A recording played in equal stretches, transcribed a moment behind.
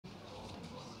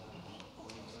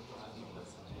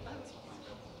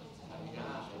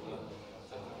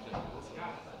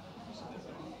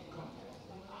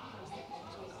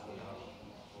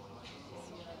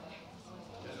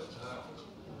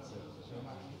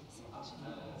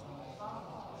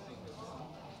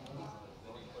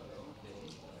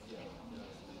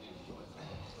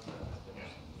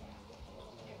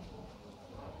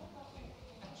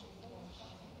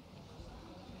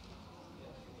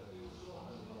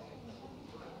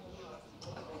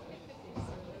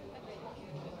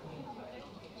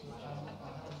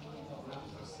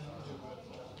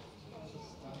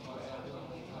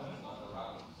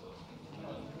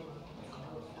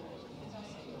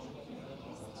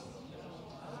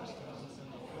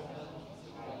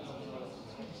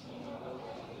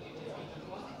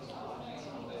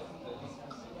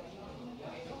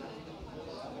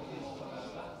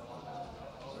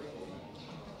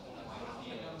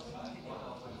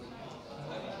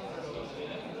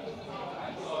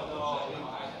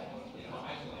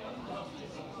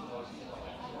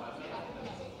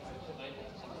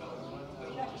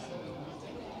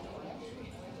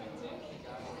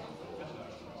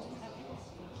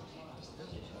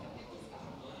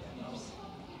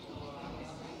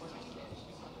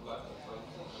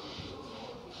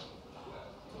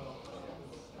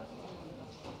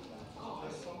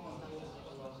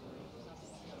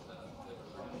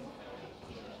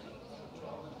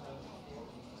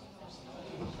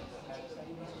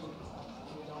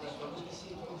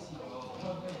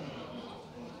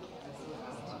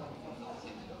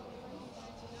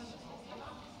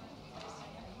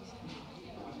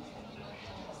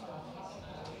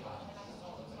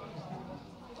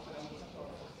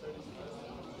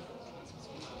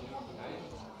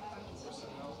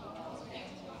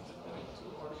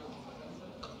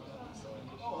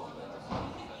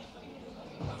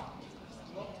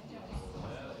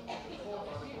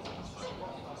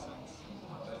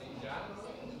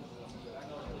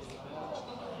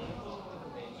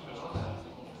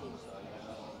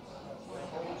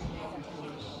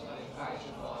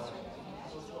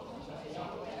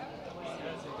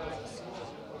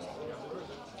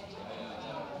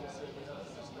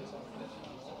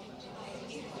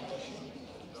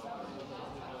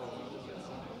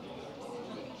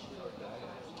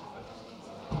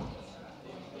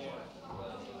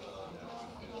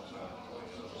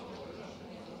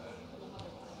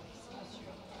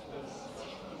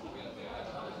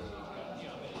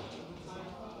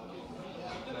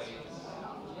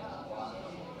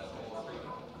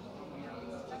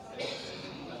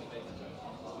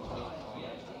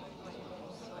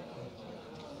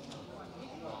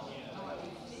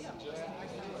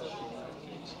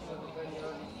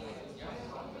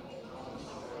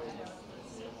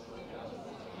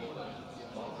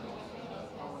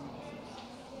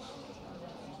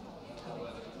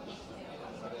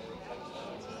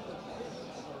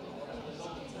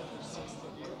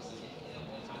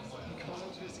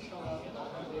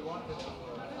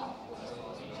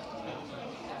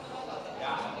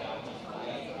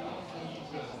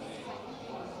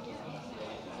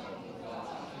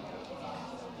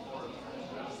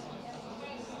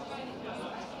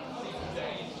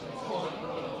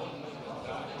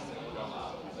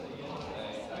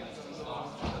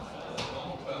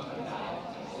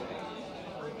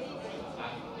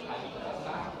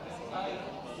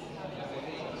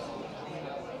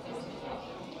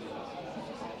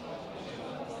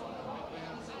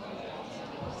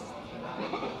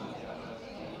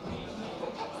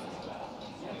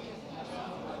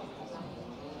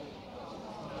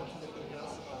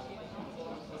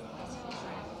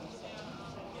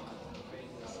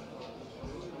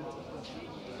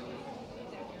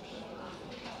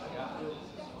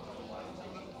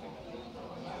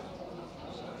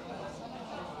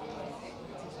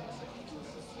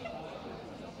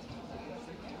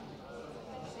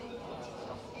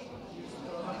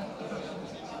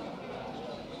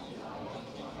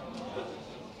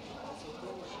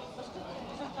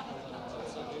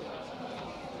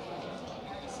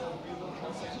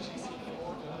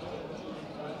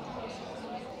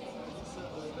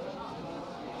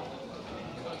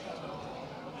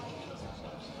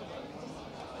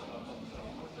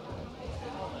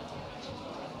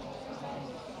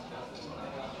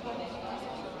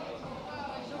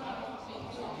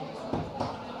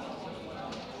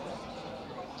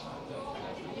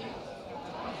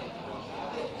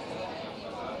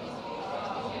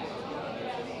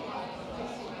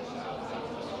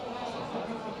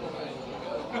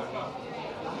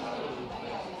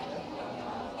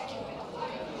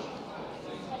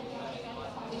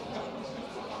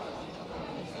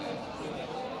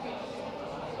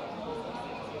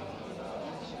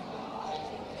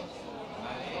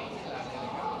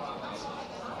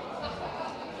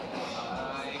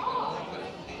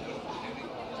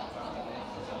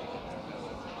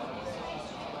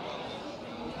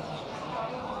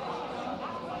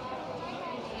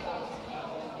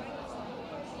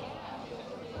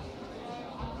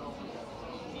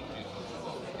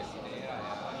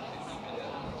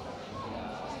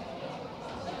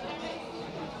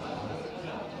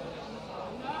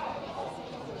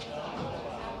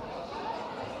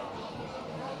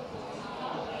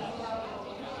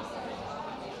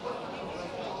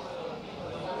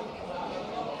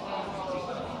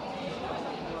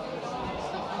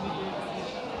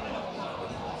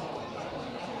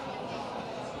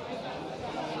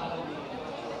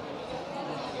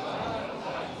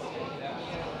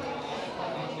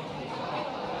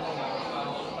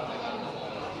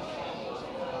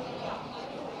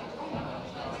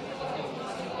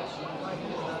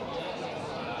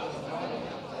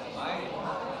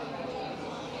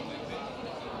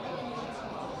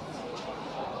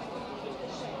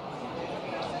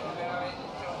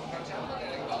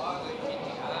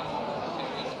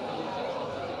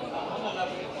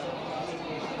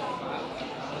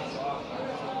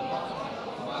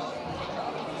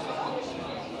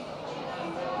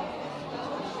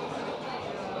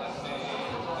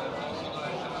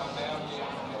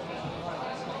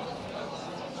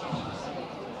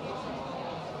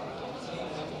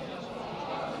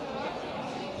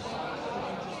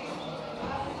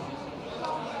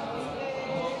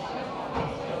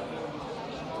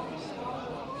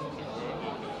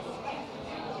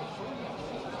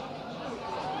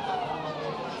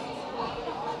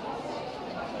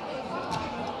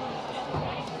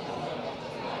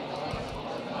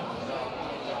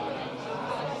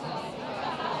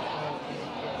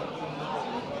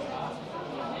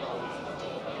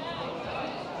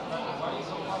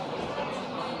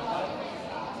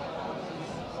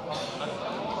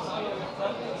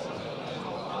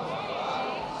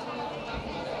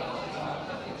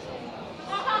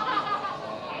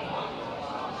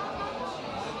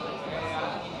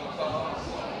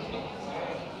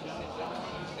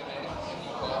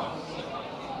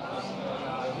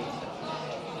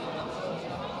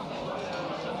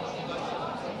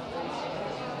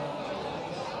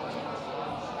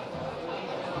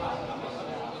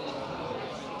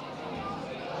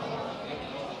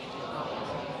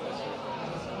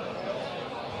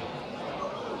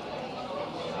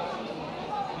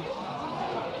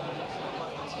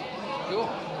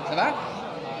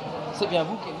C'est bien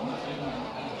vous, Kevin.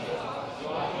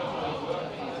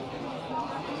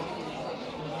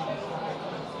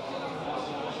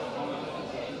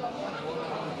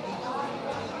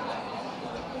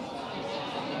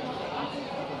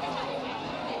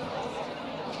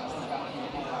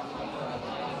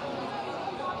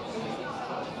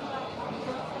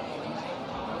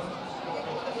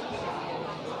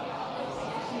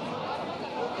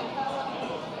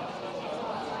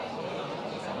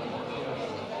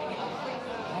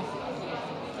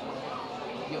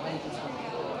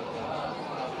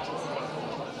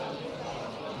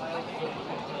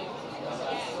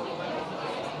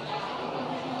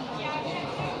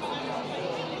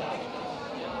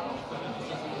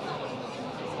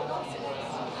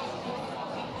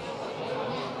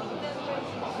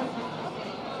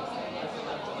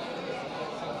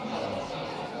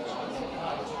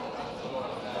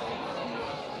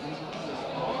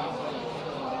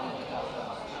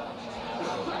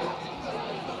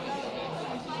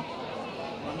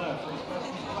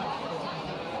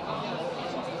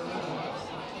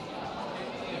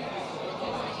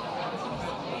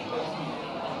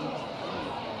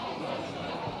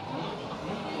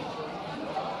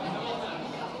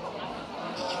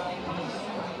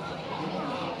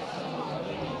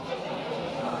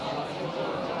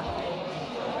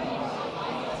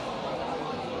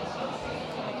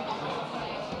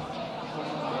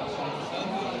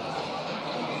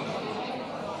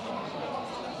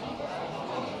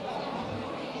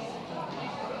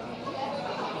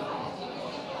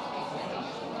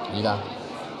 Il est là.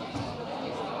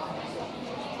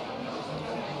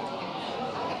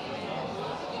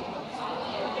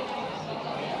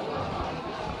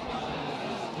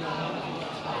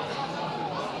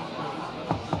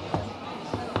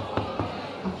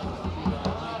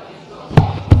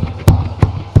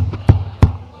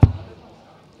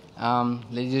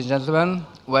 Ladies and gentlemen,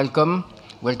 welcome.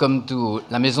 Welcome to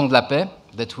La Maison de la Paix.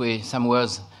 That way, some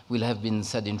words will have been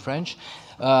said in French.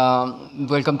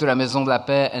 Welcome to La Maison de la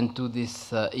Paix and to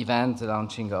this event, the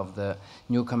launching of the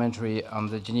new commentary on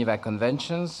the Geneva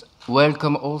Conventions.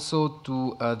 Welcome also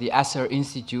to the Asser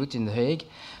Institute in The Hague,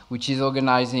 which is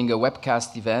organizing a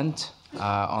webcast event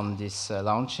on this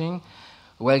launching.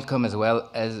 Welcome as well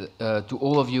as to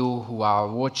all of you who are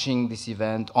watching this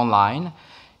event online.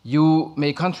 You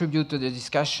may contribute to the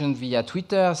discussion via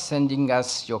Twitter, sending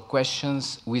us your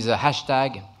questions with a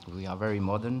hashtag, we are very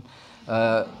modern,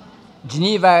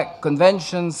 Geneva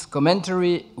Conventions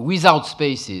Commentary without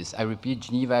spaces. I repeat,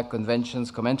 Geneva Conventions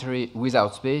Commentary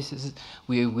without spaces.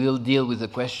 We will deal with the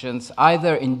questions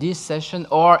either in this session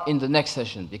or in the next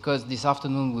session, because this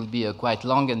afternoon will be a quite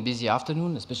long and busy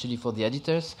afternoon, especially for the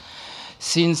editors.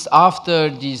 Since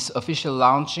after this official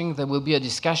launching, there will be a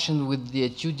discussion with the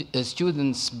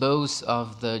students both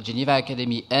of the Geneva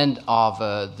Academy and of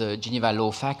the Geneva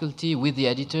Law faculty with the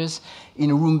editors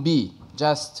in room B,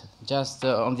 just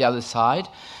on the other side,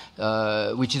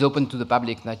 which is open to the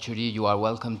public. Naturally, you are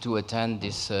welcome to attend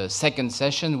this second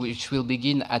session, which will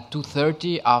begin at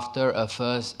 2:30 after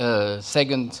a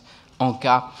second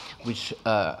encas, which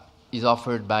is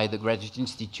offered by the Graduate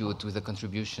Institute with the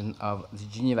contribution of the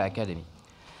Geneva Academy.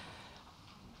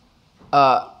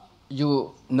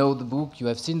 You know the book, you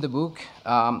have seen the book.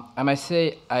 I must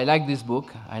say, I like this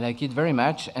book. I like it very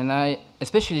much, and I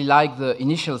especially like the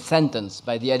initial sentence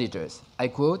by the editors. I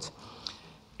quote,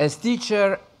 "As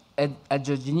teacher at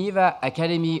the Geneva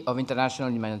Academy of International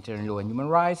Humanitarian Law and Human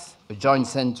Rights, a joint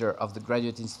center of the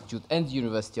Graduate Institute and the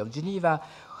University of Geneva,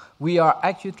 we are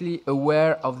acutely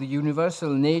aware of the universal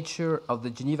nature of the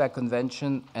Geneva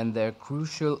Convention and their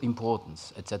crucial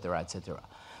importance," etc., etc.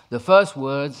 The first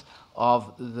words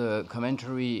of the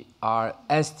commentary are,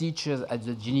 "as teachers at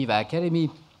the Geneva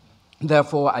Academy."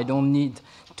 Therefore, I don't need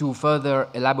to further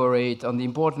elaborate on the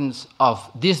importance of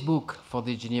this book for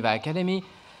the Geneva Academy,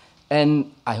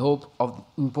 and I hope of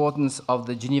the importance of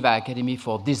the Geneva Academy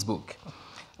for this book.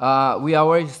 We are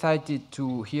very excited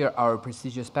to hear our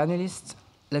prestigious panelists.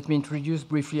 Let me introduce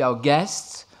briefly our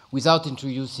guests without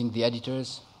introducing the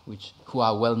editors, who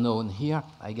are well known here,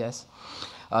 I guess.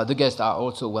 The guests are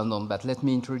also well known, but let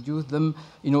me introduce them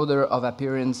in order of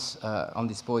appearance on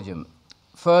this podium.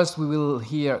 First, we will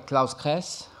hear Klaus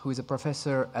Kress, who is a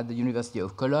professor at the University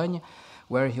of Cologne,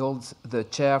 where he holds the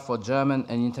chair for German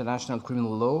and International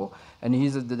Criminal Law, and he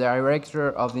is the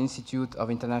director of the Institute of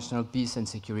International Peace and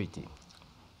Security.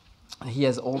 He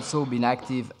has also been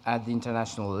active at the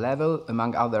international level.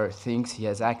 Among other things, he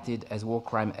has acted as war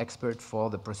crime expert for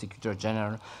the Prosecutor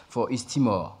General for East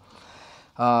Timor.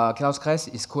 Klaus Kress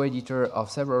is co-editor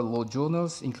of several law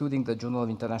journals, including the Journal of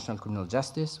International Criminal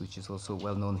Justice, which is also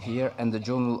well known here, and the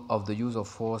Journal of the Use of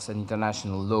Force and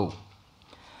International Law.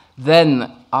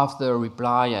 Then, after a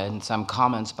reply and some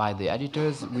comments by the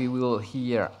editors, we will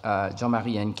hear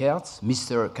Jean-Marie Enkertz,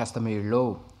 Mr. Customary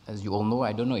Law. As you all know,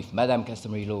 I don't know if Madame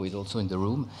Customary Law is also in the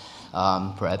room.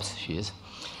 Perhaps she is.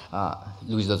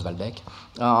 Louis Dosvalbeck.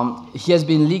 He has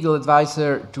been legal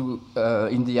advisor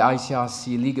in the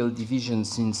ICRC legal division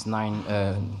since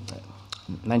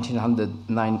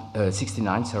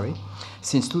 1969. Sorry.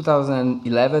 Since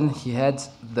 2011, he had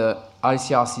the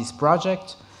ICRC's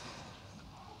project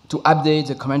to update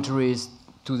the commentaries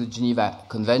to the Geneva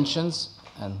Conventions,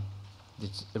 and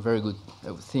it's a very good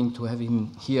thing to have him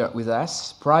here with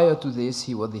us. Prior to this,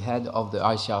 he was the head of the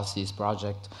ICRC's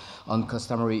project on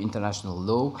customary international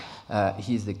law.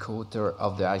 He is the co-author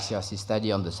of the ICRC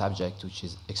study on the subject, which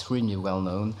is extremely well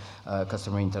known,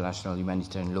 Customary International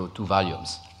Humanitarian Law, 2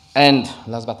 volumes. And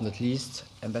last but not least,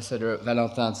 Ambassador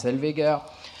Valentin Zellweger,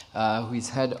 who is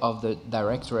head of the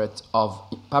Directorate of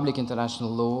Public International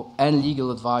Law and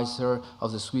legal advisor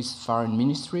of the Swiss Foreign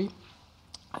Ministry.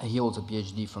 He holds a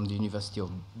PhD from the University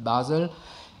of Basel.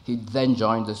 He then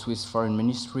joined the Swiss Foreign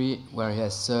Ministry, where he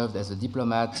has served as a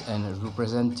diplomat and has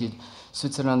represented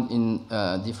Switzerland in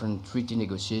different treaty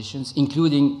negotiations,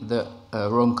 including the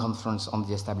Rome Conference on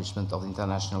the establishment of the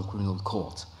International Criminal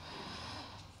Court.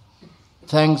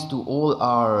 Thanks to all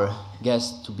our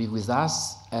guests to be with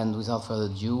us, and without further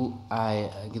ado, I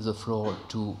give the floor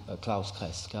to Klaus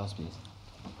Kress. Klaus, please.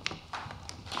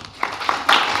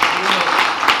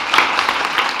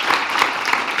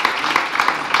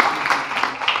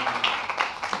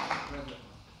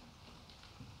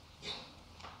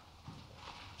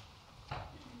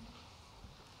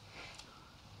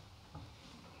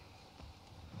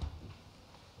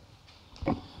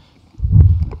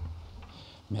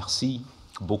 Merci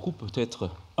beaucoup. Peut-être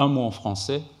un mot en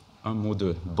français, un mot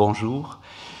de bonjour.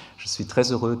 Je suis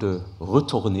très heureux de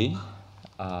retourner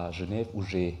à Genève où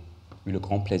j'ai eu le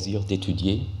grand plaisir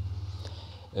d'étudier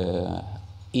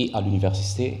et à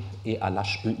l'université et à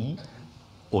l'HEI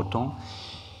autant,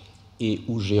 et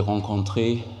où j'ai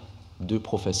rencontré 2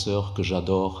 professeurs que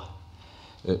j'adore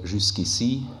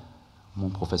jusqu'ici. Mon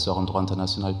professeur en droit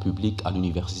international public à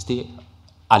l'université,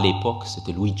 à l'époque,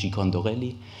 c'était Luigi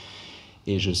Condorelli,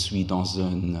 et je suis dans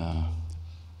un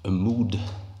mood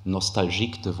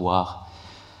nostalgique de voir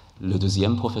le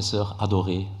 2e professeur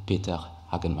adoré, Peter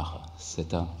Hagenmacher.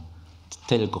 C'est un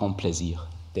tel grand plaisir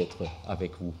d'être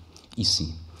avec vous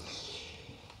ici.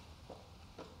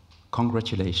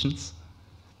 Congratulations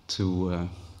to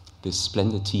this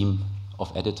splendid team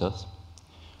of editors.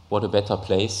 What a better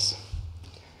place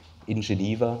in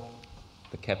Geneva,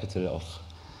 the capital of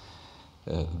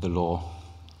the law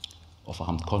of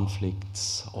armed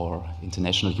conflicts or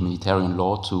international humanitarian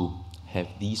law, to have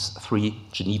these 3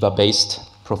 Geneva-based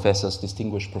professors,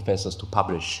 distinguished professors, to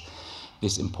publish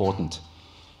this important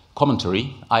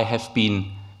commentary. I have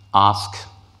been asked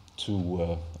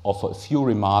to offer a few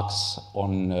remarks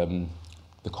on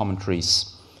the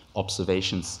commentary's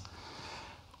observations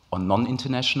on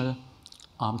non-international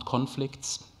armed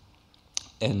conflicts.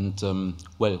 And,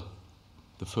 well,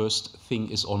 the first thing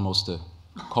is almost a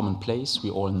commonplace. We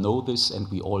all know this, and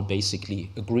we all basically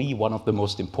agree. One of the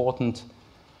most important,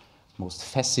 most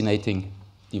fascinating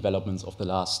developments of the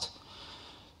last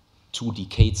 2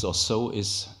 decades or so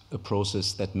is a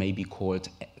process that may be called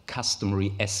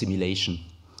customary assimilation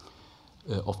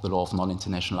of the law of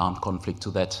non-international armed conflict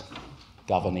to that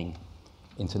governing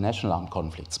international armed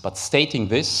conflicts. But stating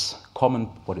this,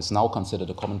 what is now considered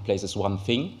a commonplace, is one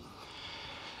thing.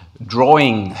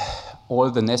 Drawing all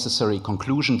the necessary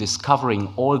conclusion,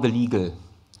 discovering all the legal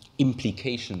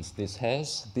implications this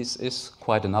has, this is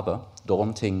quite another,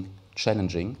 daunting,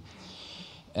 challenging.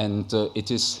 And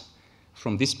it is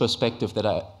from this perspective that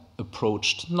I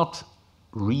approached not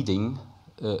reading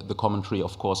the commentary,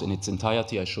 of course, in its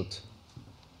entirety. I should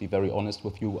be very honest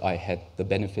with you. I had the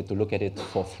benefit to look at it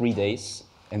for 3 days,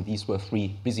 and these were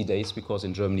 3 busy days because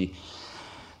in Germany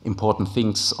important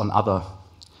things on other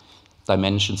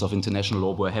dimensions of international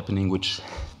law were happening, which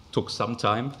took some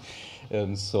time.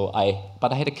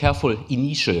 But I had a careful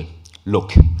initial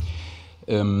look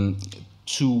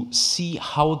to see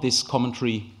how this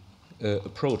commentary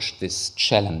approached this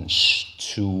challenge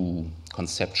to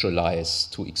conceptualize,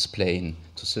 to explain,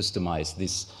 to systemize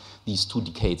these 2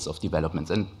 decades of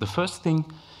developments. And the first thing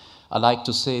I like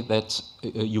to say that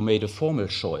you made a formal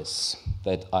choice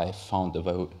that I found a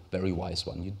very, very wise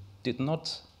one. You did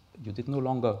no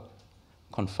longer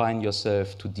confine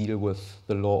yourself to deal with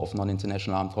the law of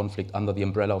non-international armed conflict under the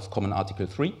umbrella of Common Article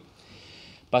 3,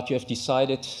 but you have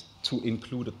decided to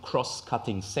include a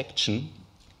cross-cutting section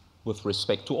with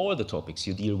respect to all the topics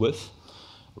you deal with,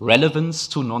 relevance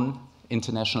to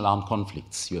non-international armed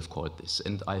conflicts, you have called this.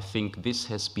 And I think this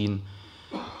has been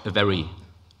a very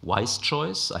wise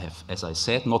choice. I have, as I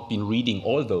said, not been reading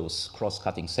all those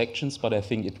cross-cutting sections, but I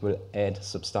think it will add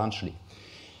substantially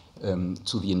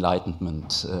to the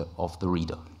enlightenment of the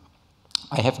reader.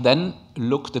 I have then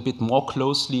looked a bit more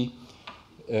closely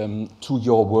to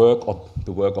your work, or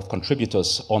the work of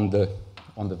contributors, on the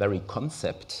very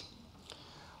concept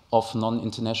of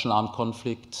non-international armed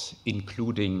conflict,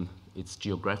 including its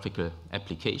geographical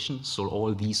application. So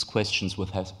all these questions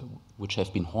which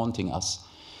have been haunting us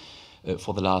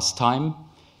for the last time.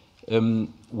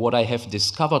 What I have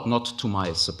discovered, not to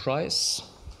my surprise,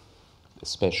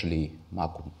 especially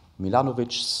Marco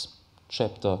Milanovic's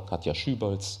chapter, Katja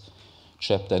Schübol's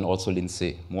chapter, and also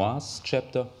Lindsay Moir's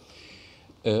chapter,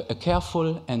 a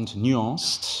careful and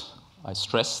nuanced, I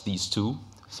stress these two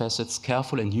facets,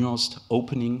 careful and nuanced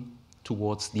opening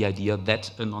towards the idea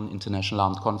that a non-international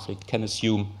armed conflict can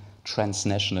assume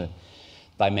transnational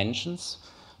dimensions.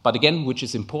 But again, which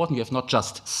is important, you have not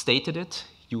just stated it,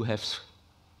 you have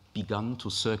begun to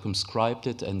circumscribe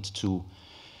it and to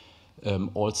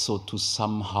also to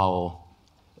somehow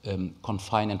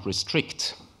confine and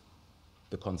restrict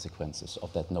the consequences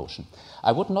of that notion.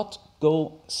 I would not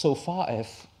go so far. I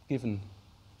have given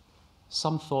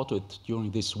some thought to it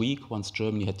during this week, once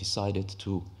Germany had decided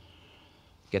to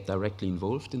get directly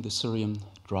involved in the Syrian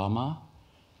drama,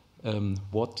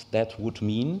 what that would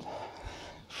mean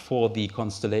for the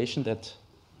constellation that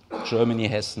Germany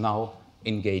has now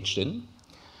engaged in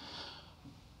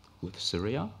with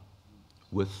Syria,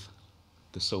 with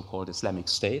the so-called Islamic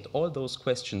State. All those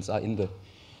questions are in the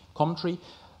commentary.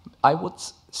 I would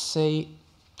say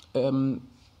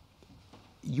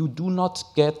you do not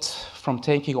get, from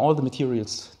taking all the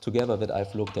materials together that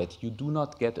I've looked at, you do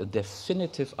not get a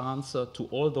definitive answer to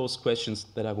all those questions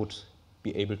that I would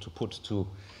be able to put to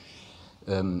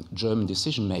German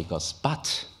decision makers.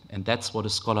 But, and that's what a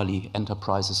scholarly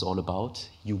enterprise is all about,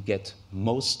 you get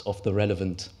most of the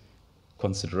relevant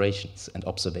considerations and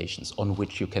observations on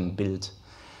which you can build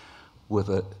with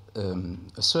a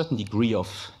certain degree of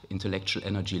intellectual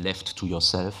energy left to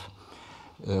yourself,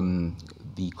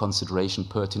 the consideration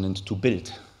pertinent to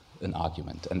build an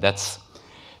argument. And that's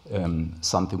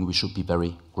something we should be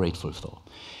very grateful for.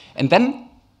 And then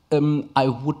I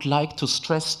would like to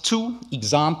stress two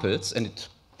examples, and it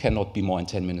cannot be more in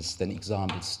 10 minutes than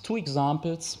examples. Two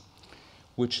examples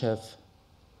which have,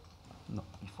 no,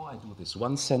 before I do this,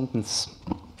 one sentence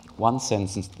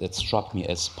that struck me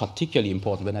as particularly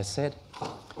important when I said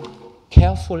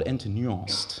careful and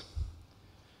nuanced,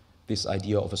 this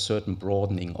idea of a certain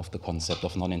broadening of the concept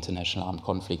of non-international armed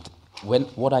conflict.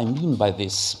 What I mean by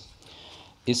this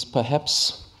is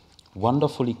perhaps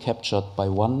wonderfully captured by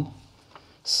one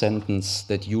sentence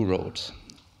that you wrote,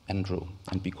 Andrew.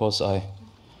 And because I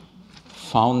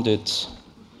found it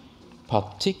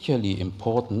particularly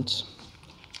important,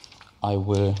 I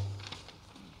will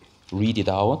read it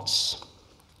out.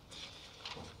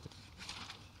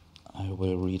 I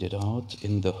will read it out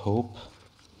in the hope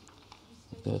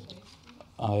that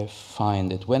I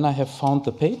find it. When I have found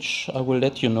the page, I will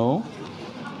let you know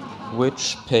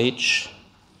which page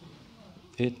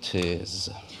it is.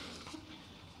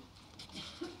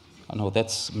 Oh, no,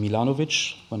 that's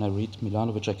Milanovic. When I read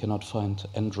Milanovic, I cannot find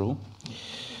Andrew.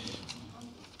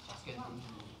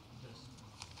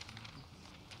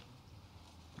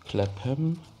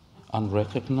 Clapham,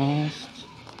 unrecognized.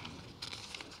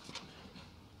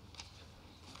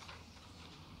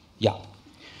 Yeah.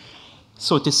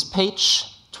 So it is page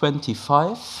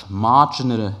 25,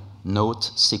 marginal note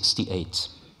 68.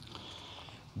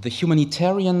 The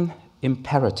humanitarian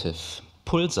imperative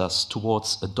pulls us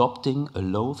towards adopting a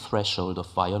low threshold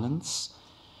of violence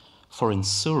for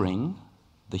ensuring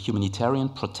the humanitarian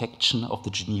protection of the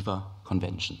Geneva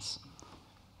Conventions.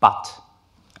 But,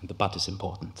 and the but is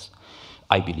important,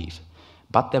 I believe,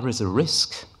 but there is a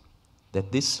risk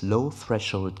that this low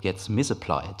threshold gets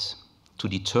misapplied to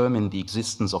determine the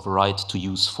existence of a right to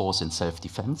use force in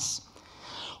self-defense,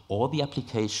 or the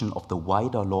application of the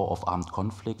wider law of armed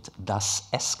conflict, thus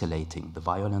escalating the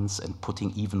violence and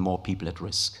putting even more people at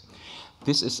risk.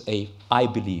 This is, I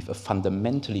believe, a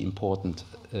fundamentally important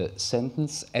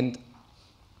sentence, and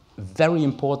very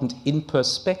important in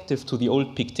perspective to the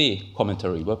old Pictet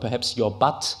commentary, where perhaps your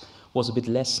but was a bit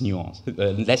less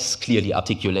nuanced, less clearly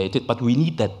articulated, but we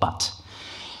need that but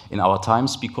in our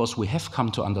times, because we have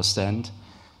come to understand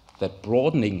that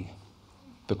broadening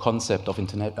the concept of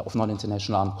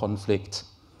non-international armed conflict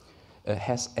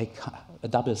has a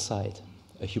double side,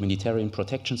 a humanitarian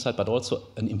protection side, but also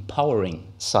an empowering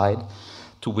side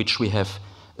to which we have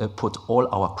put all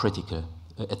our critical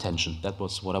attention. That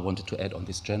was what I wanted to add on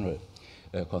this general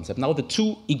concept. Now, the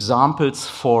two examples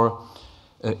for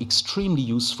extremely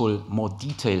useful, more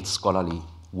detailed scholarly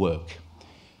work.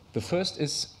 The first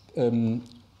is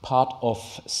part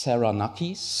of Sarah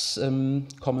Nucky's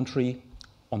commentary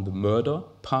on the murder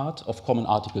part of Common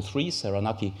Article 3. Sarah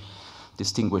Nucky,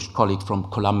 distinguished colleague from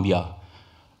Columbia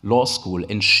Law School,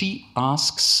 and she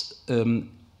asks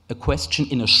a question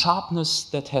in a sharpness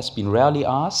that has been rarely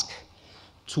asked: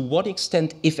 to what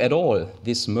extent, if at all,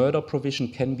 this murder provision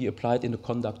can be applied in the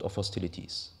conduct of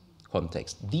hostilities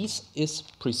context. This is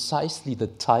precisely the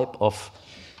type of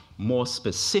more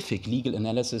specific legal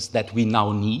analysis that we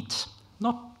now need,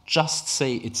 not just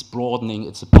say it's broadening,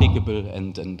 it's applicable,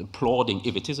 and applauding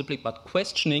if it is applicable, but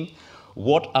questioning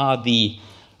what are the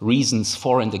reasons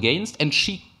for and against. And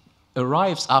she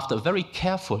arrives, after a very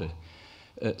careful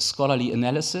scholarly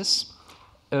analysis,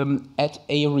 at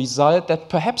a result that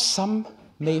perhaps some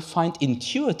may find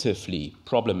intuitively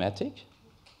problematic.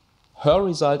 Her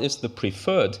result is the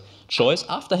preferred choice,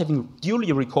 after having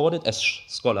duly recorded, as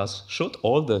scholars should,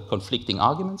 all the conflicting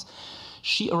arguments.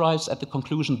 She arrives at the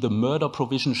conclusion the murder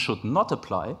provision should not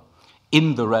apply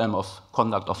in the realm of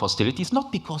conduct of hostilities,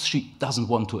 not because she doesn't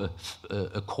want to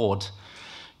accord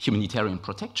humanitarian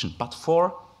protection, but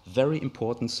for very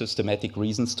important systematic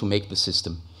reasons to make the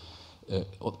system,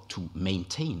 or to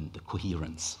maintain the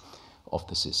coherence of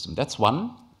the system. That's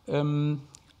one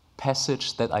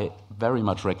passage that I very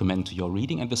much recommend to your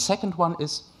reading. And the second one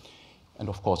is, and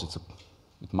of course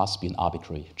it must be an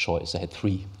arbitrary choice, I had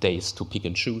 3 days to pick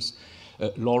and choose,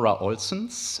 Laura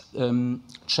Olson's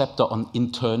chapter on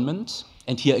internment.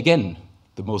 And here again,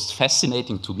 the most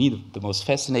fascinating, to me, the most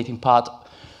fascinating part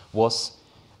was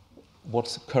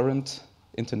what current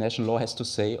international law has to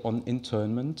say on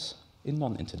internment in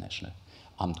non-international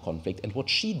armed conflict. And what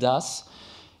she does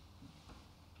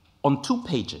on 2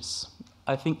 pages,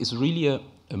 I think, is really a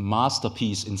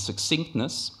masterpiece in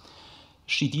succinctness.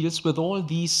 She deals with all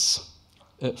these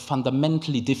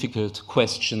fundamentally difficult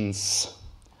questions,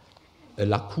 a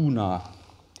lacuna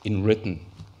in written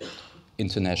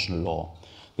international law,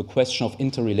 the question of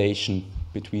interrelation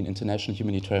between international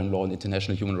humanitarian law and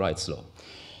international human rights law.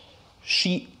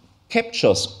 She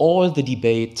captures all the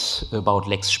debate about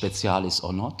lex specialis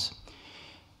or not,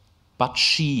 but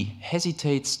she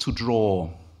hesitates to draw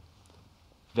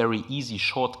very easy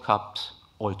shortcut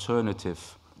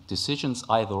alternative decisions,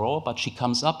 either or, but she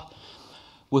comes up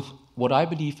with what I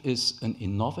believe is an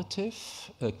innovative,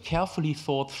 carefully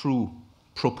thought through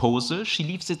proposal. She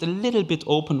leaves it a little bit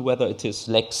open whether it is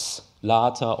lex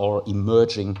lata or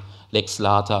emerging lex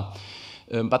lata,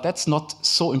 but that's not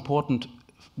so important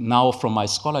now from my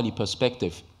scholarly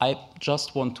perspective. I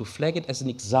just want to flag it as an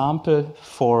example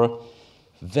for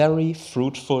very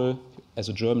fruitful, as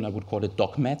a German I would call it,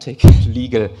 dogmatic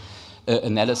legal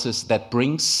analysis that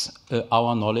brings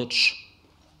our knowledge,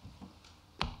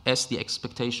 as the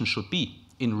expectation should be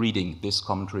in reading this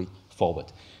commentary,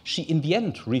 forward. She, in the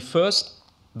end, refers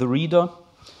the reader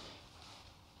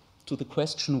to the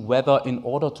question whether, in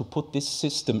order to put this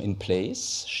system in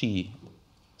place, she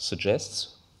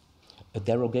suggests a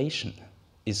derogation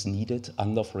is needed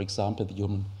under, for example,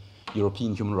 the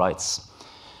European Human Rights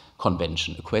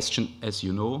Convention. A question, as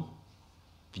you know,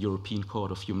 the European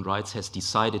Court of Human Rights has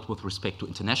decided with respect to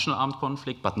international armed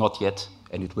conflict, but not yet,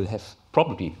 and it will have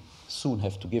probably soon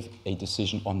have to give a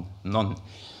decision on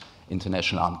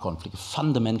non-international armed conflict. A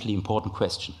fundamentally important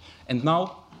question. And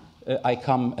now I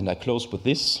come, and I close with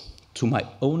this, to my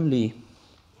only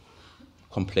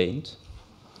complaint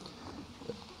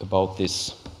about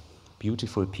this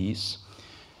beautiful piece.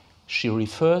 She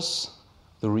refers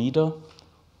the reader,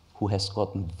 who has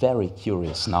gotten very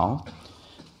curious now,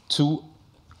 to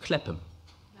Clapham.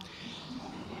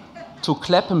 To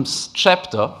Clapham's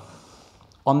chapter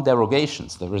on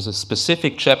derogations. There is a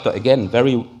specific chapter, again,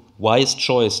 very wise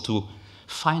choice to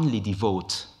finally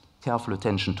devote careful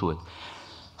attention to it.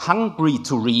 Hungry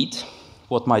to read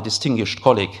what my distinguished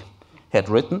colleague had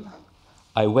written,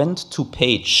 I went to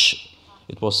page,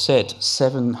 it was said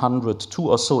 702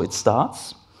 or so it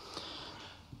starts,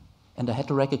 and I had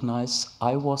to recognize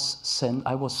I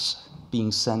was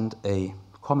being sent a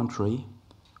commentary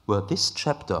where this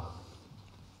chapter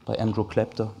by Andrew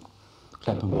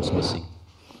Clapham was missing.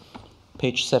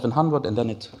 Page 700, and then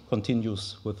it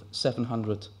continues with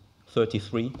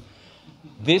 733.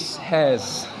 This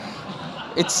has,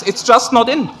 it's just not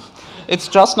in. It's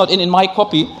just not in my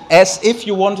copy, as if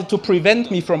you wanted to prevent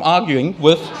me from arguing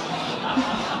with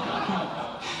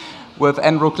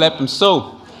Andrew Clapham.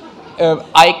 So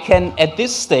I can, at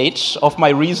this stage of my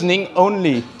reasoning,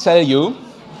 only tell you.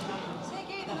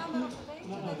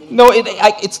 No,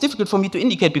 it's difficult for me to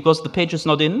indicate because the page is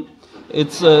not in.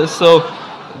 It's so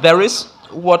there is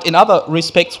what in other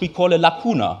respects we call a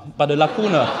lacuna, but a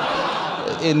lacuna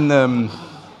in,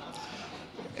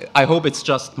 I hope it's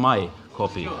just my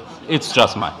copy. It's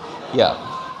just mine, yeah.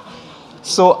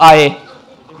 So I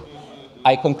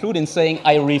conclude in saying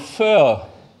I refer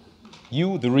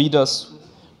you, the readers,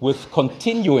 with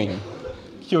continuing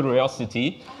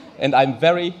curiosity, and I'm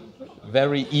very,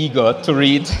 very eager to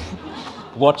read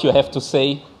what you have to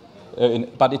say,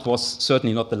 but it was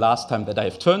certainly not the last time that I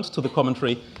have turned to the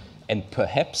commentary, and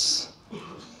perhaps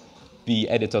the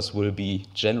editors will be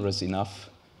generous enough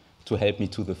to help me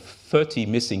to the 30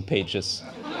 missing pages.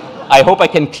 I hope I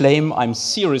can claim I'm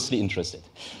seriously interested.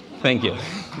 Thank you.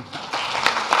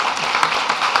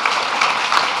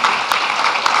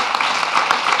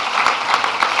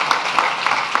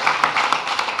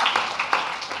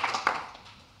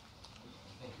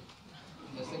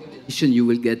 You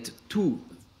will get 2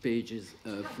 pages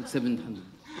for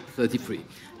 733.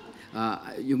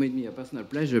 You made me a personal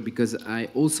pleasure because I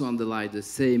also underlined the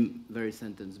same very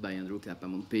sentence by Andrew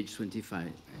Clapham on page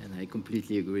 25, and I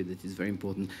completely agree that it's very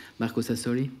important. Marco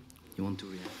Sassòli, you want to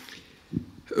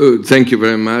react? Thank you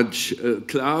very much.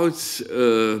 Klaus,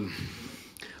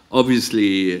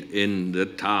 obviously in the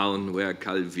town where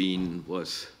Calvin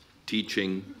was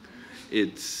teaching,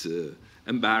 it's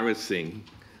embarrassing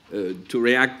to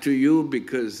react to you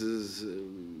because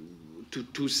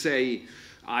to say,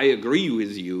 I agree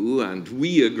with you and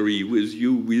we agree with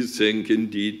you, we think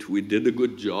indeed we did a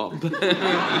good job.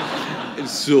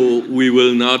 So we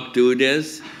will not do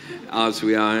this as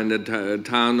we are in the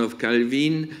town of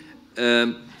Calvin.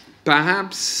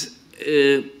 Perhaps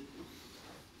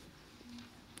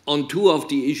on 2 of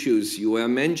the issues you were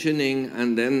mentioning,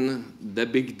 and then the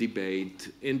big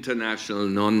debate, international,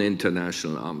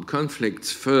 non-international armed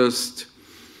conflicts. First,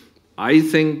 I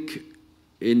think,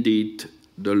 indeed,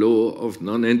 the law of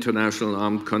non-international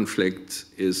armed conflicts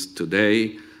is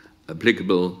today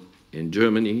applicable in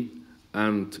Germany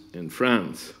and in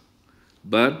France.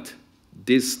 But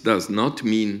this does not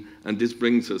mean, and this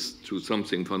brings us to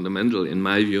something fundamental in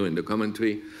my view in the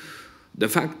commentary, the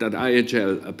fact that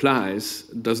IHL applies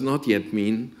does not yet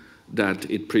mean that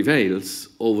it prevails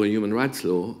over human rights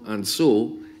law. And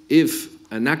so, if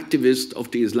an activist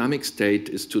of the Islamic State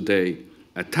is today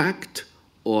attacked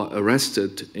or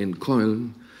arrested in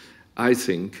Köln, I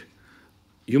think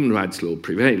human rights law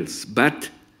prevails. But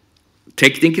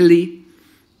technically,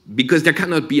 because there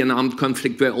cannot be an armed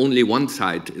conflict where only one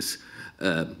side is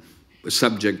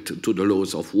subject to the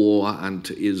laws of war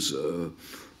and is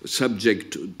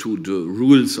subject to the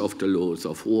rules of the laws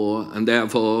of war, and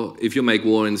therefore, if you make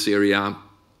war in Syria,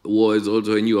 war is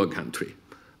also in your country,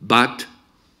 but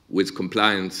with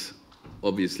compliance,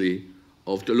 obviously,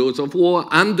 of the laws of war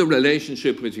and the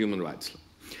relationship with human rights law.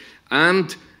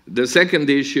 And the second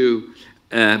issue,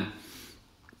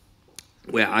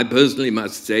 where I personally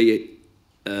must say,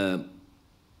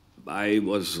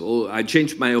 I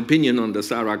changed my opinion on the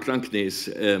Sarah Krankney's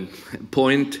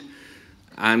point,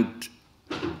 and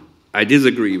I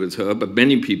disagree with her, but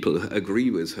many people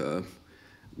agree with her.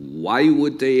 Why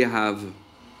would they have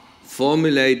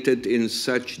formulated in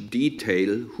such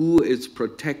detail who is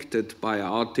protected by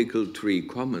Article 3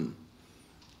 common?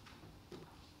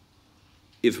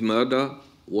 If murder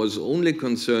was only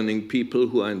concerning people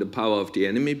who are in the power of the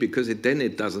enemy, because then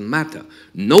it doesn't matter.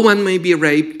 No one may be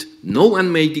raped, no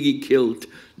one may be killed,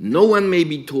 no one may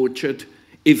be tortured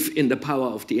if in the power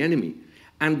of the enemy.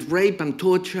 And rape and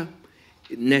torture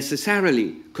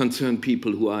necessarily concern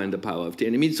people who are in the power of the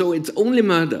enemy. So it's only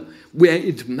murder where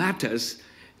it matters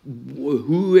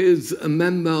who is a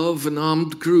member of an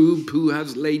armed group, who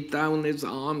has laid down his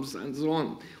arms and so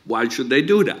on. Why should they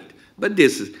do that? But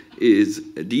this is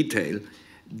a detail.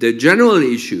 The general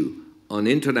issue on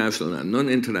international and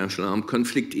non-international armed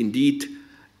conflict indeed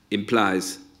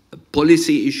implies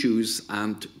policy issues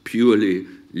and purely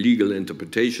legal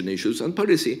interpretation issues, and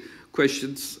policy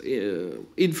questions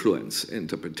influence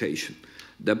interpretation.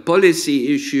 The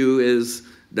policy issue is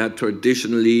that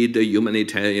traditionally the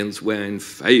humanitarians were in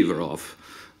favor of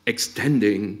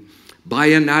extending, by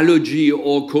analogy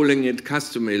or calling it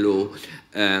customary law,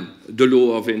 the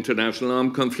law of international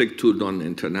armed conflict to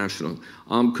non-international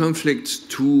armed conflicts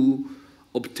to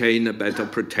obtain a better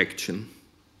protection.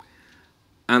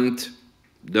 And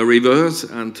the reverse,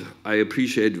 and I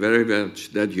appreciate very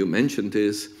much that you mentioned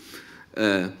this,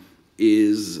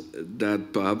 is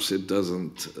that perhaps it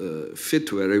doesn't fit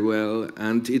very well,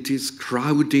 and it is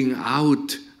crowding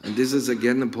out, and this is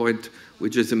again a point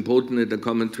which is important in the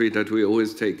commentary, that we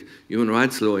always take human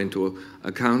rights law into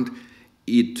account.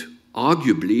 It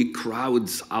arguably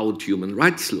crowds out human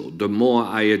rights law. The more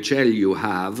IHL you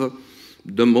have,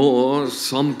 the more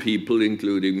some people,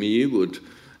 including me, would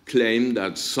claim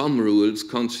that some rules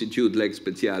constitute lex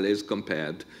specialis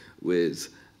compared with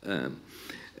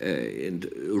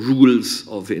rules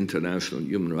of international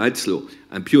human rights law.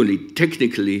 And purely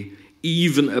technically,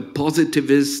 even a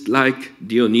positivist like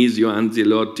Dionisio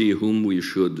Anzilotti, whom we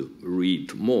should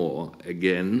read more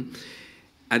again,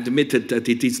 admitted that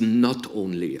it is not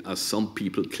only, as some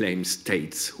people claim,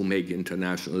 states who make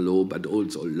international law, but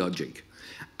also logic.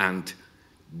 And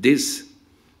this,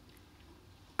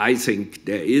 I think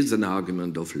there is an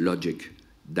argument of logic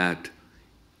that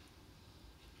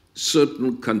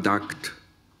certain conduct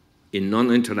in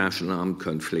non-international armed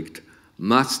conflict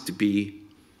must be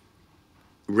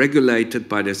regulated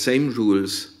by the same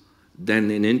rules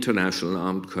than in international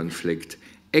armed conflict,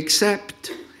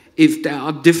 except if there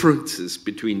are differences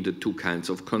between the two kinds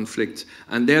of conflicts.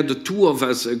 And there the two of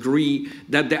us agree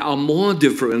that there are more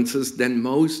differences than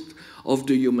most of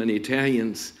the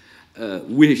humanitarians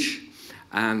wish.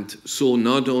 And so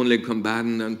not only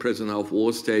combatant and prisoner of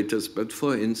war status, but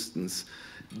for instance,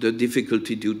 the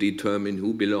difficulty to determine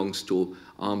who belongs to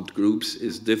armed groups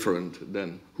is different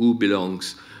than who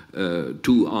belongs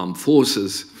to armed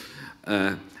forces.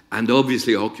 And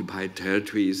obviously occupied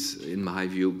territories, in my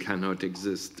view, cannot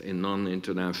exist in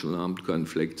non-international armed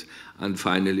conflicts. And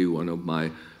finally, one of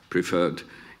my preferred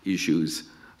issues,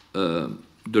 the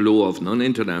law of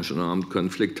non-international armed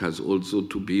conflict has also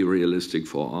to be realistic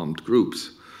for armed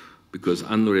groups, because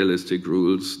unrealistic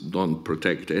rules don't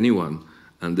protect anyone.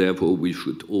 And therefore, we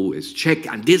should always check.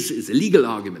 And this is a legal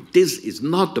argument. This is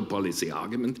not a policy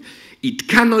argument. It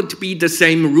cannot be the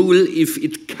same rule if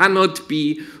it cannot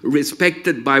be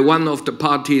respected by one of the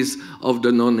parties of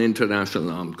the non-international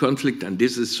armed conflict. And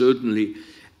this is certainly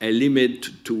a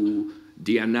limit to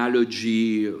the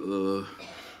analogy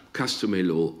customary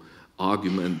law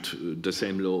argument, the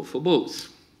same law for both.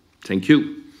 Thank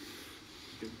you.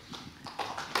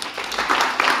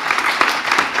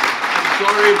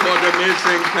 Sorry for the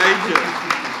missing pages.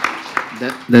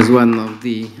 Does one of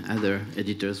the other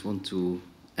editors want to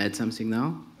add something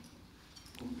now?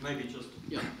 Maybe just...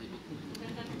 Yeah.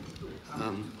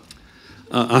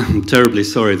 I'm terribly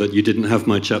sorry that you didn't have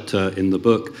my chapter in the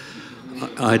book.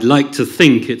 I'd like to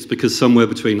think it's because somewhere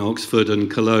between Oxford and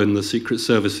Cologne, the Secret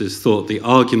Services thought the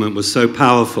argument was so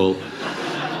powerful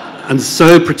and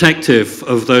so protective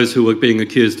of those who were being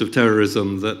accused of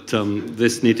terrorism that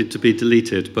this needed to be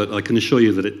deleted, but I can assure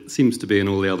you that it seems to be in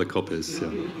all the other copies. Yeah.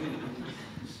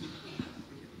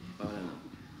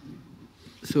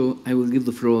 So I will give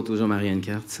the floor to Jean-Marie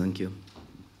Enkert. Thank you.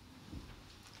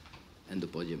 And the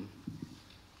podium.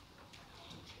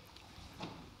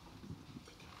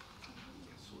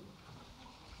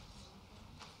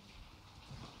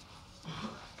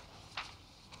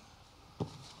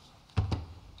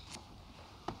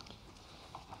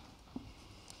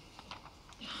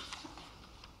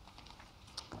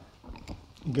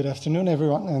 Good afternoon,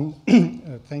 everyone,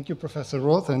 and thank you, Professor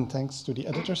Roth, and thanks to the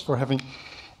editors for having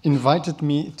invited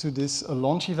me to this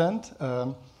launch event.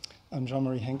 I'm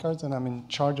Jean-Marie Enkert, and I'm in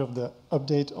charge of the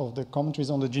update of the commentaries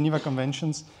on the Geneva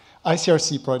Convention's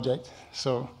ICRC project.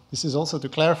 So this is also to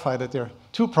clarify that there are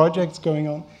two projects going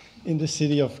on in the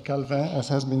city of Calvin, as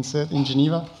has been said, in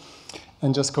Geneva.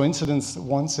 And just coincidence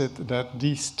wants it that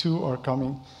these two are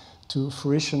coming to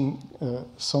fruition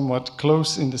somewhat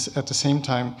close at the same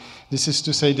time. This is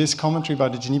to say, this commentary by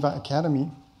the Geneva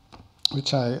Academy,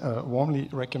 which I warmly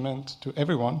recommend to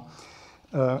everyone,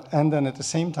 and then at the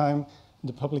same time,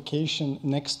 the publication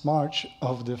next March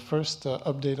of the first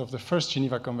update of the first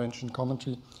Geneva Convention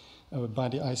commentary by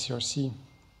the ICRC.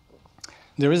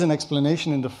 There is an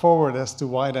explanation in the foreword as to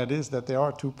why that is, that there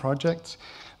are two projects,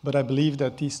 but I believe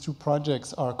that these two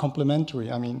projects are complementary.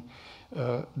 I mean,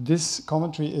 this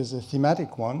commentary is a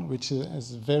thematic one, which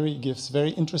gives very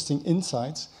interesting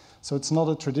insights. So it's not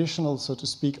a traditional, so to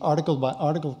speak,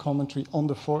 article-by-article commentary on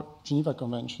the 4 Geneva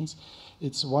Conventions.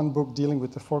 It's one book dealing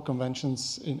with the 4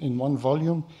 conventions in one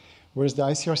volume, whereas the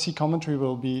ICRC commentary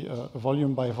will be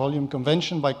volume-by-volume,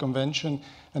 convention-by-convention,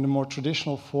 and a more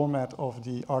traditional format of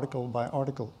the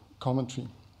article-by-article commentary.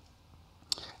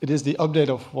 It is the update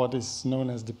of what is known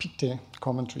as the Pictet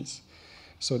commentaries.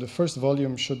 So the first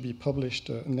volume should be published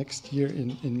next year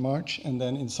in March, and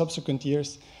then in subsequent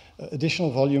years,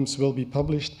 additional volumes will be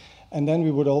published, and then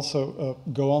we would also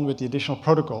go on with the additional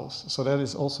protocols. So that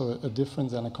is also a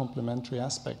different and a complementary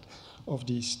aspect of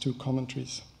these two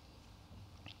commentaries.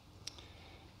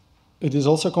 It is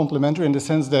also complementary in the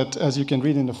sense that, as you can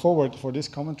read in the foreword, for this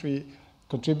commentary,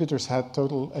 contributors had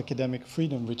total academic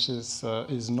freedom, which is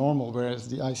normal, whereas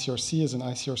the ICRC is an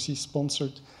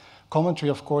ICRC-sponsored commentary,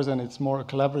 of course, and it's more a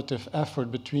collaborative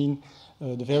effort between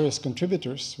the various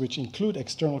contributors, which include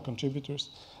external contributors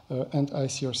and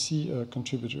ICRC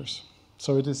contributors.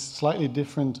 So it is slightly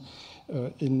different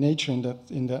in nature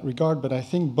in that regard, but I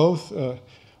think both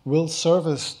will serve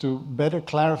us to better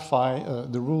clarify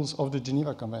the rules of the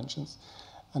Geneva Conventions.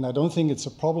 And I don't think it's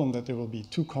a problem that there will be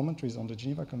two commentaries on the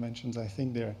Geneva Conventions. I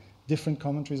think there are different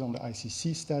commentaries on the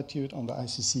ICC statute, on the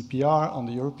ICCPR, on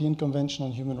the European Convention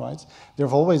on Human Rights. There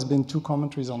have always been two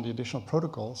commentaries on the additional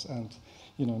protocols, and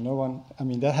no one, I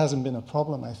mean, that hasn't been a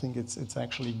problem. I think it's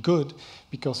actually good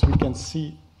because we can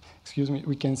see,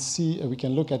 we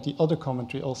can look at the other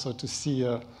commentary also to see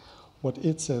what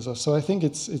it says. So I think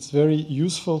it's very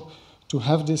useful to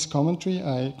have this commentary.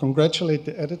 I congratulate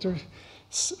the editor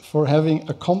for having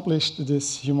accomplished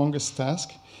this humongous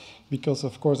task, because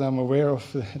of course I'm aware of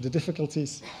the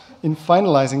difficulties in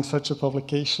finalizing such a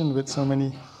publication with so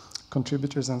many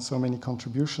contributors and so many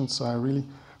contributions, so I really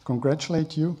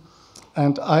congratulate you.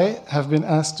 And I have been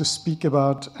asked to speak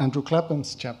about Andrew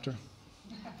Clapham's chapter.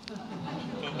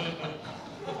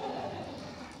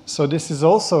 So this is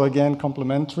also, again,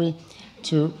 complementary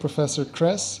to Professor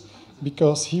Kress,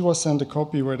 because he was sent a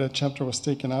copy where that chapter was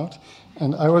taken out,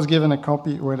 and I was given a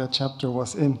copy where that chapter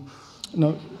was in.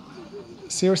 No,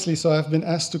 seriously, so I've been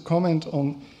asked to comment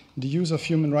on the use of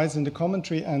human rights in the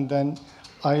commentary, and then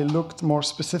I looked more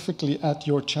specifically at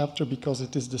your chapter because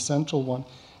it is the central one,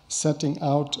 setting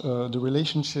out the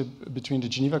relationship between the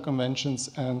Geneva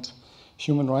Conventions and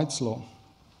human rights law.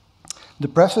 The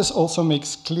preface also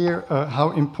makes clear how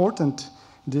important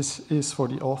this is for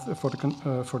the author,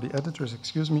 for the editors,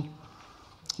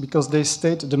 because they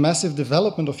state the massive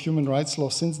development of human rights law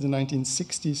since the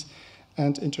 1960s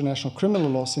and international criminal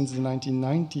law since the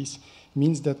 1990s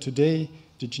means that today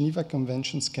the Geneva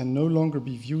Conventions can no longer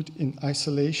be viewed in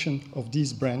isolation of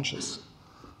these branches.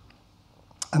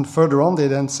 And further on, they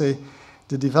then say,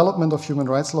 the development of human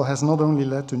rights law has not only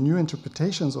led to new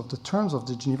interpretations of the terms of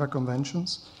the Geneva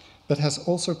Conventions, but has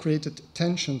also created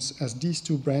tensions as these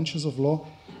two branches of law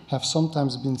have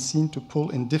sometimes been seen to pull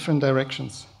in different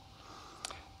directions.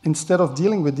 Instead of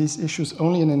dealing with these issues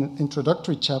only in an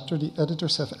introductory chapter, the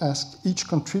editors have asked each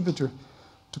contributor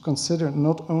to consider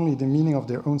not only the meaning of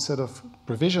their own set of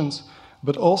provisions,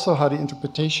 but also how the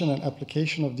interpretation and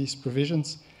application of these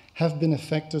provisions have been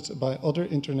affected by other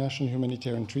international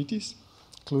humanitarian treaties,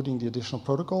 including the additional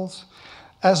protocols,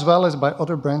 as well as by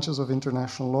other branches of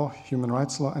international law, human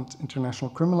rights law and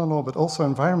international criminal law, but also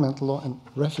environmental law and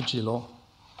refugee law.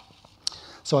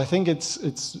 So I think it's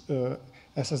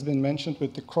as has been mentioned,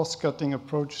 with the cross-cutting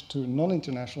approach to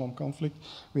non-international armed conflict,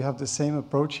 we have the same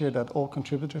approach here, that all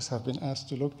contributors have been asked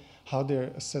to look how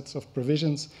their sets of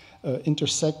provisions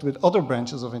intersect with other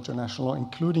branches of international law,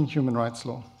 including human rights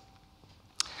law.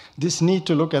 This need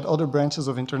to look at other branches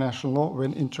of international law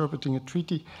when interpreting a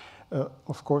treaty,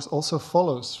 of course, also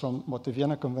follows from what the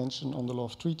Vienna Convention on the Law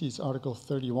of Treaties, Article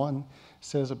 31,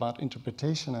 says about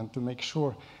interpretation, and to make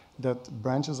sure that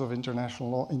branches of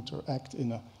international law interact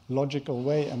in a logical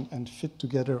way and fit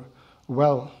together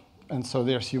well. And so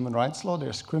there's human rights law,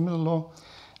 there's criminal law.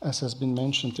 As has been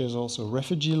mentioned, there's also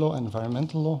refugee law,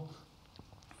 environmental law.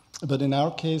 But in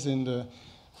our case,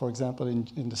 for example,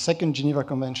 in the second Geneva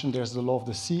Convention, there's the law of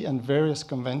the sea and various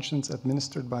conventions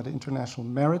administered by the International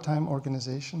Maritime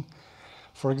Organization.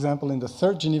 For example, in the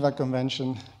third Geneva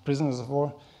Convention, prisoners of war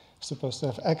are supposed to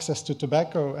have access to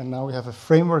tobacco, and now we have a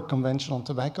framework convention on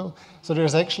tobacco. So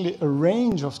there's actually a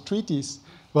range of treaties.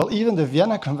 Well, even the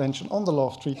Vienna Convention on the Law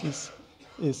of Treaties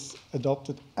is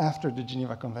adopted after the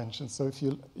Geneva Convention. So if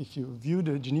you view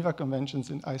the Geneva Conventions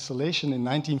in isolation in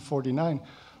 1949,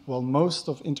 well, most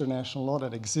of international law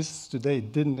that exists today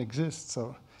didn't exist.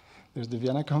 So there's the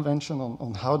Vienna Convention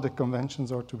on how the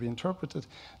conventions are to be interpreted.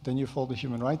 Then you follow the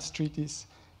human rights treaties,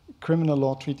 criminal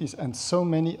law treaties, and so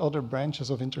many other branches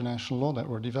of international law that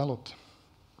were developed.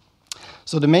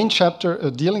 So the main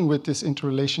chapter dealing with this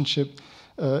interrelationship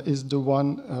is the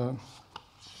one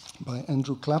by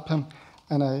Andrew Clapham,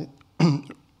 and I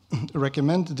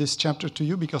recommend this chapter to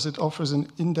you because it offers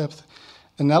an in-depth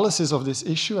analysis of this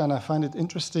issue, and I find it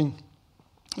interesting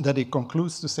that it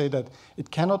concludes to say that it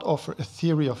cannot offer a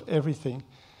theory of everything,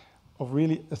 of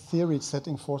really a theory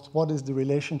setting forth what is the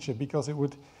relationship, because it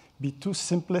would be too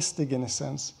simplistic in a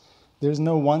sense. There's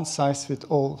no one size fits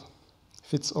all.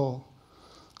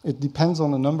 It depends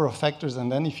on a number of factors,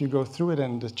 and then if you go through it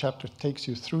and the chapter takes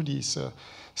you through these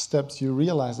steps, you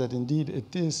realize that indeed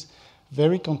it is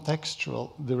very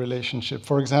contextual, the relationship.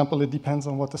 For example, it depends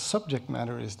on what the subject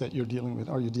matter is that you're dealing with.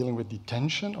 Are you dealing with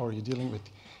detention, or are you dealing with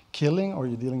killing, or are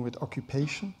you dealing with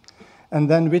occupation? And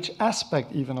then which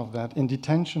aspect even of that? In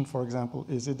detention, for example,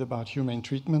 is it about humane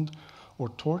treatment, or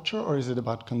torture, or is it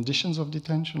about conditions of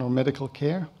detention or medical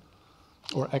care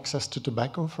or access to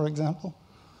tobacco, for example?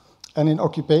 And in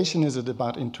occupation, is it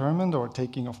about internment or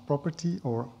taking of property,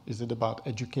 or is it about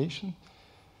education?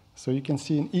 So you can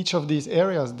see in each of these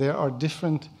areas there are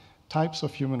different types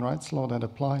of human rights law that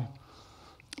apply.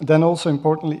 Then also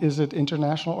importantly, is it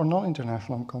international or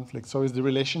non-international armed conflict? So is the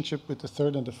relationship with the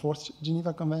Third and the Fourth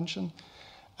Geneva Convention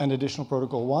and Additional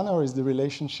Protocol 1, or is the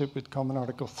relationship with Common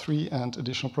Article 3 and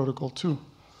Additional Protocol 2?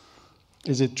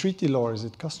 Is it treaty law, or is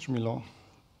it customary law?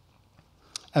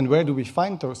 And where do we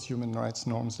find those human rights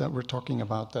norms that we're talking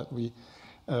about, that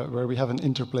where we have an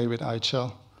interplay with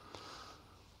IHL?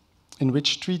 In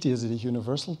which treaty? Is it a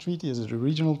universal treaty? Is it a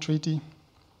regional treaty?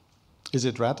 Is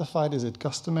it ratified? Is it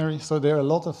customary? So there are a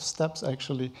lot of steps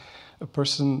actually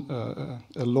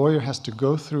a lawyer has to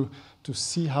go through to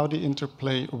see how the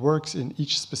interplay works in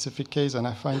each specific case, and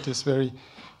I find this very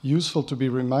useful to be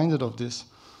reminded of this.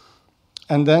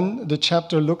 And then the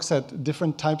chapter looks at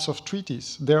different types of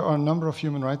treaties. There are a number of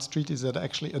human rights treaties that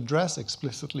actually address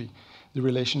explicitly the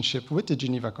relationship with the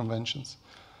Geneva Conventions.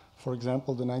 For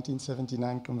example, the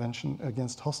 1979 Convention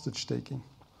against hostage taking.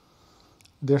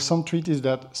 There are some treaties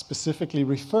that specifically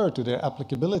refer to their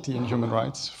applicability in human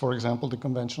rights. For example, the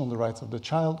Convention on the Rights of the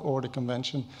Child or the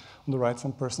Convention on the Rights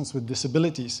of Persons with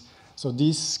Disabilities. So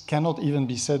these cannot even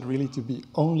be said really to be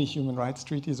only human rights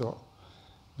treaties, or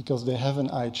because they have an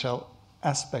IHL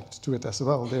aspect to it as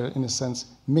well. They're, in a sense,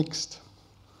 mixed.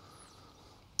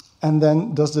 And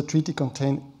then does the treaty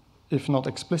contain, if not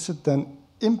explicit, then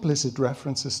implicit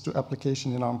references to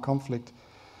application in armed conflict,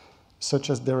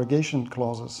 such as derogation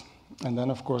clauses? And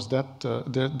then, of course,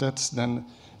 that's then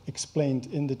explained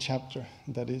in the chapter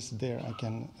that is there, I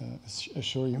can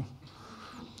assure you.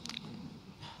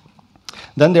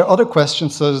 Then there are other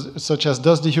questions such as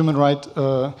does the human rights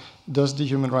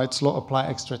law apply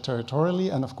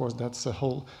extraterritorially? And of course, that's a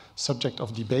whole subject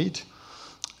of debate.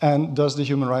 And does the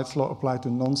human rights law apply to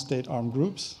non-state armed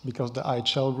groups? Because the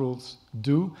IHL rules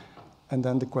do. And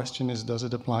then the question is, does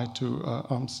it apply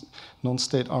to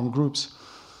non-state armed groups?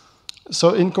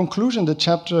 So in conclusion, the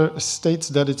chapter states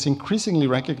that it's increasingly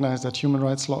recognized that human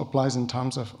rights law applies in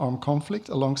times of armed conflict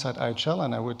alongside IHL,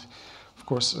 and I would, of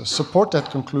course, support that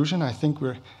conclusion. I think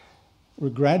we're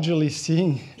gradually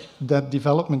seeing that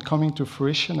development coming to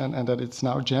fruition, and that it's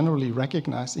now generally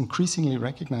recognized, increasingly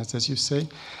recognized, as you say.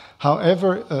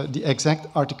 However, the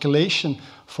exact articulation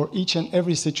for each and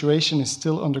every situation is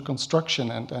still under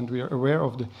construction, and we are aware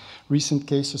of the recent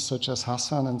cases such as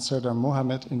Hassan and Serdar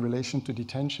Mohammed in relation to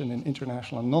detention in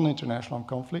international and non-international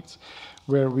conflicts,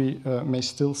 where we may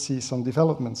still see some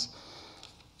developments.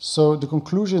 So the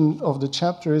conclusion of the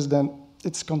chapter is then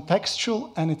it's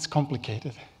contextual and it's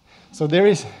complicated. So there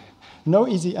is no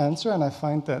easy answer, and I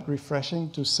find that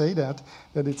refreshing to say that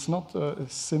it's not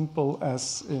as simple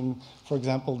as in, for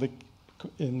example,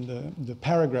 in the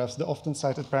paragraphs, the often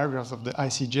cited paragraphs of the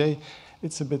ICJ.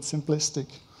 It's a bit simplistic,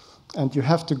 and you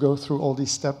have to go through all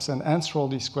these steps and answer all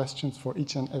these questions for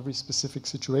each and every specific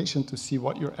situation to see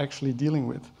what you're actually dealing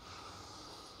with.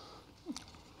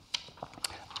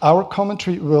 Our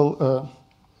commentary will,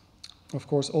 of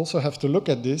course, also have to look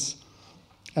at this.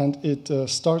 And it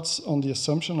starts on the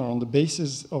assumption or on the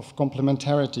basis of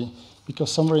complementarity,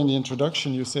 because somewhere in the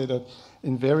introduction you say that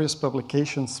in various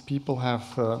publications people have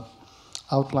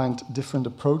outlined different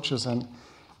approaches, and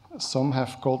some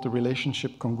have called the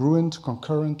relationship congruent,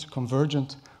 concurrent,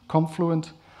 convergent,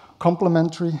 confluent,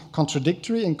 complementary,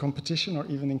 contradictory, in competition, or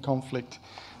even in conflict.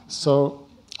 So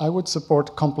I would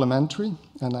support complementary,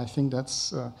 and I think that's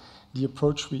the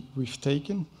approach we've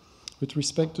taken. With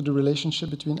respect to the relationship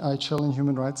between IHL and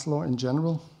human rights law in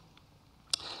general,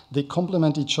 they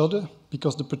complement each other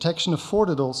because the protection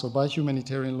afforded also by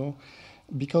humanitarian law,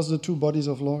 because the two bodies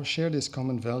of law share this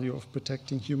common value of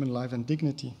protecting human life and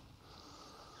dignity.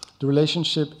 The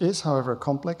relationship is, however, a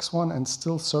complex one and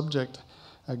still subject,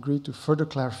 I agree, to further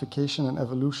clarification and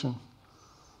evolution.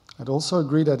 I'd also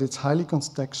agree that it's highly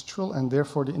contextual, and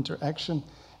therefore the interaction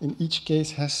in each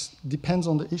case depends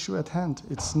on the issue at hand.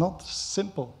 It's not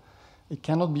simple.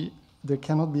 There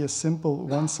cannot be a simple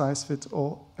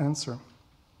one-size-fits-all answer.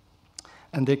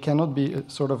 And there cannot be a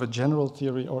sort of a general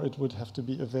theory, or it would have to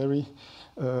be a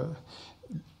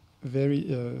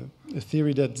a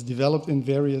theory that's developed in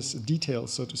various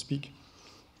details, so to speak.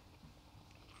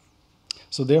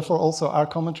 So therefore also our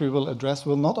commentary will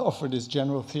not offer this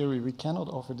general theory. We cannot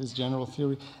offer this general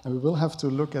theory, and we will have to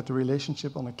look at the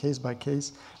relationship on a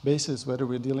case-by-case basis, whether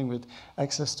we're dealing with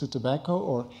access to tobacco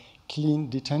or clean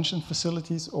detention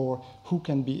facilities, or who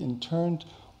can be interned,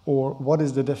 or what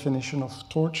is the definition of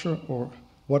torture, or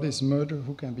what is murder,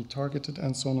 who can be targeted,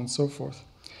 and so on and so forth.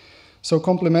 So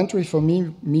complementary for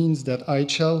me means that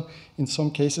IHL in some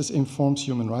cases informs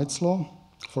human rights law.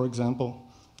 For example,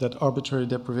 that arbitrary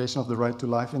deprivation of the right to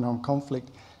life in armed conflict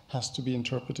has to be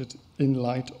interpreted in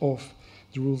light of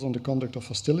the rules on the conduct of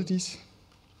hostilities.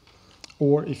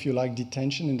 Or if you like,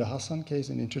 detention in the Hassan case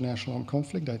in international armed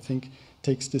conflict, I think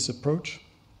takes this approach.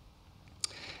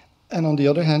 And on the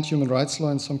other hand, human rights law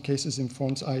in some cases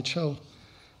informs IHL,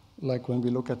 like when we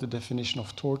look at the definition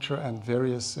of torture and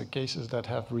various cases that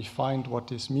have refined what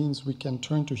this means, we can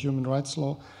turn to human rights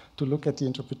law to look at the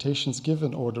interpretations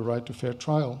given or the right to fair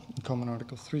trial in Common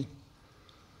Article 3.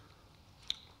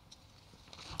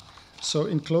 So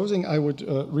in closing, I would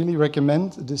really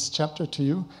recommend this chapter to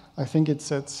you. I think it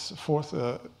sets forth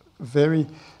a very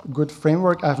good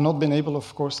framework. I have not been able,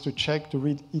 of course, to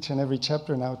read each and every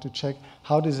chapter now, to check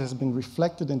how this has been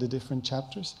reflected in the different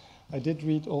chapters. I did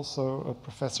read also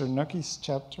Professor Nucky's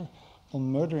chapter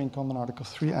on murder in Common Article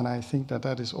 3, and I think that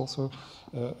that is also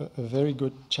a very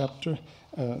good chapter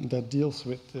that deals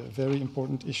with very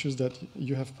important issues that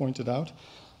you have pointed out.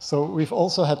 So we've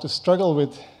also had to struggle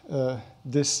with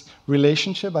this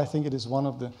relationship. I think it is one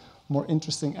of the more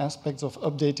interesting aspects of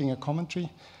updating a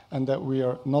commentary, and that we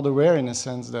are not aware in a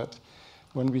sense that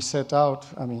when we set out,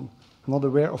 I mean, not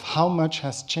aware of how much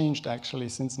has changed actually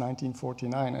since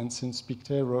 1949 and since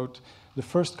Pictet wrote the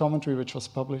first commentary, which was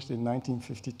published in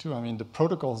 1952. I mean, the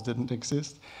protocols didn't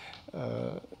exist,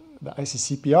 the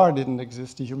ICCPR didn't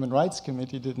exist, the Human Rights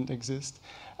Committee didn't exist,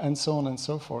 and so on and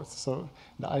so forth. So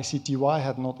the ICTY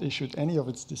had not issued any of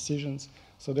its decisions.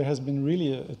 So there has been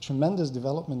really a tremendous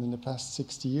development in the past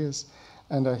 60 years.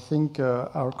 And I think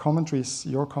our commentaries,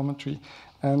 your commentary,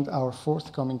 and our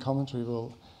forthcoming commentary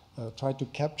will try to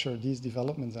capture these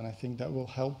developments, and I think that will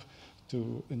help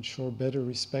to ensure better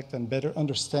respect and better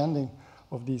understanding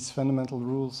of these fundamental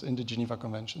rules in the Geneva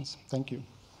Conventions. Thank you.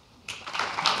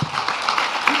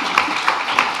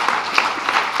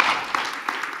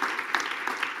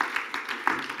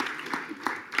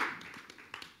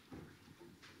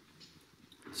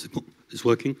 It's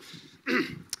working.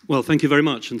 Well, thank you very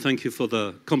much, and thank you for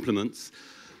the compliments.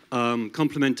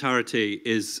 Complementarity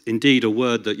is indeed a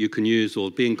word that you can use, or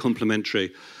being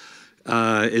complementary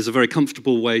is a very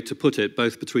comfortable way to put it,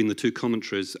 both between the two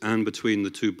commentaries and between the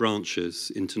two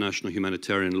branches, international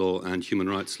humanitarian law and human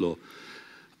rights law.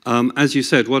 As you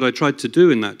said, what I tried to do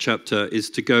in that chapter is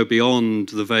to go beyond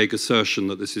the vague assertion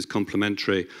that this is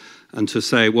complementary and to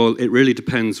say, well, it really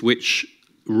depends which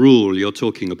rule you're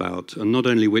talking about, and not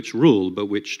only which rule, but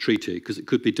which treaty, because it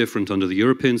could be different under the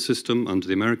European system, under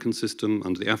the American system,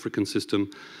 under the African system,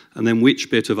 and then which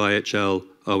bit of IHL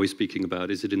are we speaking about?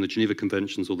 Is it in the Geneva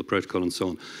Conventions or the Protocol and so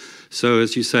on? So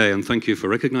as you say, and thank you for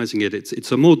recognizing it,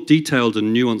 it's a more detailed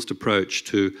and nuanced approach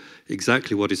to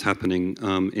exactly what is happening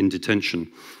in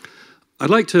detention.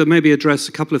 I'd like to maybe address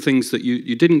a couple of things that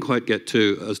you didn't quite get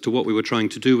to as to what we were trying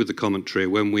to do with the commentary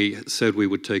when we said we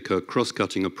would take a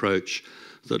cross-cutting approach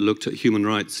that looked at human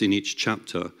rights in each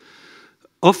chapter.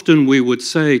 Often we would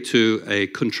say to a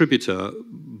contributor,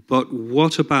 but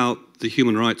what about the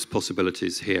human rights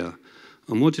possibilities here?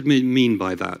 And what did we mean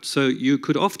by that? So you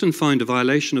could often find a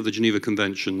violation of the Geneva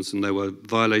Conventions, and there were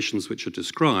violations which are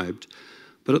described,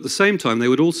 but at the same time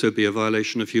there would also be a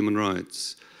violation of human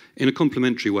rights, in a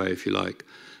complementary way, if you like.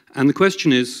 And the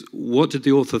question is, what did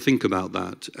the author think about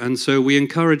that? And so we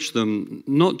encouraged them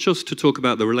not just to talk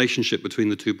about the relationship between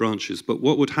the two branches, but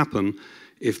what would happen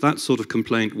if that sort of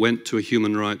complaint went to a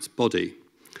human rights body.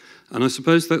 And I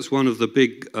suppose that's one of the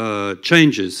big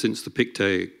changes since the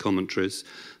Pictet commentaries,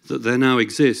 that there now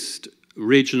exist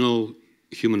regional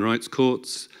human rights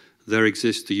courts, there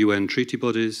exist the UN treaty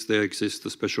bodies, there exist the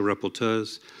special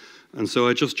rapporteurs. And so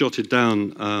I just jotted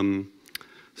down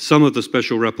some of the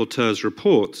special rapporteurs'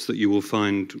 reports that you will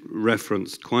find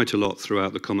referenced quite a lot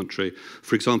throughout the commentary.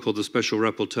 For example, the special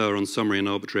rapporteur on summary and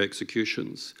arbitrary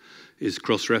executions is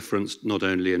cross-referenced not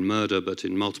only in murder, but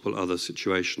in multiple other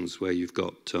situations where you've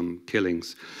got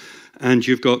killings. And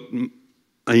you've got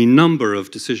a number of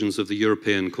decisions of the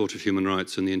European Court of Human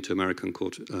Rights and the Inter-American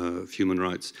Court of Human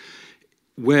Rights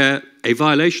where a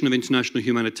violation of international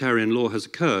humanitarian law has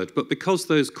occurred, but because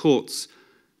those courts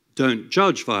don't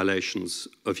judge violations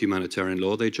of humanitarian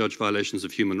law, they judge violations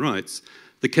of human rights,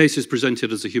 the case is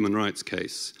presented as a human rights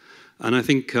case. And I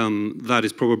think that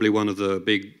is probably one of the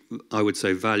big, I would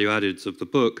say, value addeds of the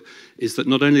book, is that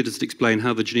not only does it explain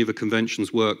how the Geneva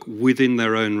Conventions work within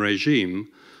their own regime,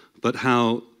 but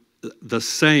how the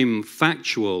same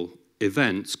factual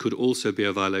events could also be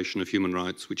a violation of human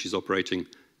rights, which is operating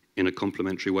in a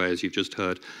complementary way, as you've just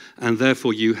heard. And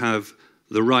therefore you have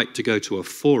the right to go to a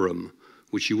forum,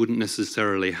 which you wouldn't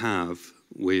necessarily have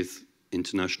with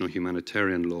international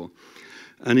humanitarian law.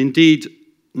 And indeed,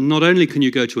 not only can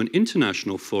you go to an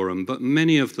international forum, but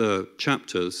many of the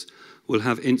chapters will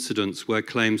have incidents where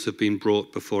claims have been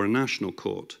brought before a national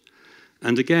court.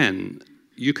 And again,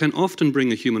 you can often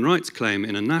bring a human rights claim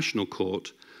in a national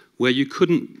court where you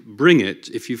couldn't bring it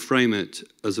if you frame it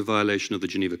as a violation of the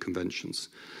Geneva Conventions.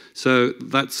 So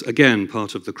that's, again,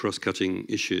 part of the cross-cutting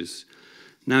issues.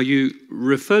 Now, you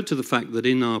referred to the fact that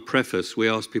in our preface, we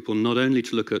asked people not only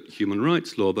to look at human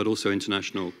rights law, but also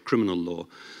international criminal law.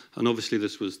 And obviously,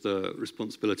 this was the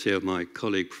responsibility of my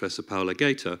colleague, Professor Paola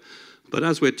Gaeta. But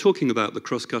as we're talking about the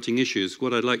cross-cutting issues,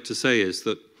 what I'd like to say is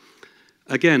that,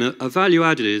 again, a value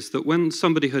added is that when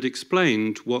somebody had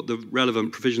explained what the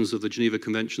relevant provisions of the Geneva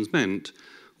Conventions meant,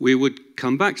 we would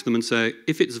come back to them and say,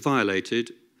 if it's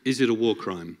violated, is it a war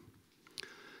crime?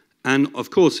 And of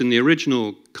course, in the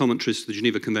original commentaries to the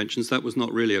Geneva Conventions, that was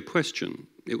not really a question.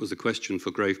 It was a question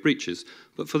for grave breaches.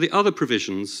 But for the other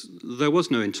provisions, there was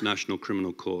no international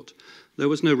criminal court. There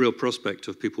was no real prospect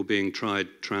of people being tried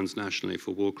transnationally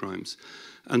for war crimes.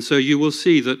 And so you will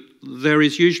see that there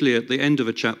is usually at the end of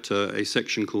a chapter a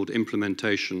section called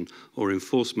implementation or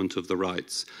enforcement of the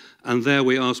rights. And there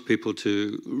we ask people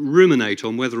to ruminate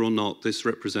on whether or not this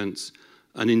represents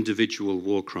an individual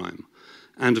war crime.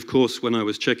 And of course, when I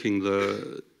was checking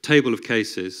the table of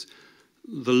cases,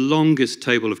 the longest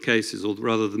table of cases, or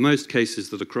rather the most cases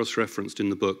that are cross-referenced in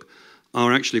the book,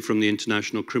 are actually from the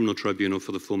International Criminal Tribunal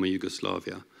for the former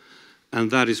Yugoslavia. And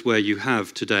that is where you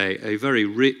have today a very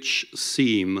rich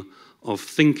seam of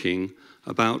thinking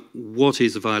about what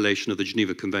is a violation of the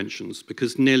Geneva Conventions,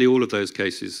 because nearly all of those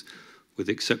cases, with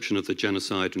the exception of the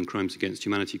genocide and crimes against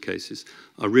humanity cases,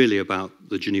 are really about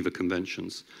the Geneva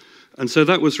Conventions. And so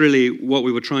that was really what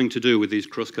we were trying to do with these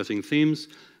cross-cutting themes,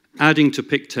 adding to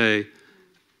Pictet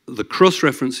the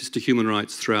cross-references to human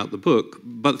rights throughout the book,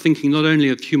 but thinking not only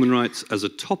of human rights as a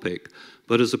topic,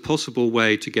 but as a possible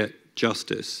way to get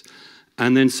justice,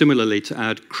 and then similarly to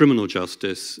add criminal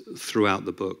justice throughout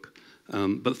the book.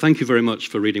 But thank you very much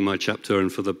for reading my chapter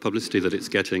and for the publicity that it's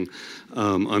getting.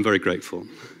 I'm very grateful.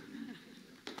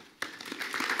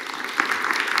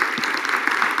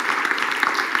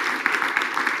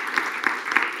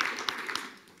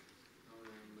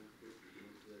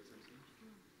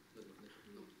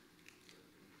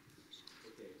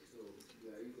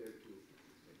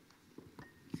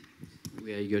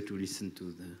 We are eager to listen to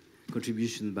the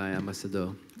contribution by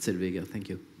Ambassador Zellweger. Thank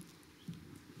you.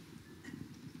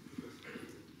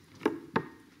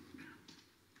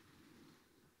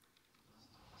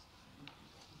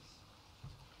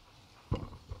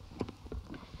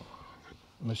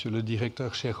 Monsieur le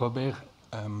Directeur, cher Robert,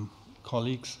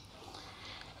 colleagues,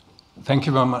 thank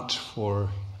you very much for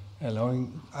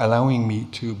allowing me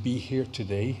to be here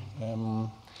today.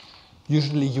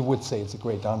 Usually you would say it's a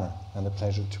great honor and a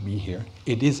pleasure to be here.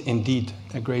 It is indeed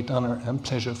a great honor and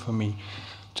pleasure for me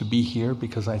to be here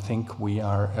because I think we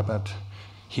are about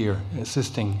here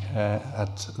assisting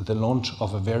at the launch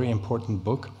of a very important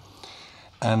book.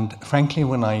 And frankly,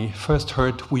 when I first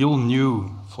heard, we all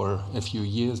knew for a few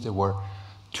years there were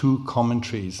 2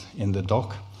 commentaries in the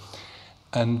doc.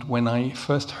 And when I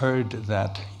first heard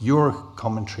that your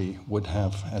commentary would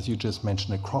have, as you just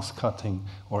mentioned, a cross-cutting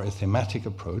or a thematic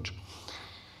approach,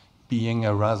 being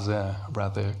a rather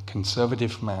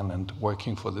conservative man and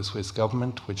working for the Swiss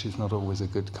government, which is not always a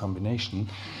good combination,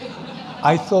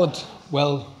 I thought,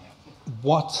 well,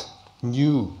 what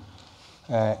new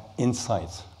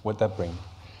insights would that bring?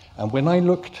 And when I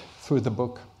looked through the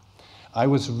book, I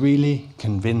was really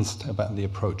convinced about the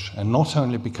approach. And not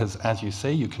only because, as you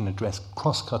say, you can address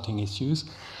cross-cutting issues,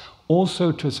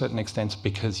 also to a certain extent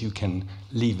because you can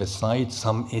leave aside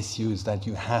some issues that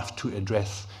you have to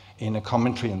address in a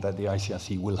commentary and that the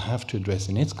ICRC will have to address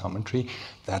in its commentary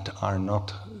that are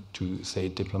not, to say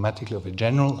it diplomatically, of a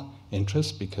general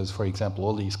interest, because, for example,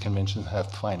 all these conventions have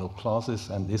final clauses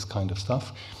and this kind of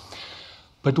stuff,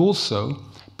 but also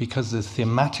because the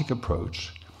thematic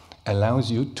approach allows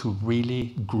you to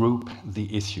really group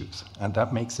the issues, and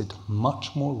that makes it much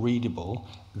more readable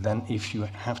than if you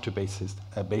have to base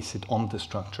it on the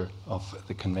structure of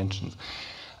the conventions.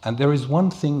 And there is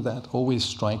one thing that always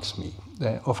strikes me.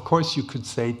 Of course, you could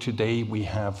say today we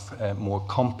have more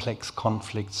complex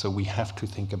conflicts, so we have to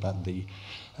think about the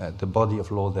body of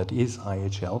law that is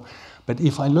IHL. But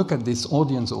if I look at this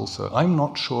audience also, I'm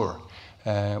not sure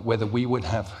whether we would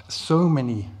have so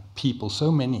many people,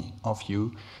 so many of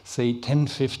you, say 10,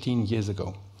 15 years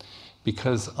ago.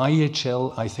 Because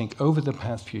IHL, I think, over the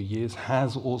past few years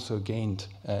has also gained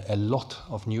a lot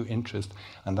of new interest,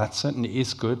 and that certainly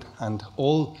is good. And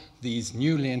all these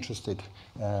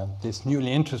this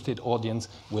newly interested audience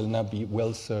will now be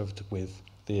well served with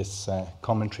this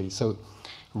commentary. So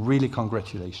really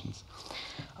congratulations.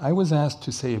 I was asked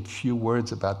to say a few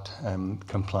words about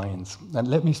compliance. And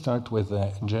let me start with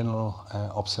a general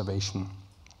observation.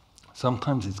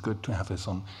 Sometimes it's good to have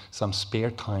some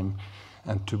spare time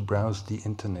and to browse the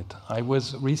internet. I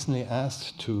was recently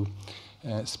asked to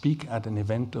speak at an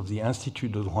event of the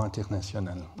Institut de Droit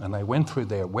International, and I went through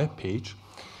their webpage,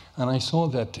 and I saw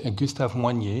that Gustave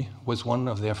Moignet was one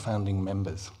of their founding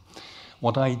members.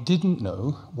 What I didn't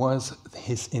know was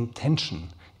his intention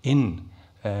in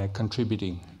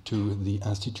contributing to the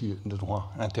Institut de Droit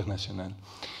International.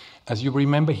 As you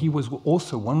remember, he was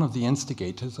also one of the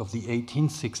instigators of the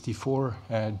 1864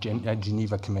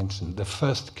 Geneva Convention, the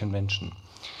first convention.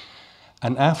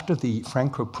 And after the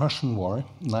Franco-Prussian War,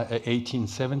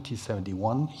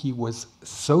 1870-71, he was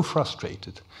so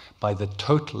frustrated by the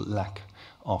total lack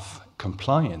of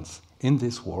compliance in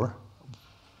this war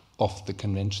of the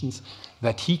conventions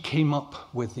that he came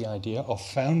up with the idea of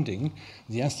founding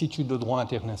the Institut de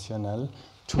Droit International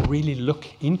to really look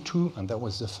into, and that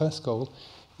was the first goal,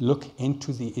 look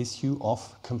into the issue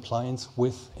of compliance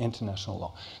with international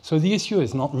law. So the issue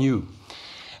is not new.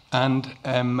 And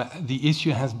the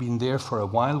issue has been there for a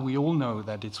while. We all know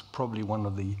that it's probably one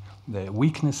of the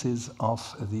weaknesses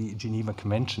of the Geneva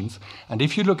Conventions. And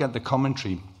if you look at the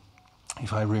commentary,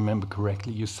 if I remember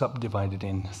correctly, you subdivide it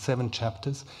in 7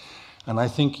 chapters. And I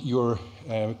think your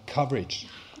coverage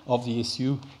of the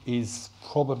issue is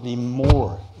probably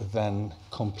more than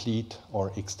complete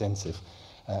or extensive.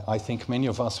 I think many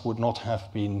of us would not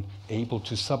have been able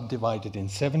to subdivide it in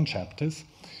 7 chapters.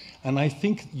 And I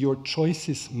think your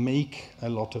choices make a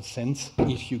lot of sense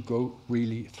if you go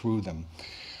really through them.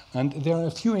 And there are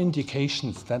a few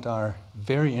indications that are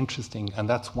very interesting, and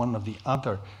that's one of the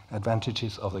other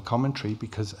advantages of the commentary,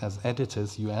 because as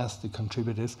editors, you ask the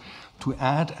contributors to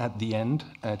add at the end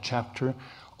a chapter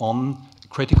on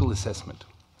critical assessment.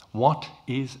 What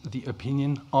is the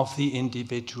opinion of the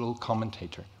individual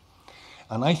commentator?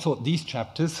 And I thought these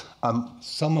chapters,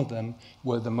 some of them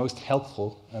were the most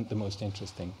helpful and the most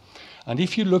interesting. And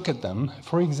if you look at them,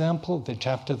 for example, the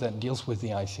chapter that deals with the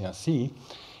ICRC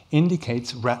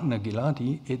indicates,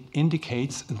 Ratner-Giladi, it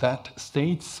indicates that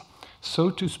states, so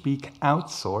to speak,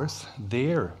 outsource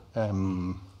their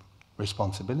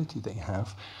responsibility they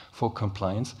have for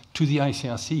compliance to the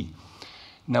ICRC.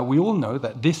 Now, we all know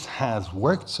that this has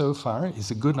worked so far,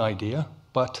 is a good idea,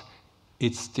 but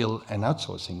it's still an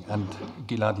outsourcing. And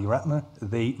Giladi Ratner,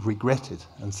 they regret it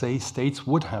and say states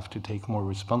would have to take more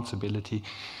responsibility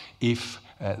if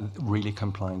really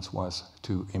compliance was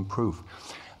to improve.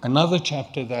 Another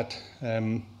chapter that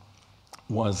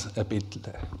was a bit,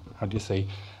 how do you say,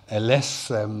 a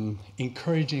less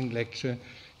encouraging lecture,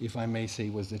 if I may say,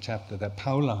 was the chapter that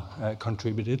Paola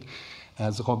contributed.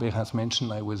 As Robert has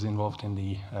mentioned, I was involved in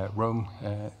the Rome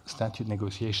statute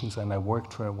negotiations, and I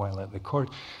worked for a while at the court.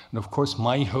 And of course,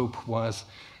 my hope was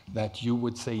that you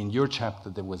would say in your chapter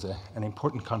there was an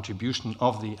important contribution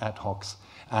of the ad hocs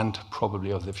and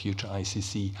probably of the future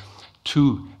ICC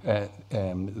to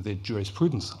the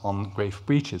jurisprudence on grave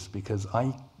breaches, because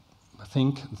I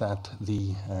think that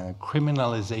the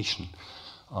criminalization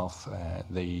of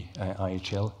the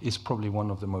IHL is probably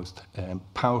one of the most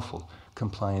powerful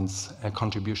compliance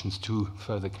contributions to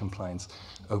further compliance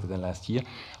over the last year.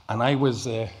 And I was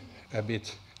a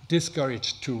bit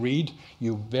discouraged to read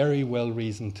your very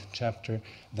well-reasoned chapter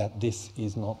that this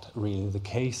is not really the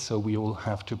case, so we all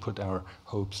have to put our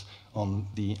hopes on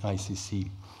the ICC.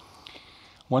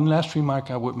 One last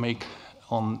remark I would make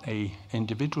on an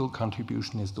individual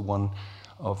contribution is the one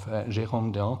of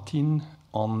Jérôme d'Antin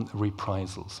on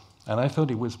reprisals. And I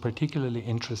thought it was particularly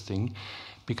interesting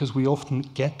because we often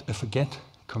forget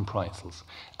comprisals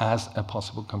as a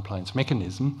possible compliance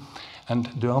mechanism.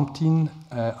 And d'Antin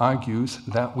argues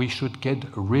that we should get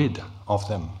rid of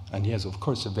them. And he has, of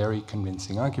course, a very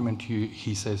convincing argument.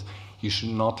 He says you should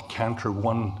not counter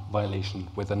one violation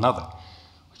with another,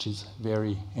 which is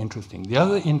very interesting. The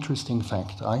other interesting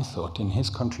fact, I thought, in his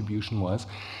contribution was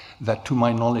that, to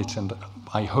my knowledge, and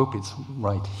I hope it's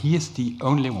right, he is the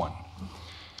only one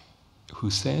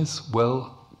who says,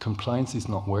 well, compliance is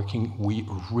not working. We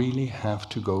really have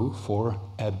to go for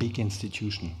a big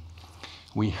institution.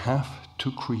 We have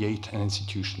to create an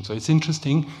institution. So it's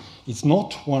interesting. It's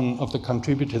not one of the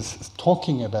contributors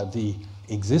talking about the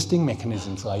existing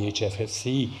mechanisms,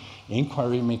 IHFSC,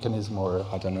 inquiry mechanism, or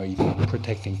I don't know, even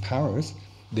protecting powers.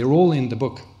 They're all in the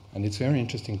book, and it's very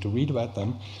interesting to read about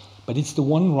them. But it's the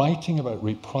one writing about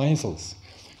reprisals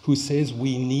who says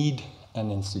we need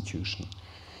an institution.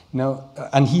 Now,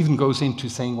 and he even goes into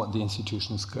saying what the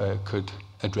institutions could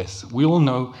address. We all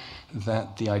know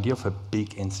that the idea of a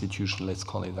big institution, let's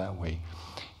call it that way,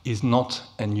 is not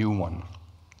a new one.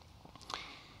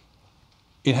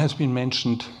 It has been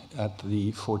mentioned at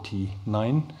the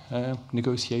 49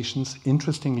 negotiations.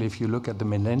 Interestingly, if you look at the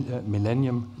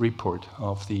Millennium Report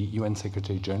of the UN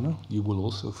Secretary General, you will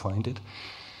also find it.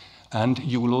 And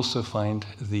you will also find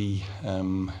the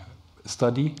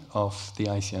study of the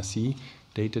ICRC,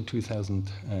 dated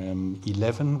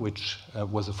 2011, which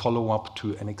was a follow-up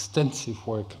to an extensive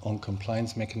work on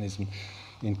compliance mechanism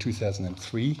in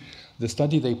 2003. The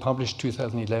study they published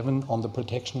 2011 on the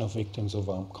protection of victims of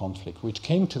armed conflict, which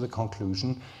came to the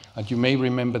conclusion, and you may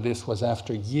remember this was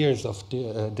after years of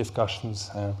discussions,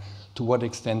 to what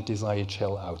extent is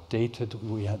IHL outdated.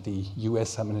 We had the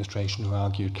US administration who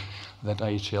argued that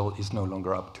IHL is no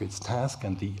longer up to its task,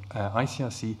 and the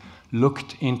ICRC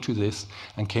looked into this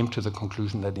and came to the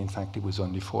conclusion that in fact it was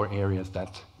only 4 areas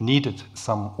that needed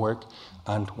some work,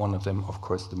 and one of them, of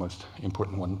course, the most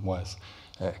important one was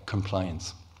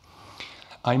compliance.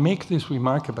 I make this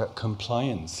remark about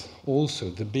compliance, also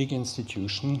the big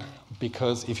institution,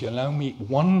 because if you allow me,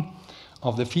 one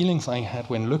of the feelings I had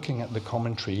when looking at the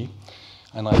commentary,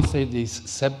 and I say these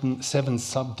seven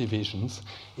subdivisions,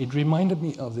 it reminded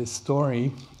me of this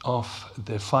story of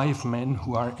the 5 men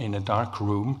who are in a dark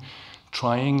room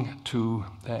trying to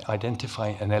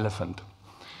identify an elephant.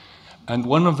 And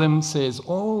one of them says,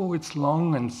 "Oh, it's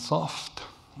long and soft."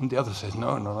 And the other says,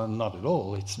 no, not at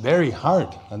all. It's very hard.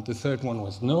 And the third one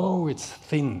was, no, it's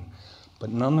thin. But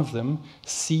none of them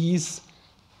sees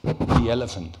the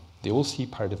elephant. They all see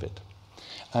part of it.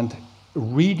 And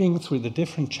reading through the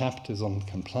different chapters on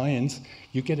compliance,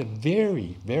 you get a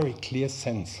very, very clear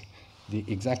sense that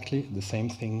exactly the same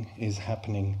thing is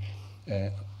happening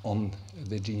on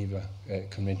the Geneva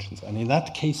Conventions. And in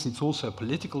that case, it's also a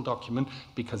political document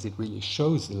because it really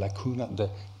shows the lacuna, the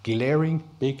glaring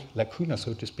big lacuna,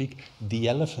 so to speak, the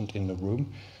elephant in the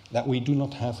room, that we do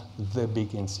not have the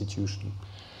big institution.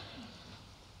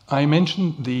 I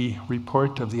mentioned the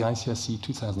report of the ICRC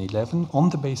 2011. On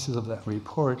the basis of that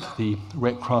report, the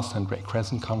Red Cross and Red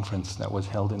Crescent conference that was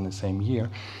held in the same year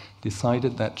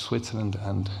decided that Switzerland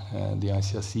and the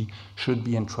ICRC should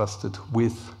be entrusted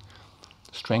with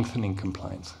strengthening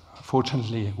compliance.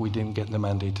 Fortunately, we didn't get the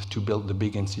mandate to build the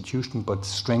big institution, but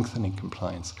strengthening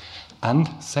compliance. And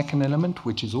second element,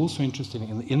 which is also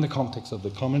interesting in the context of the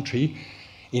commentary,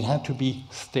 it had to be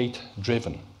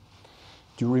state-driven.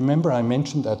 Do you remember I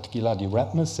mentioned that Giladi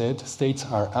Ratner said states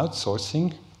are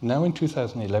outsourcing? Now in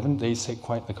 2011, they say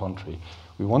quite the contrary.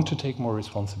 We want to take more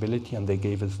responsibility, and they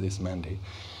gave us this mandate.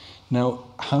 Now,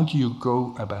 how do you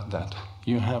go about that?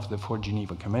 You have the 4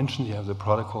 Geneva Conventions, you have the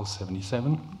Protocol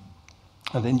 77,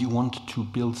 and then you want to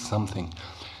build something.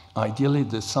 Ideally,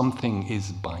 the something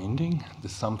is binding, the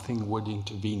something would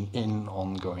intervene in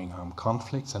ongoing armed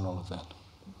conflicts and all of that.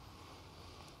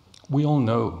 We all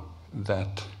know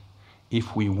that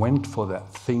if we went for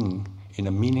that thing in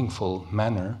a meaningful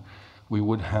manner, we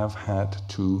would have had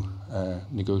to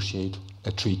negotiate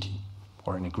a treaty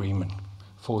or an agreement,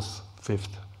 4th,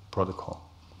 5th protocol.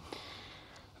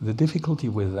 The difficulty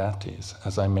with that is,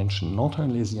 as I mentioned, not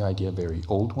only is the idea a very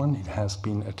old one, it has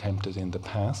been attempted in the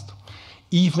past.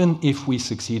 Even if we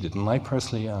succeeded, and I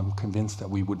personally am convinced that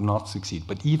we would not succeed,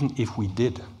 but even if we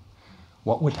did,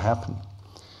 what would happen?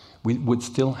 We would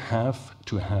still have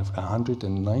to have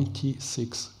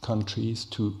 196 countries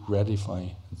to ratify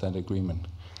that agreement.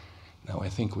 Now, I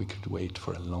think we could wait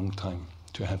for a long time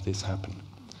to have this happen.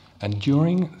 And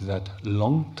during that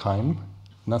long time,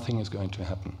 nothing is going to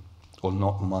happen, or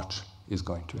not much is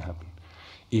going to happen,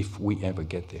 if we ever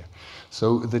get there.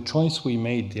 So the choice we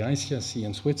made, the ICRC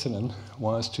and Switzerland,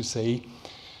 was to say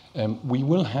we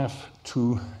will have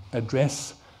to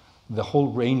address the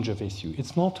whole range of issues.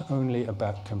 It's not only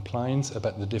about compliance,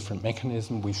 about the different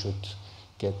mechanisms. We should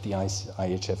get the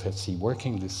IHFFC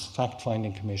working, this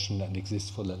fact-finding commission that exists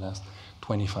for the last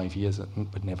 25 years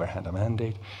but never had a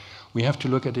mandate. We have to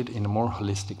look at it in a more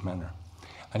holistic manner.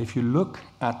 And if you look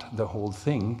at the whole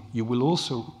thing, you will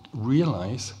also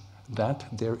realize that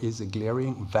there is a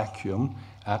glaring vacuum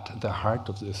at the heart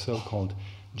of the so-called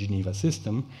Geneva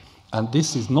system. And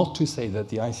this is not to say that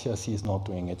the ICRC is not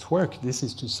doing its work. This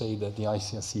is to say that the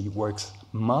ICRC works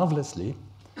marvelously,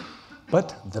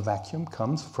 but the vacuum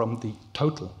comes from the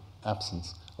total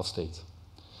absence of states.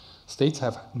 States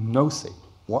have no say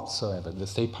whatsoever. The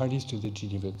state parties to the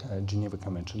Geneva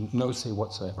Convention, no say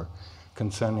whatsoever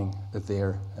concerning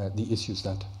the issues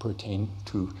that pertain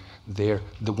to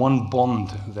the one bond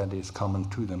that is common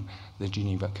to them, the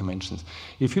Geneva Conventions.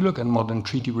 If you look at modern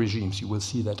treaty regimes, you will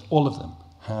see that all of them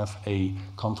have a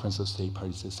Conference of State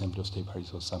Parties, Assembly of State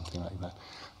Parties, or something like that.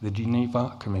 The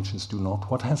Geneva Conventions do not.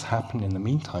 What has happened in the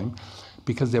meantime,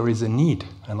 because there is a need,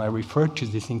 and I referred to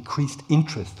this increased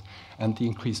interest and the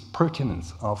increased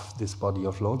pertinence of this body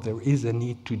of law, there is a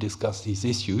need to discuss these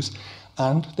issues,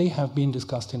 and they have been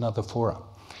discussed in other fora.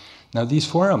 Now, these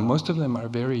fora, most of them are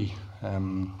very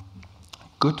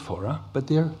good fora, but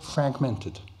they're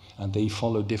fragmented, and they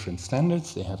follow different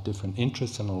standards, they have different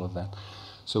interests and all of that.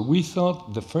 So we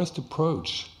thought the first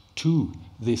approach to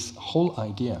this whole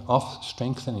idea of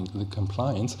strengthening the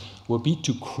compliance would be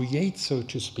to create, so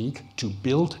to speak, to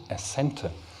build a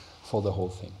center for the whole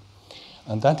thing.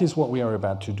 And that is what we are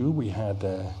about to do. We had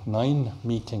 9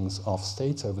 meetings of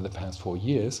states over the past 4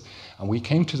 years, and we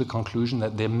came to the conclusion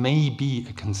that there may be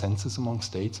a consensus among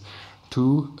states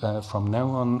to, from now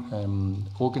on,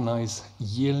 organize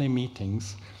yearly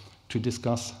meetings to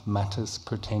discuss matters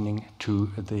pertaining to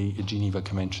the Geneva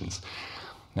Conventions.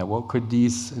 Now, what could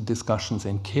these discussions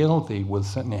entail? They will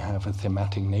certainly have a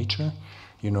thematic nature.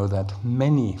 You know that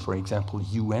many, for example,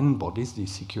 UN bodies, the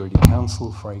Security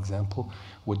Council, for example,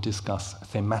 would discuss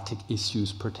thematic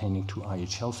issues pertaining to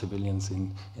IHL, civilians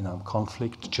in armed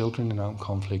conflict, children in armed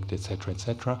conflict, etc.,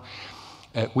 etc.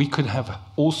 We could have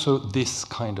also this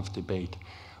kind of debate.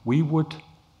 We would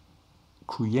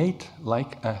create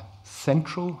like a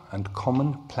central and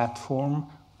common platform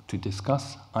to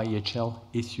discuss IHL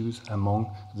issues among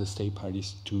the state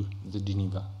parties to the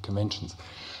Geneva Conventions.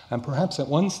 And perhaps at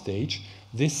one stage,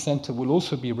 this center will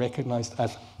also be recognized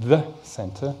as the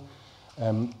center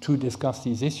to discuss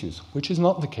these issues, which is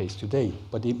not the case today,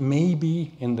 but it may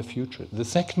be in the future. The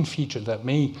second feature that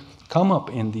may come up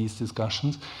in these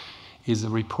discussions is a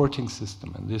reporting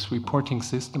system. And this reporting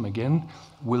system, again,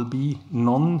 will be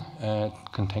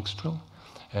non-contextual.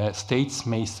 States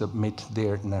may submit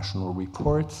their national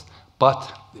reports,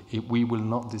 but we will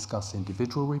not discuss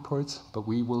individual reports, but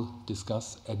we will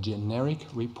discuss a generic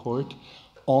report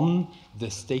on the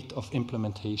state of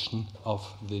implementation of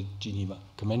the Geneva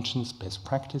Conventions, best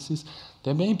practices.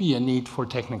 There may be a need for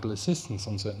technical assistance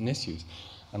on certain issues.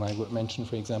 And I would mention,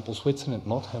 for example, Switzerland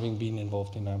not having been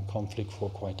involved in armed conflict for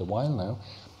quite a while now.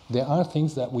 There are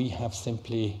things that we have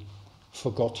simply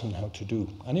forgotten how to do.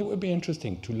 And it would be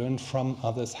interesting to learn from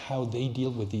others how they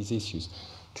deal with these issues.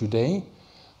 Today,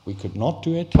 we could not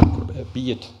do it,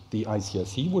 be it the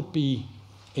ICRC would be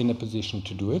in a position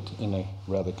to do it in a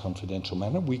rather confidential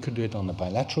manner. We could do it on a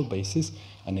bilateral basis,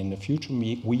 and in the future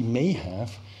we may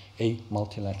have a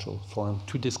multilateral forum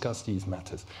to discuss these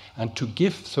matters and to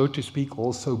give, so to speak,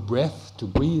 also breath, to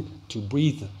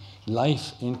breathe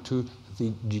life into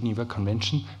the Geneva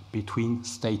Convention between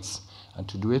states, and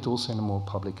to do it also in a more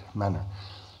public manner.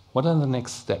 What are the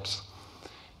next steps?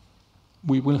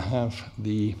 We will have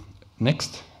the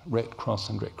next Red Cross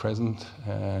and Red Crescent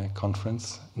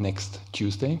conference next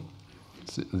Tuesday.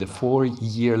 The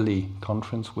 4-yearly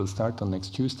conference will start on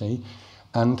next Tuesday,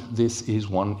 and this is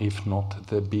one, if not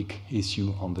the big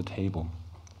issue on the table.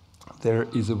 There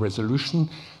is a resolution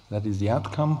that is the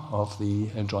outcome of the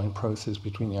joint process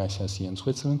between the ICRC and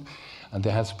Switzerland, and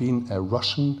there has been a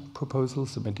Russian proposal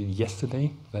submitted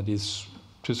yesterday that is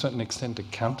to a certain extent a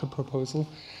counter proposal,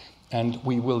 and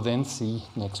we will then see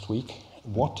next week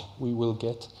what we will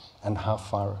get and how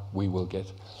far we will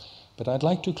get. But I'd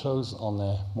like to close on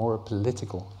a more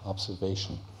political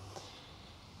observation.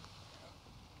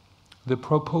 The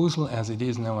proposal as it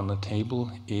is now on the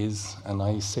table is, and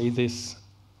I say this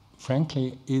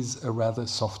frankly, is a rather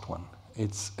soft one.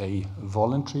 It's a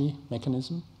voluntary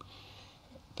mechanism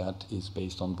that is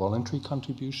based on voluntary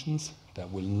contributions,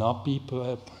 that will not be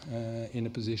in a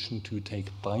position to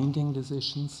take binding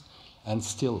decisions, and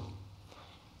still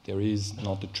there is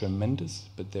not a tremendous,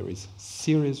 but there is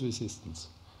serious resistance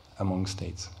among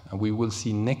states. And we will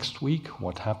see next week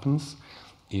what happens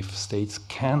if states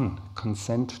can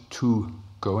consent to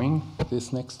going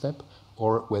this next step,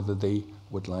 or whether they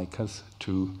would like us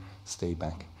to stay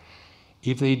back.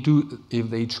 If they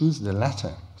choose the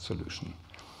latter solution,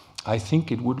 I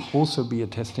think it would also be a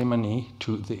testimony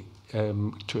to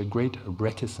a great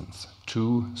reticence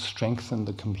to strengthen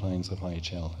the compliance of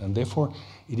IHL. And therefore,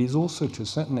 it is also to a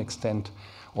certain extent,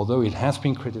 although it has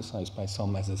been criticized by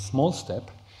some as a small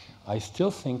step, I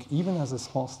still think, even as a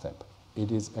small step,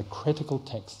 it is a critical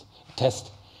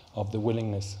test of the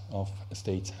willingness of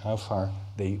states, how far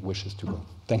they wish us to go.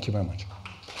 Thank you very much.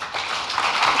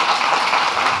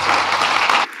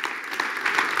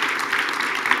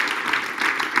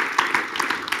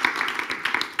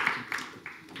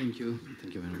 Thank you.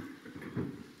 Thank you very much.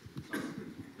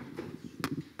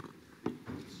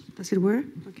 Does it work?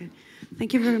 Okay.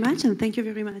 Thank you very much, and thank you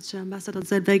very much, Ambassador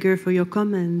Zellweger, for your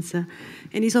comments. And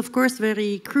it's, of course,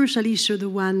 very crucial issue, the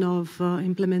one of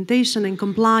implementation and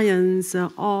compliance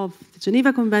of the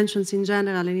Geneva Conventions in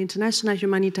general and international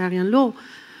humanitarian law.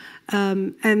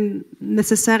 And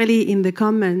necessarily in the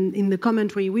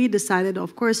commentary, we decided,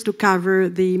 of course, to cover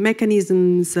the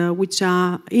mechanisms which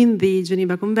are in the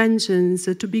Geneva Conventions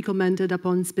to be commented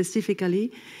upon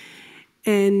specifically.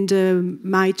 And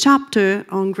my chapter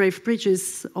on grave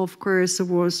breaches, of course,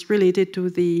 was related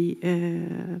to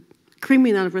the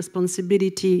criminal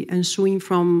responsibility ensuing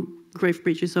from grave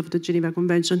breaches of the Geneva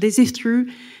Convention. This is true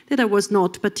that I was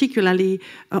not particularly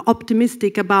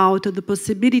optimistic about the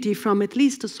possibility from, at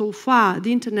least so far,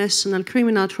 the international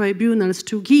criminal tribunals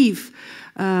to give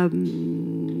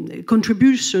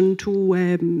contribution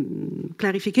to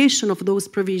clarification of those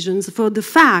provisions, for the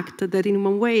fact that in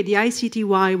one way the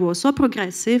ICTY was so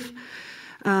progressive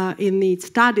in its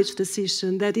Tadic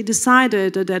decision that it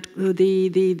decided that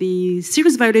the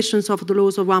serious violations of the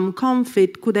laws of armed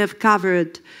conflict could have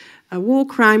covered war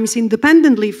crimes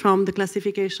independently from the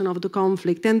classification of the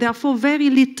conflict, and therefore very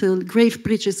little grave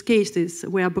breaches cases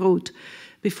were brought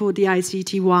before the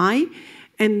ICTY.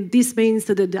 And this means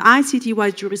that the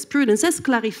ICTY jurisprudence has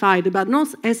clarified, but not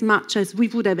as much as we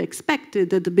would have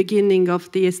expected at the beginning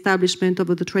of the establishment of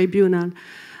the tribunal,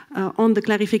 on the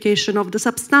clarification of the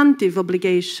substantive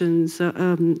obligations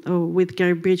with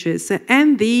grave breaches.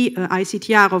 And the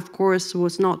ICTR, of course,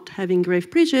 was not having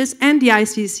grave breaches, and the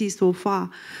ICC so far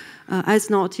has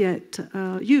not yet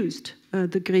used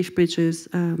the grave breaches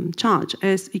charge,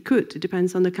 as it could. It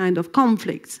depends on the kind of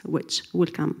conflicts which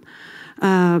will come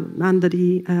under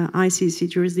the ICC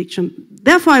jurisdiction.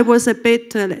 Therefore, I was a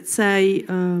bit, let's say,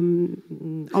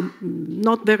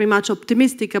 not very much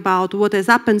optimistic about what has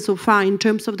happened so far in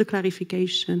terms of the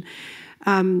clarification.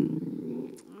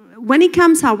 When it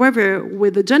comes, however,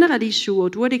 with the general issue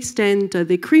of to what extent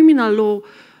the criminal law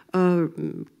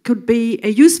could be a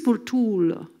useful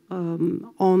tool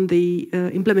on the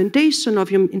implementation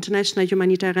of international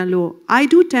humanitarian law, I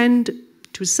do tend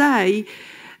to say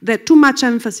that too much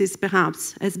emphasis,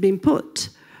 perhaps, has been put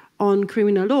on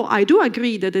criminal law. I do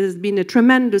agree that there has been a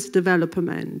tremendous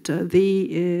development.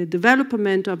 The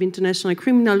development of international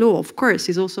criminal law, of course,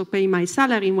 is also paying my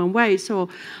salary in one way. So,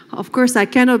 of course, I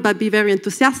cannot but be very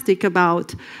enthusiastic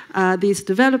about this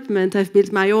development. I've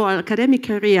built my whole academic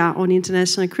career on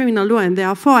international criminal law, and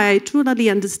therefore I totally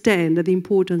understand the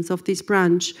importance of this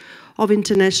branch of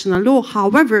international law.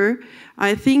 However,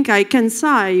 I think I can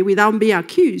say, without being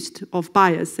accused of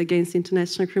bias against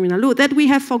international criminal law, that we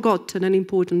have forgotten an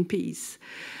important piece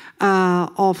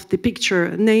of the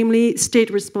picture, namely state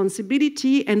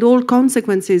responsibility and all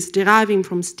consequences deriving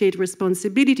from state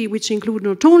responsibility, which include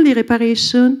not only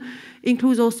reparation,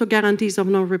 includes also guarantees of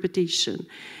non-repetition.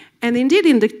 And indeed,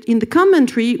 in the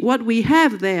commentary, what we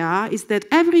have there is that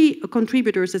every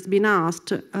contributor has been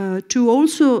asked to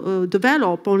also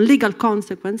develop on legal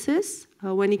consequences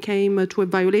when it came to a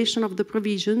violation of the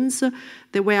provisions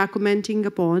they were commenting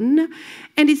upon.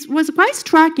 And it was quite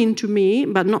striking to me,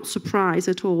 but not surprised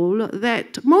at all,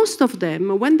 that most of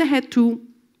them, when they had to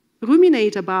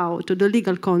ruminate about the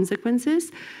legal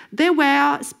consequences, they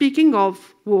were speaking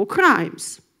of war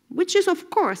crimes, which is,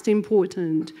 of course,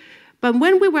 important. But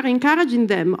when we were encouraging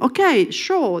them, okay,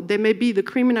 sure, there may be the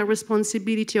criminal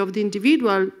responsibility of the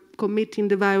individual committing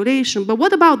the violation, but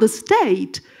what about the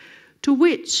state to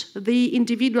which the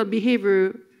individual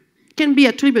behavior can be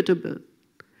attributable?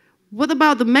 What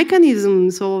about the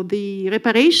mechanisms or the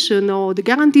reparation or the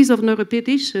guarantees of no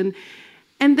repetition?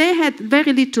 And they had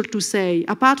very little to say,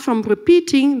 apart from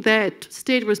repeating that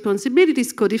state responsibility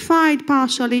is codified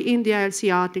partially in the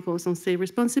ILC articles on state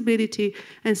responsibility,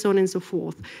 and so on and so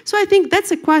forth. So I think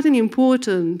that's quite an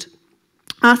important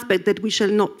aspect that we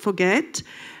shall not forget.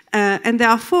 And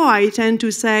therefore, I tend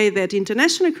to say that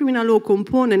international criminal law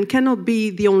component cannot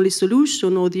be the only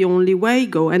solution or the only way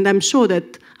go. And I'm sure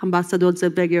that Ambassador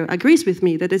Zellweger agrees with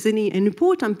me that it's an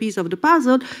important piece of the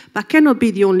puzzle, but cannot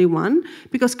be the only one,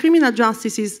 because criminal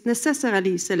justice is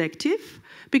necessarily selective,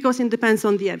 because it depends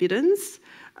on the evidence.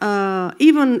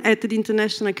 Even at the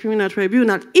International Criminal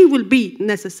Tribunal, it will be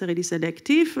necessarily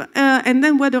selective. And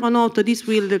then whether or not this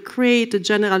will create a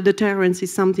general deterrence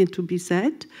is something to be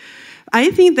said. I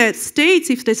think that states,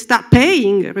 if they start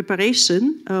paying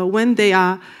reparation when they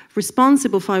are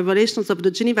responsible for violations of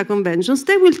the Geneva Conventions,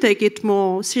 they will take it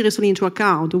more seriously into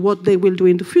account, what they will do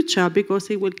in the future, because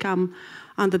it will come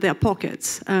under their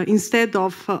pockets, instead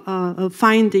of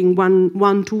finding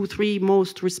one, two, three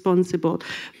most responsible.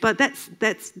 But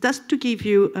that's just to give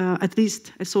you at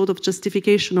least a sort of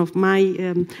justification of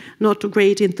my not too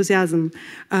great enthusiasm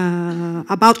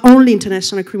about only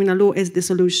international criminal law as the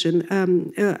solution.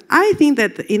 I think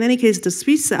that in any case, the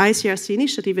Swiss ICRC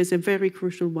initiative is a very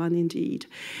crucial one indeed.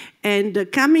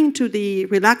 And coming to the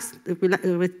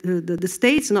the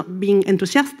states not being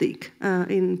enthusiastic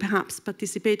in perhaps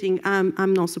participating,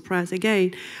 I'm not surprised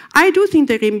again. I do think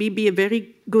there can be a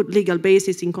very good legal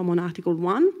basis in Common Article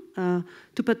 1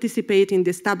 to participate in the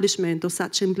establishment of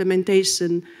such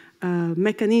implementation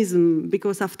mechanism,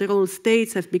 because after all,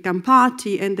 states have become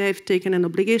party and they have taken an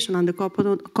obligation under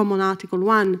Common Article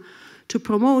 1 to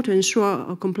promote and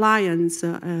ensure compliance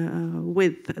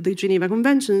with the Geneva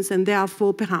Conventions, and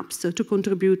therefore perhaps to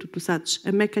contribute to such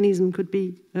a mechanism could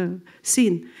be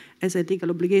seen as a legal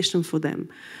obligation for them.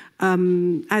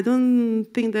 I don't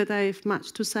think that I have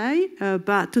much to say,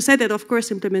 but to say that, of course,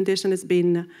 implementation has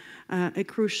been a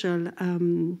crucial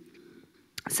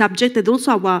subject that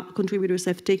also our contributors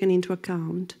have taken into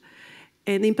account.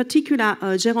 And in particular,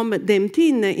 Jérôme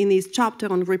Demtin, in his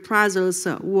chapter on reprisals,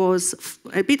 was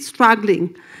a bit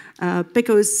struggling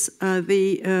because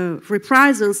the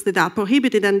reprisals that are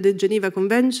prohibited under the Geneva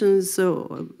Conventions,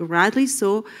 so rightly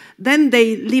so, then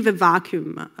they leave a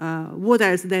vacuum. What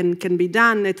else then can be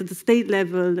done at the state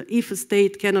level if a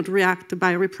state cannot react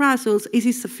by reprisals? Is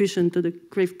it sufficient to the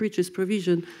grave breaches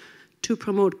provision to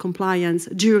promote compliance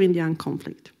during the armed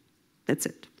conflict? That's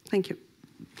it. Thank you.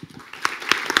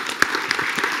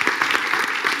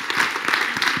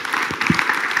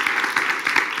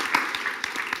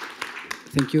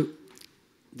 Thank you.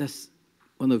 Does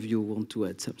one of you want to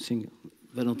add something?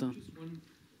 Valentin? Just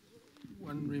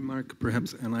one remark,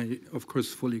 perhaps, and I, of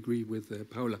course, fully agree with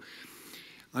Paola.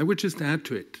 I would just add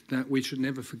to it that we should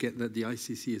never forget that the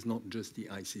ICC is not just the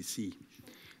ICC.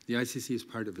 The ICC is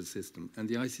part of a system, and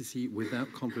the ICC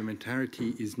without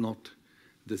complementarity is not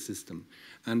the system.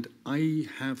 And I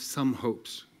have some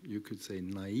hopes, you could say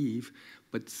naive,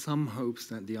 but some hopes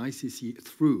that the ICC,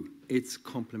 through its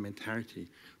complementarity,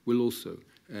 will also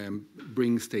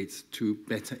bring states to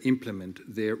better implement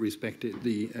their respective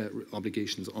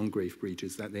obligations on grave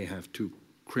breaches that they have to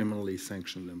criminally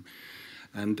sanction them.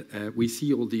 And we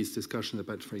see all these discussions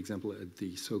about, for example,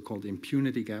 the so-called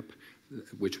impunity gap,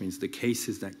 which means the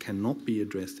cases that cannot be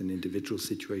addressed in individual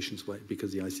situations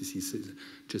because the ICC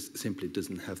just simply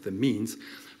doesn't have the means.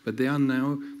 But there are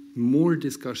now more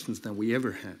discussions than we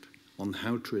ever had on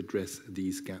how to address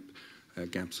these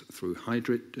gaps through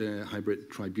hybrid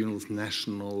tribunals,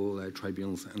 national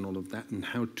tribunals, and all of that, and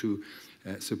how to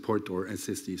support or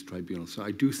assist these tribunals. So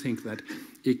I do think that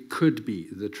it could be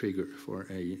the trigger for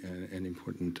an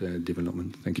important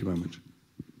development. Thank you very much.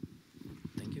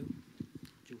 Thank you.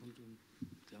 Do you want to,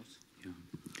 Klaus?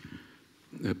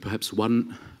 Yeah. Perhaps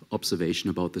one observation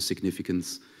about the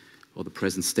significance or the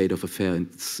present state of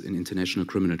affairs in international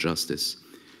criminal justice.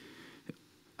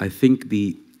 I think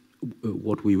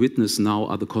what we witness now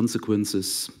are the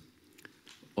consequences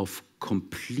of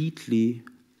completely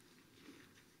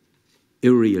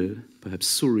irreal, perhaps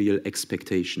surreal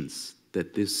expectations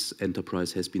that this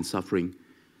enterprise has been suffering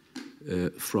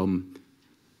from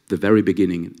the very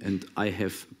beginning. And I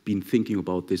have been thinking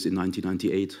about this in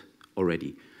 1998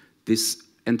 already. This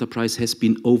enterprise has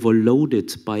been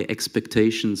overloaded by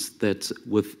expectations that,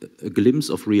 with a glimpse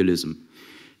of realism,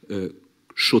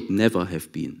 should never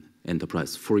have been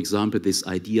enterprise. For example, this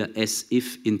idea as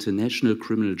if international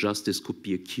criminal justice could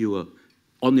be a cure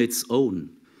on its own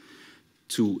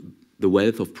to the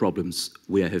wealth of problems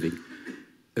we are having.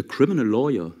 A criminal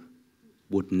lawyer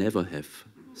would never have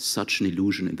such an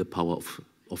illusion in the power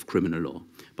of criminal law.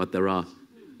 But there are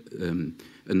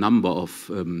a number of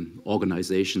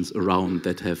organizations around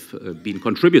that have been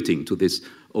contributing to this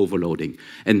overloading.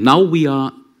 And now we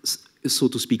are, so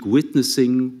to speak,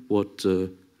 witnessing what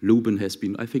Lubin has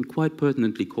been, I think, quite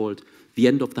pertinently called the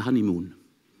end of the honeymoon.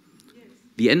 Yes.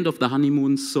 The end of the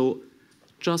honeymoon, so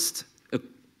just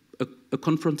a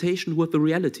confrontation with the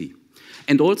reality.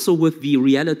 And also with the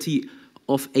reality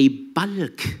of a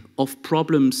bulk of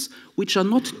problems which are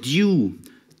not due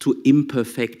to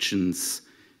imperfections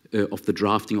of the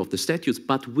drafting of the statutes,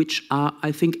 but which are,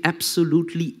 I think,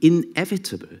 absolutely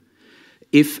inevitable.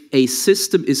 If a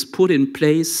system is put in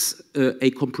place,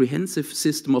 a comprehensive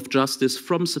system of justice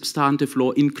from substantive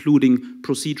law, including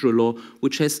procedural law,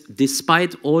 which has,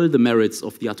 despite all the merits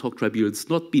of the ad hoc tribunals,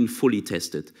 not been fully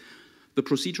tested, the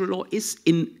procedural law is,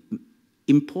 in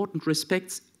important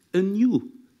respects, a new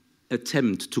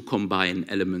attempt to combine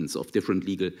elements of different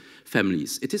legal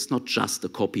families. It is not just a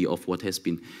copy of what has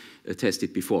been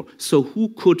tested before. So who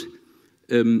could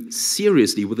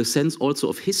seriously, with a sense also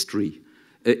of history,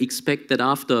 expect that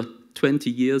after 20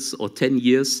 years or 10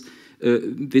 years,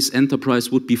 this enterprise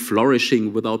would be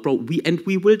flourishing without problem? And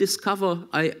we will discover,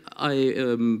 I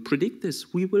predict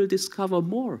this, we will discover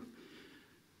more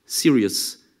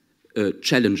serious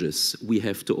challenges we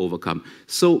have to overcome.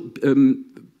 So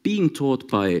being taught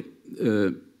by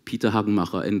Peter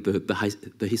Hagenmacher and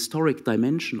the historic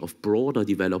dimension of broader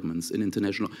developments in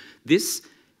international, this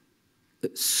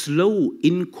slow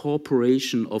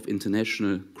incorporation of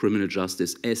international criminal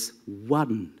justice as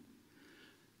one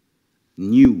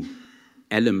new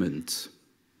element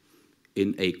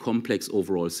in a complex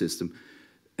overall system,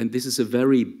 and this is a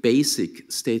very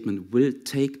basic statement, will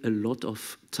take a lot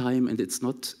of time, and it's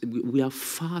not, we are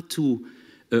far too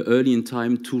early in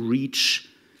time to reach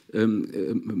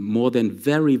more than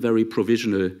very, very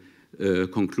provisional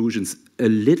conclusions. A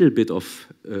little bit of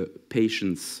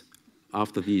patience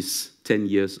after these 10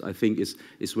 years, I think, is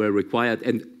very required,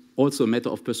 and also a matter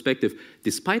of perspective.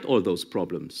 Despite all those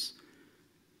problems,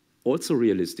 also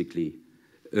realistically,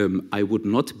 I would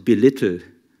not belittle,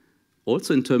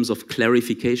 also in terms of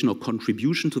clarification or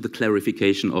contribution to the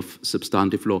clarification of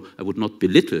substantive law, I would not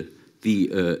belittle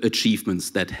the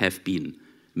achievements that have been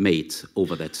made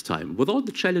over that time, with all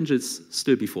the challenges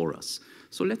still before us.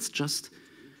 So let's just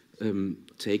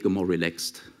take a more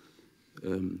relaxed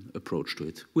approach to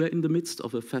it. We're in the midst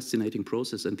of a fascinating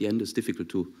process, and the end is difficult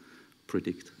to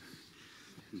predict.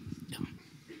 Yeah.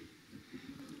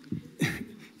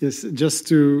 Yes, just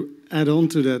to add on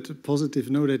to that positive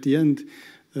note at the end,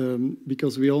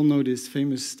 because we all know this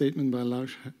famous statement by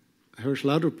Hirsch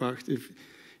Lauterpacht, if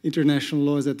international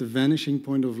law is at the vanishing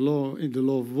point of law, the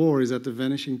law of war is at the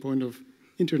vanishing point of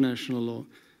international law,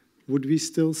 would we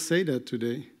still say that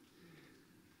today?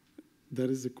 That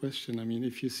is the question. I mean,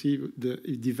 if you see the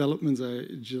developments I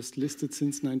just listed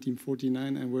since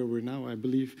 1949 and where we're now, I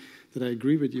believe that I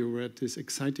agree with you. We're at this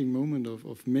exciting moment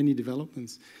of many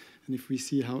developments. And if we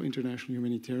see how international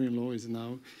humanitarian law is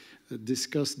now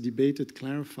discussed, debated,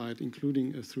 clarified,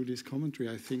 including through this commentary,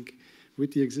 I think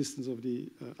with the existence of the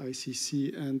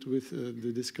ICC and with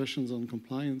the discussions on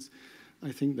compliance,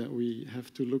 I think that we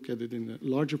have to look at it in a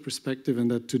larger perspective,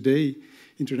 and that today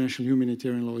international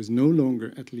humanitarian law is no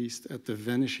longer, at least, at the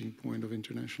vanishing point of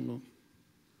international law.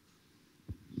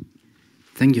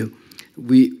 Thank you.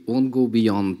 We won't go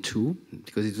beyond 2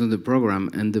 because it's on the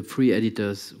program, and the 3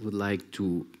 editors would like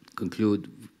to conclude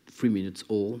 3 minutes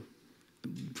all.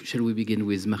 Shall we begin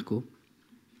with Marco?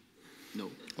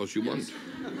 No. As you want.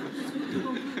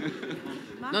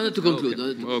 No, to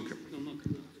conclude. Okay.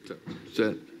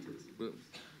 So,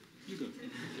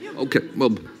 okay,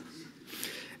 Bob.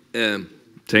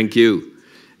 Thank you.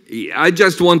 I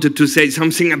just wanted to say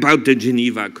something about the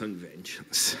Geneva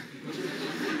Conventions,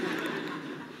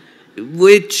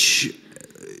 which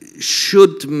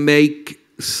should make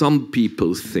some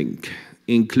people think,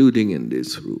 including in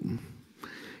this room.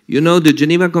 You know, the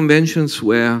Geneva Conventions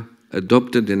were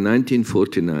adopted in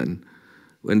 1949,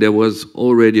 when there was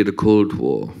already the Cold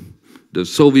War. The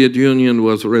Soviet Union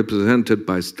was represented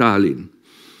by Stalin.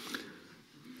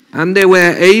 And they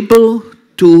were able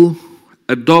to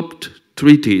adopt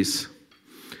treaties,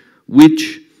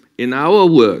 which in our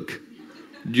work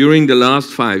during the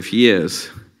last 5 years,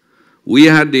 we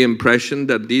had the impression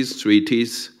that these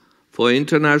treaties for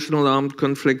international armed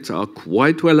conflicts are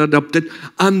quite well adopted,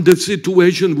 and the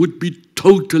situation would be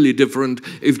totally different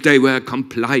if they were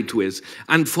complied with.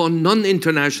 And for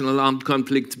non-international armed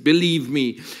conflicts, believe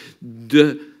me,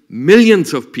 the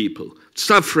millions of people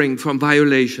suffering from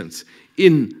violations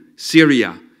in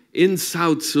Syria, in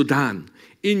South Sudan,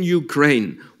 in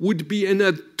Ukraine, would be in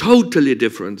a totally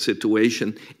different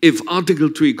situation if Article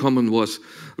 3 Common was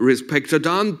respected,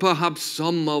 and perhaps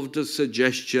some of the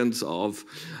suggestions of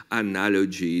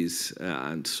analogies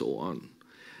and so on.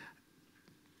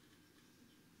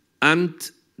 And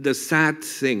the sad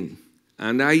thing,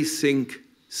 and I think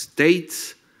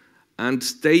states and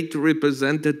state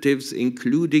representatives,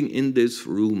 including in this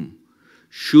room,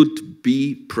 should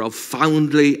be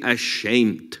profoundly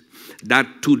ashamed that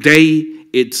today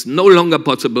it's no longer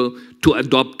possible to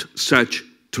adopt such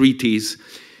treaties,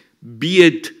 be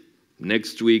it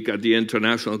next week at the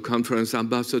international conference,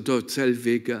 Ambassador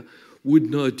Zellweger would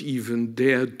not even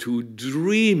dare to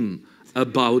dream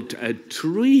about a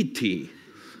treaty.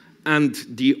 And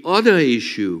the other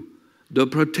issue, the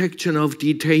protection of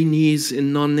detainees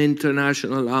in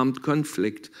non-international armed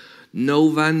conflict, no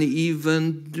one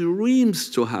even dreams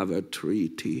to have a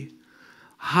treaty.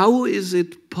 How is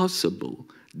it possible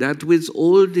that with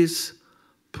all this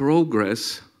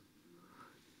progress,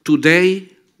 today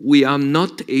we are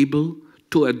not able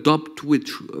to adopt,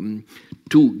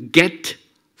 to get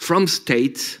from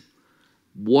states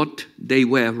what they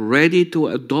were ready to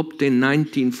adopt in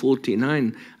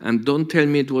 1949. And don't tell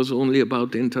me it was only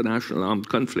about international armed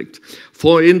conflict.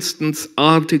 For instance,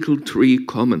 Article 3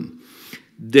 common.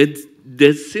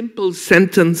 The simple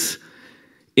sentence,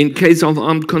 in case of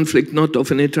armed conflict not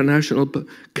of an international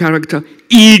character,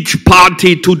 each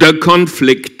party to the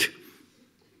conflict,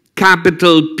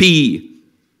 capital P.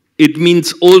 It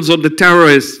means also the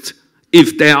terrorists,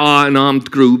 if they are an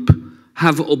armed group,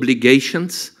 have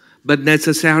obligations, but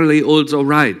necessarily also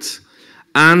rights.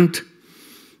 And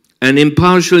an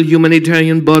impartial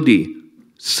humanitarian body,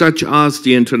 such as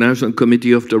the International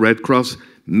Committee of the Red Cross,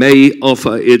 may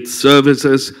offer its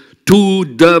services to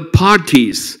the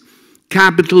parties.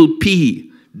 Capital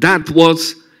P. That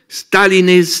was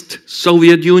Stalinist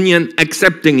Soviet Union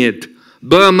accepting it,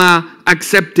 Burma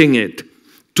accepting it.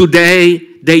 Today,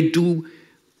 they do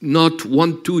not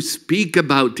want to speak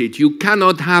about it. You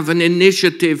cannot have an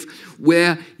initiative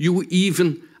where you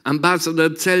even, Ambassador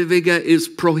Zellweger is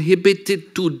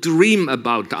prohibited to dream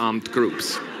about armed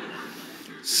groups.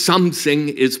 Something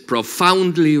is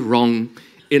profoundly wrong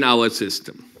in our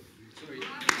system.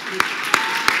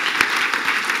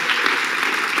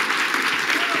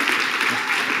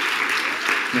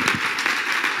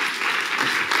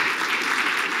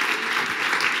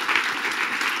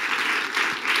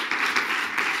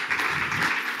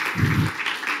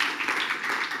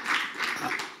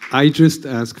 I just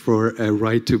ask for a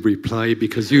right to reply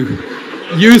because you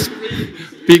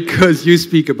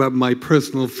speak about my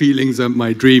personal feelings and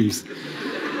my dreams.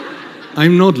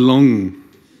 I'm not long.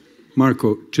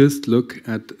 Marco, just look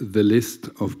at the list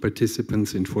of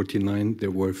participants in 49.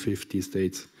 There were 50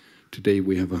 states. Today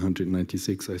we have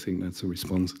 196. I think that's a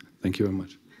response. Thank you very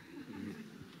much.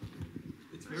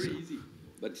 It's very easy.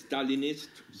 But Stalinist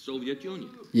Soviet Union.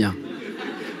 Yeah.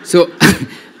 So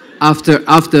after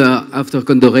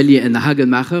Condorelli and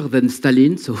Hagelmacher, then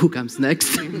Stalin. So who comes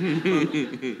next?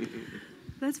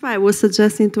 That's why I was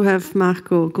suggesting to have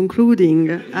Marco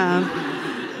concluding.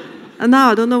 And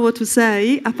now I don't know what to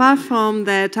say, apart from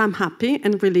that I'm happy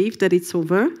and relieved that it's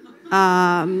over.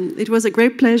 It was a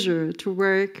great pleasure to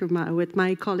work with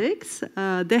my colleagues.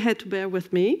 They had to bear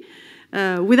with me.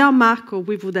 Without Marco,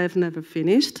 we would have never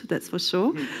finished, that's for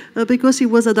sure, because he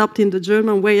was adopting the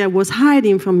German way. I was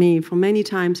hiding from me for many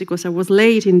times because I was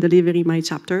late in delivering my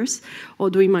chapters or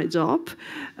doing my job.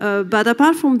 But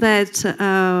apart from that,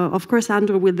 of course,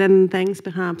 Andrew will then thanks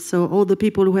perhaps all the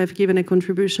people who have given a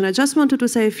contribution. I just wanted to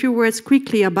say a few words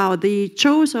quickly about the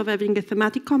choice of having a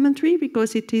thematic commentary,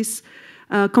 because it is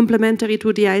complementary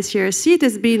to the ICRC. It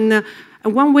has been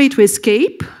one way to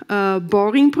escape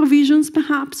boring provisions,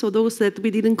 perhaps, or those that we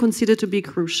didn't consider to be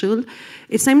crucial. At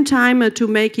the same time, to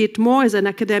make it more as an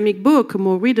academic book,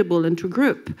 more readable and to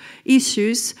group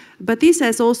issues. But this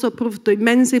has also proved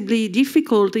immensely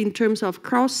difficult in terms of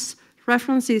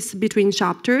cross-references between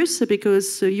chapters,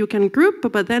 because you can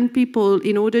group, but then people,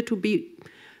 in order to be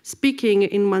speaking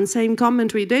in one same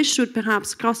commentary, they should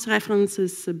perhaps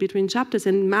cross-references between chapters,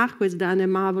 and Marco has done a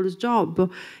marvelous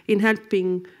job in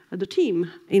helping the team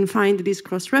in finding these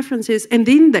cross-references, and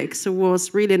the index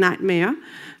was really a nightmare.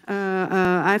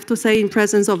 I have to say, in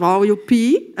presence of RUP,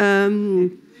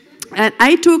 and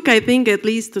I took, I think, at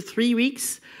least 3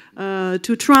 weeks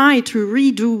to try to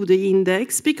redo the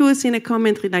index, because in a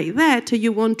commentary like that,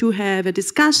 you want to have a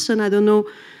discussion,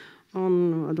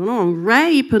 on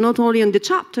rape, not only on the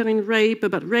chapter in rape,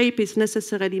 but rape is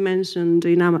necessarily mentioned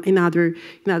in other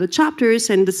chapters,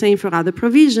 and the same for other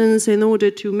provisions. In order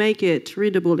to make it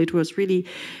readable, it was really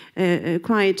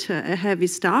quite heavy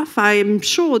stuff. I'm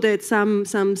sure that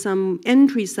some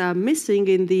entries are missing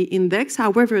in the index.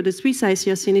 However, the Swiss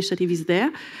ICRC initiative is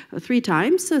there 3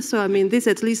 times. So, I mean, this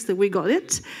at least we got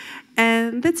it.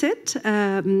 And that's it.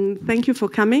 Thank you for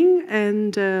coming.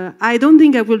 And I don't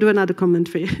think I will do another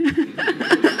commentary.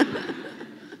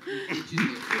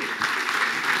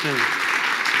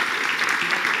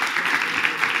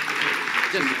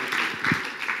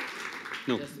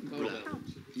 No.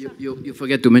 You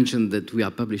forget to mention that we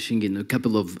are publishing in a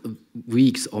couple of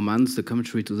weeks or months the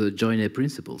commentary to the Joint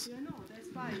Principles. Yeah, no, that's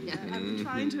fine. I'm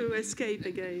trying to escape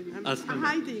again. I'm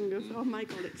hiding from my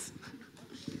colleagues.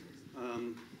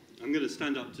 I'm going to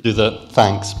stand up to do the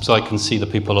thanks so I can see the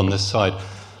people on this side.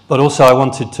 But also I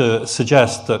wanted to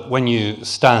suggest that when you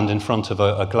stand in front of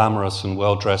a glamorous and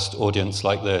well-dressed audience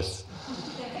like this,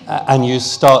 and you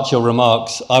start your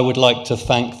remarks, I would like to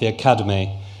thank the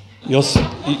Academy. You're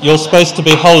supposed to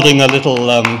be holding a little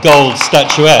gold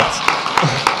statuette.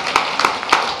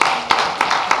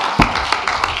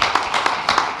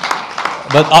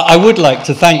 But I would like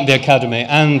to thank the Academy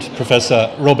and Professor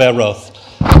Robert Roth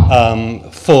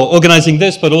for organising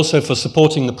this, but also for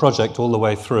supporting the project all the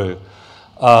way through.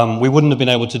 We wouldn't have been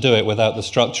able to do it without the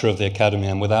structure of the Academy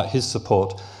and without his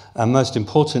support, and most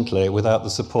importantly, without the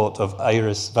support of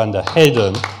Iris van der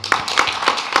Heijden,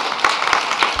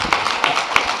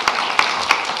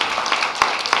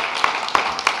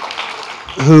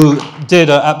 who did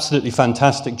an absolutely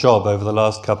fantastic job over the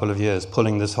last couple of years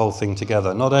pulling this whole thing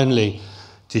together. Not only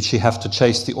did she have to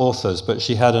chase the authors, but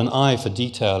she had an eye for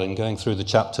detail in going through the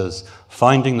chapters,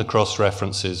 finding the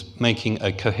cross-references, making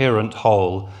a coherent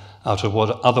whole out of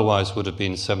what otherwise would have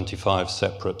been 75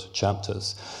 separate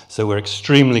chapters. So we're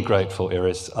extremely grateful,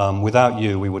 Iris. Without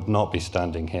you, we would not be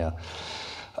standing here.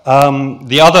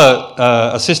 The other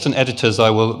assistant editors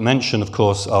I will mention, of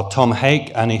course, are Tom Hake,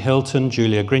 Annie Hilton,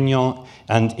 Julia Grignon,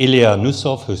 and Ilya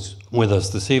Nusov, who's with us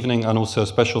this evening, and also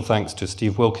special thanks to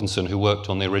Steve Wilkinson, who worked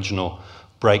on the original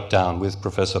breakdown with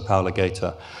Professor Paola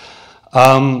Gaeta.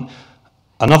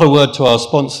 Another word to our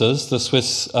sponsors, the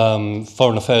Swiss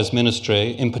Foreign Affairs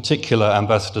Ministry, in particular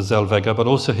Ambassador Zellweger, but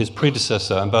also his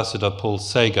predecessor, Ambassador Paul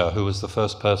Sager, who was the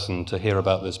first person to hear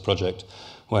about this project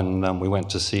when we went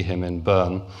to see him in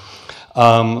Bern.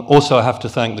 Also, I have to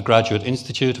thank the Graduate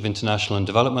Institute of International and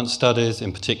Development Studies,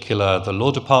 in particular the Law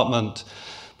Department,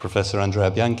 Professor Andrea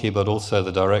Bianchi, but also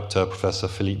the Director, Professor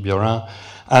Philippe Biorin,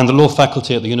 and the Law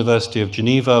Faculty at the University of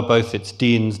Geneva, both its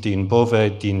deans, Dean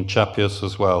Beauvais, Dean Chapius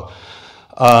as well.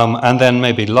 And then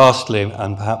maybe lastly,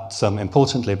 and perhaps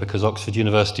importantly, because Oxford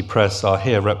University Press are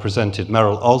here represented,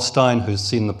 Meryl Alstein, who's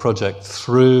seen the project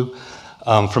through,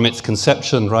 from its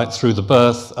conception right through the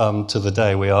birth to the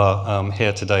day we are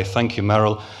here today. Thank you,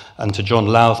 Meryl, and to John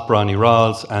Louth, Bryony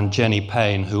Riles, and Jenny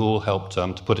Payne, who all helped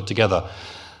to put it together.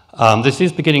 This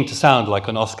is beginning to sound like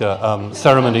an Oscar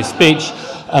ceremony speech,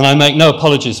 and I make no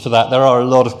apologies for that. There are a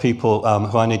lot of people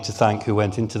who I need to thank who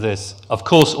went into this. Of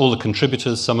course, all the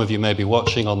contributors, some of you may be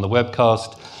watching on the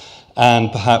webcast,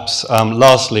 and perhaps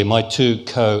lastly, my two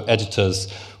co-editors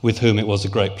with whom it was a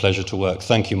great pleasure to work.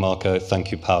 Thank you, Marco.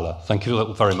 Thank you, Paola. Thank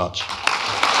you very much.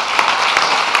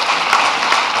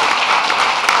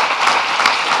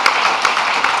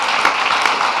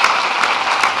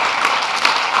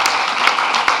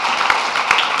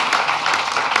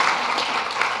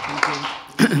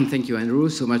 Thank you, Andrew,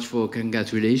 so much for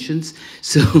congratulations.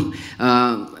 So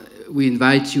we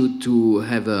invite you to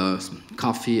have a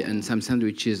coffee and some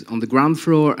sandwiches on the ground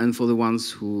floor, and for the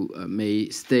ones who may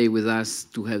stay with us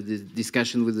to have the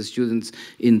discussion with the students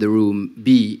in the room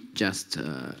B, just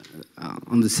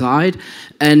on the side.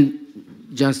 And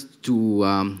just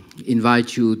to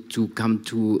invite you to come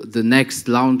to the next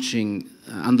launching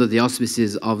under the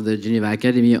auspices of the Geneva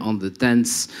Academy on the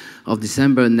 10th of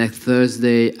December, next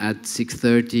Thursday at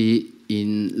 6:30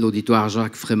 in l'Auditoire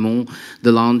Jacques Frémont,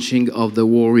 the launching of the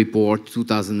War Report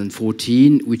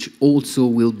 2014, which also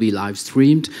will be live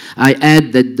streamed. I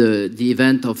add that the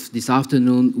event of this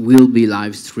afternoon will be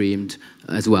live streamed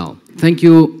as well. Thank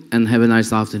you and have a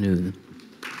nice afternoon.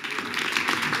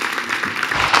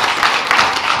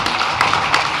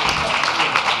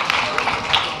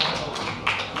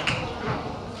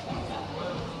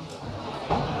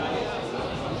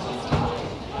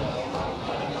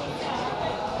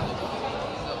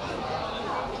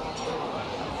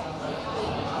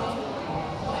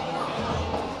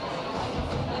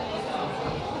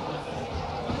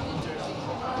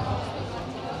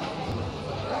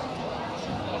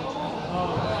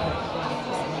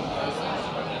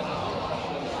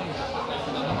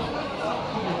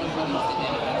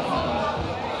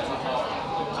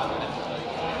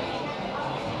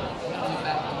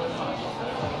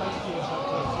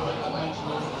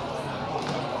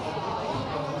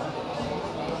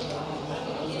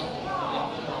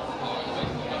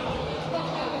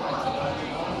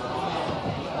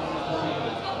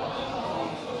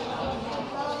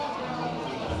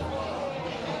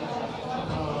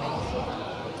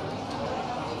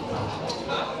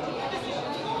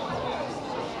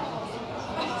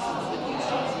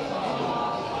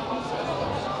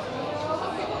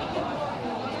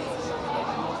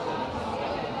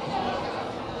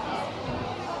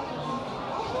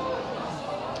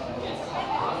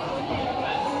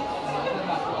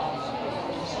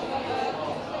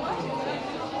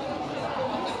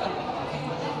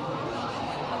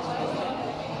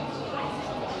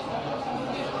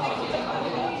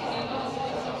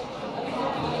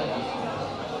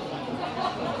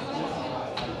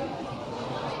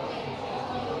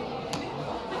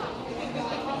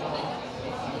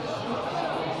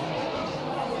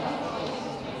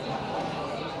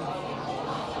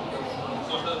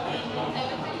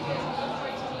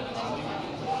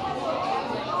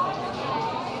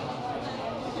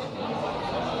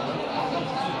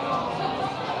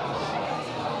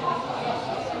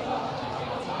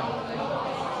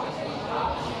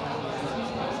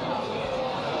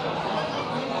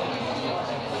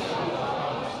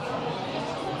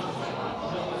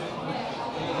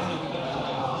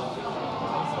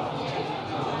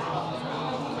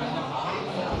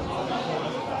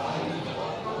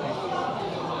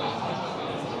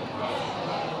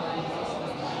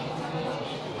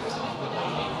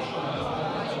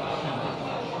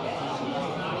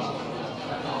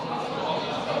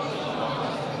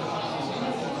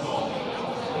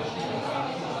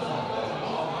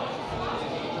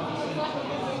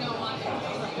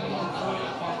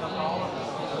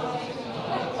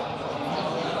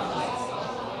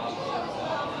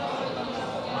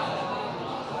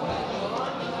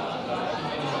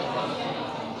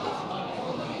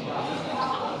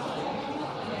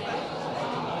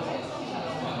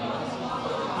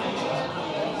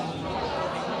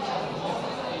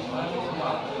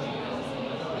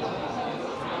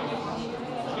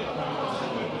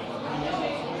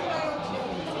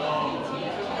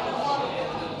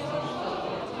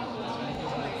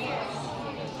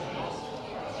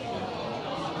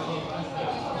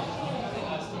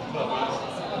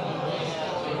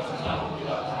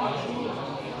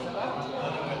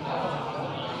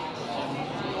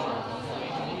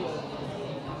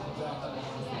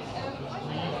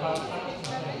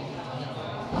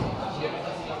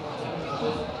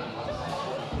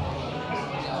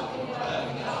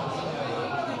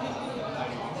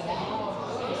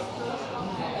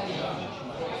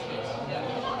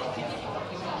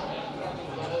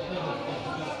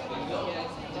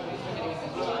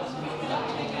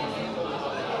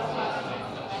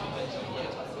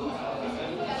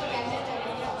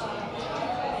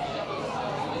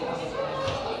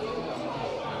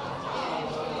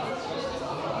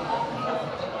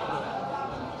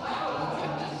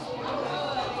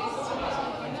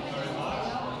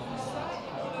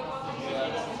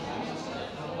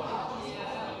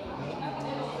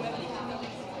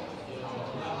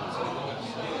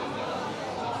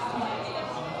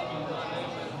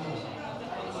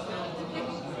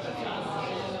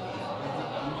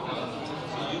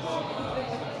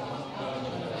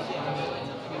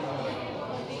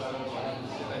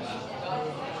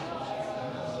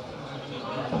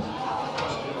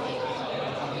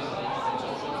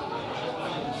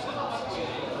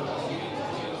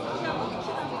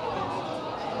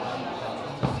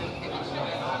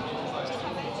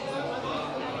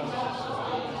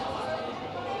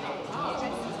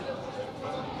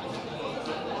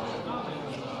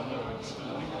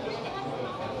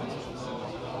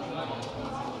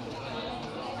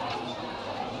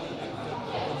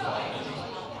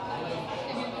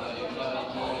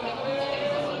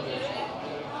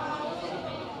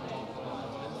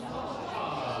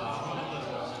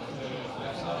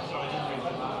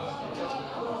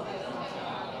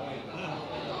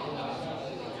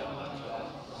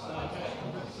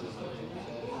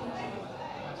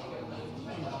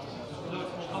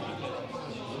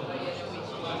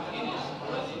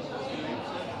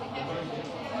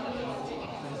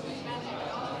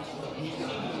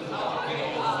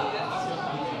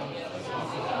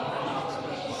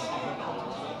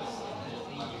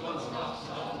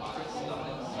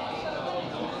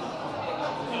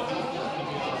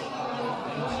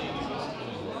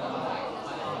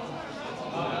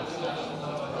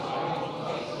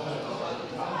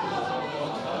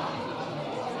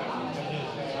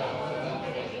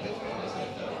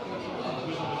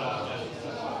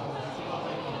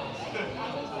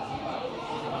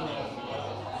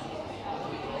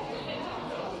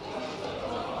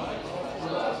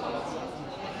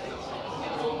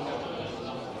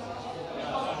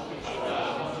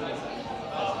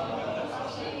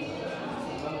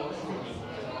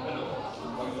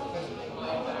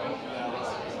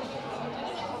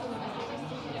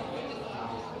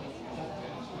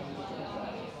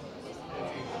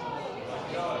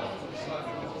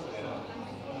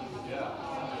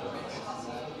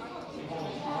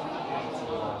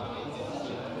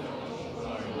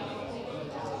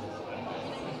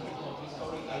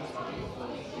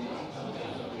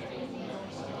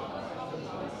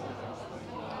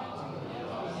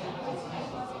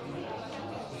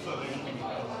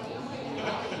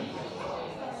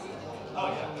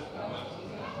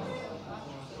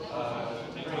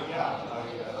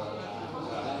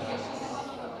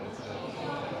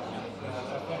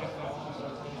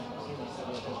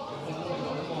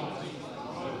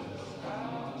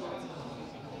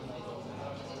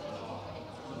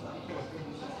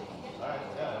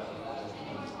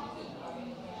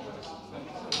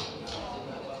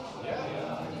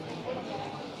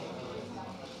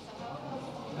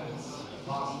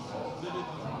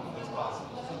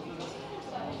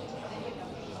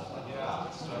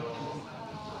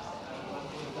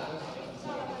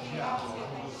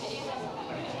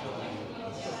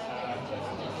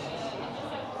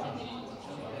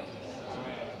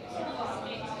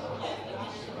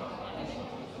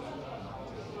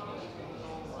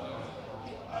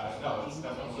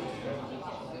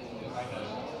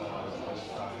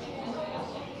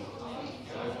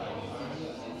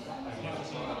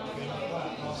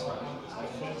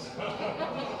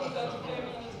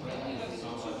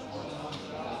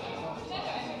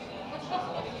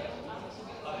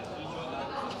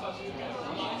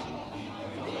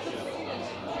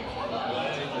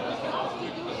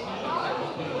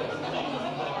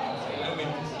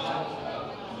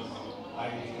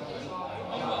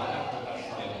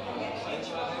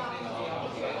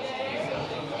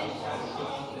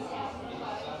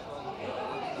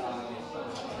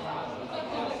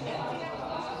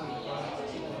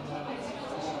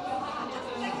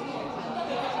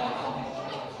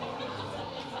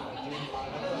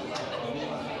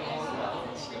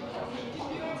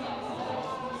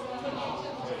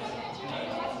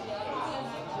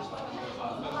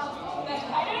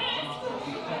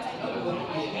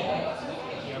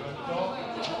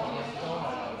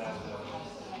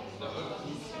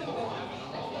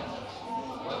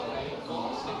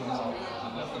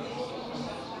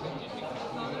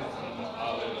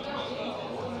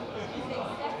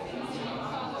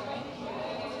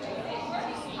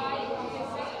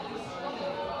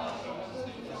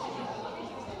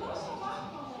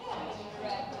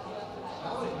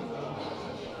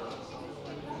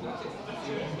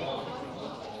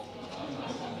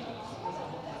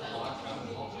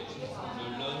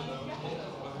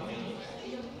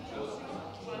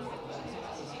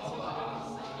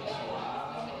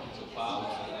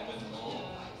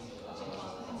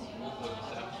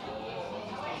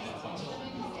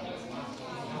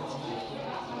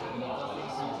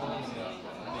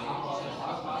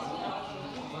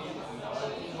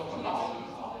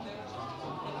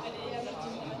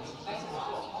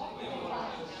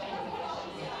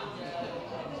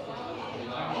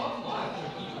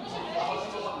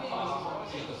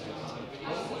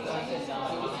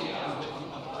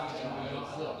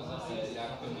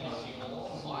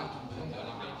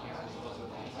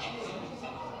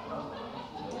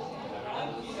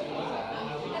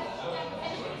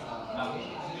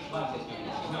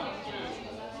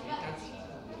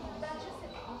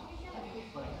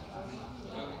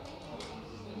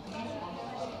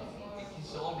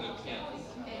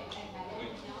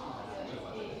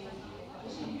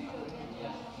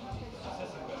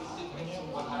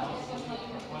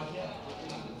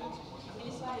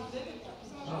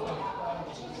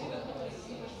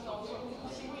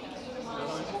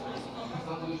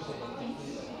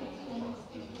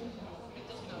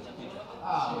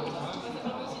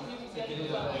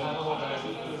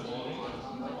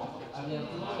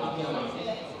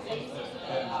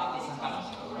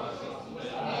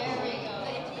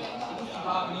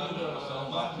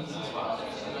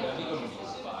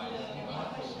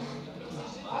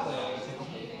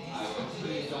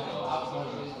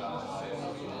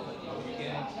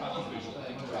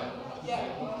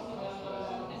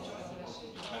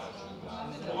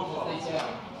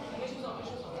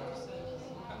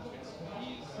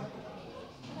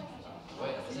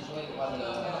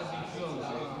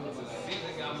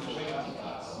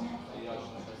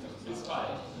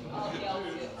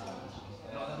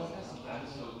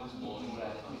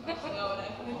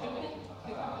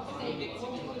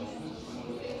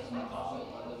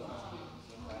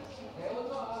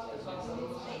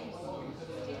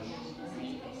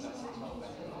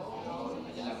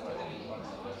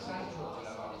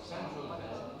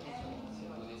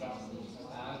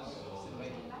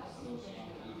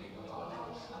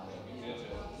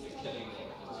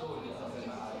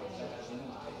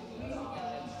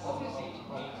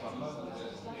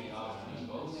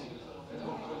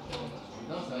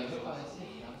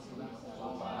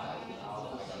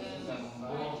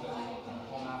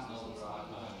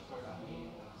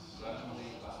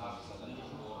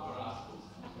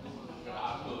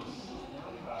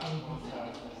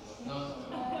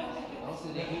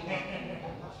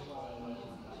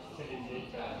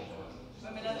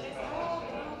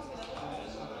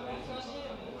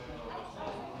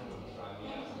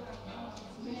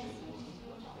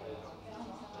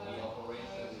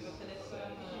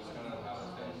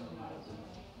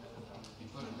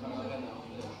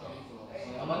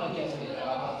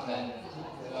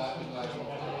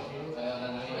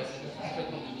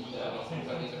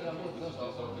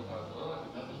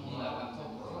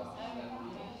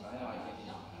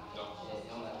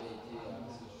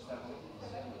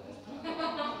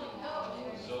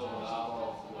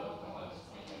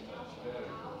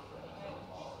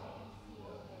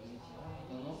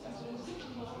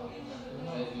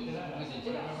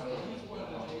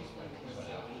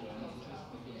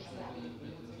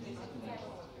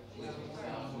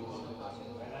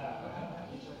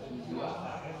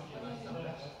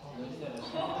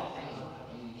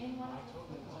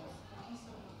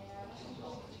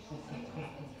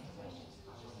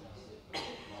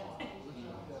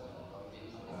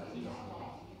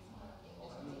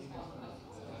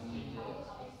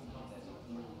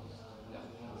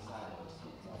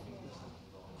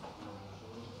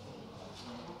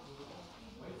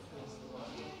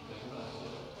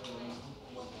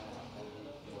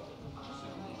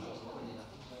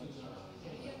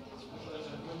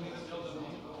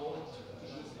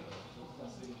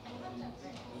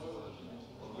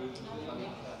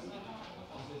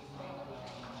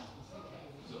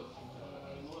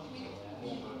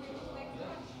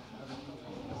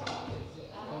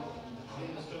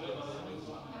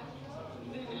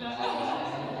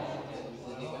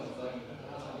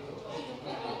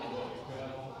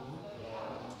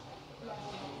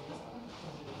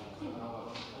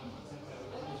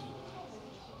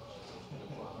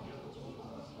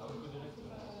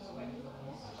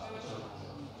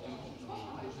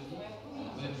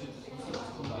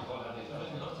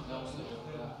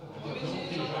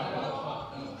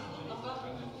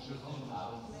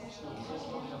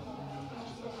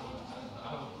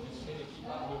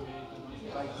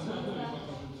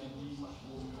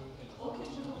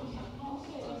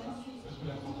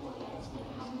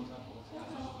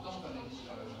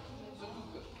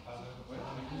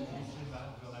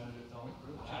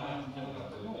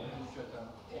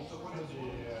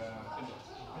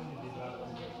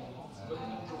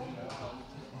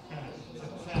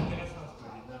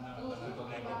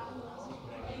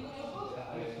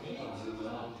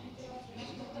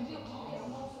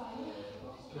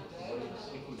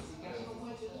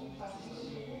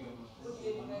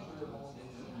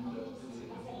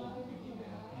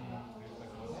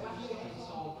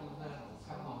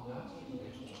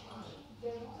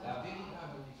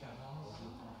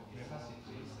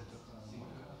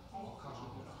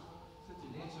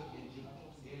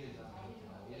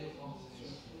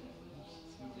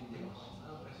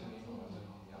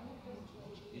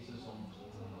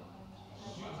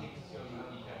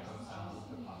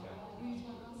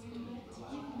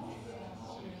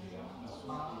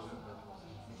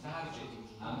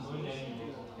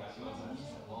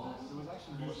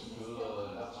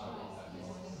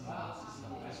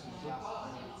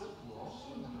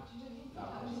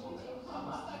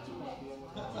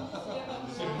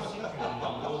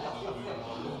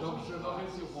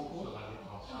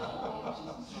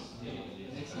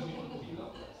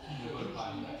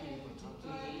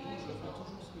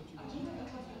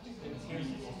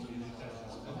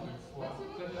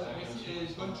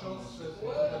 Bonne chance.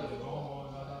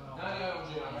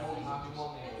 un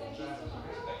argument,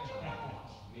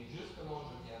 mais justement,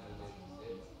 je viens de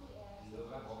dénoncer le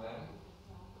vrai problème.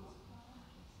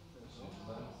 Monsieur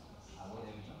Duman, à mon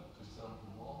avis, tout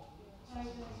simplement, en 1949,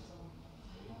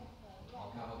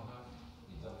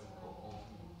 ils avaient encore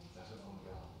conclu la Seconde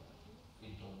Guerre mondiale.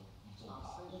 Et donc, ils n'ont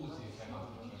pas osé faire un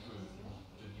petit peu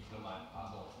de diplomate,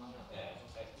 pardon,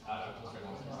 à la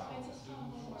conférence de Paris.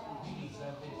 Ils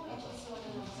avaient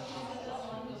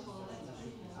mais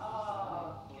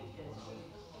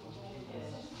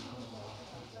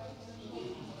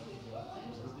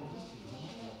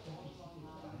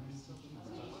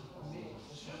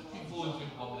ce qui pose le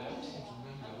problème, c'est tout de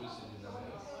même que eux, c'est des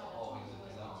Américains. Or, ils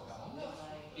étaient là en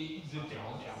 1949 et ils étaient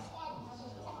en guerre froide.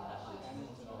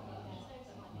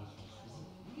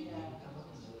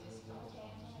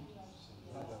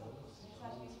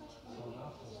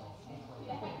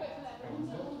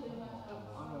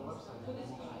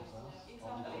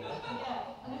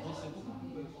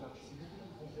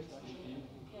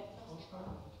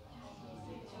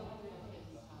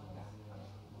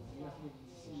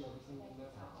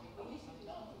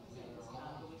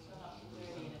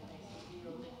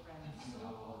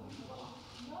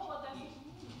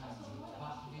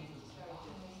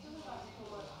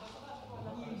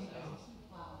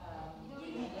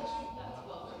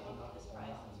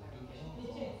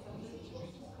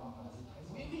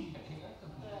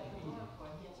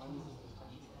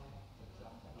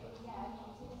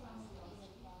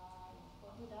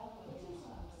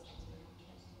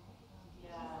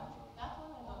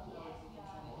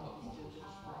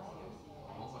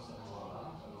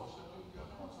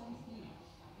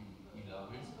 Il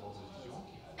avait une proposition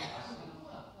qui allait assez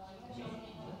loin. Mais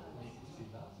c'est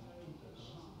là tout a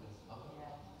commencé.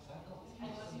 5 ans.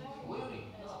 Oui, oui.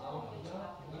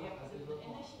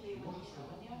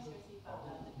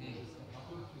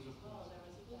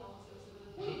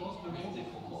 Je pense que le monde est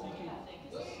trop compliqué.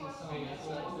 Mais on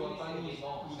ne doit pas nous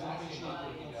empêcher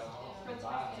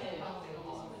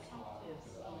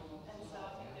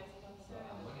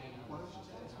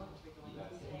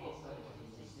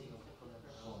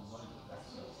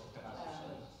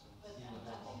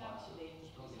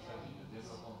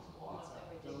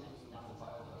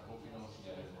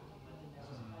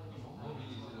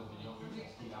mobiliser l'opinion publique,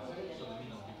 ce qu'il a fait sur le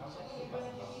mine occupation, c'est pas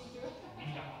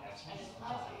évidemment la Suisse,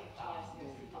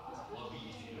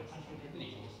 mobiliser l'opinion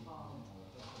publique.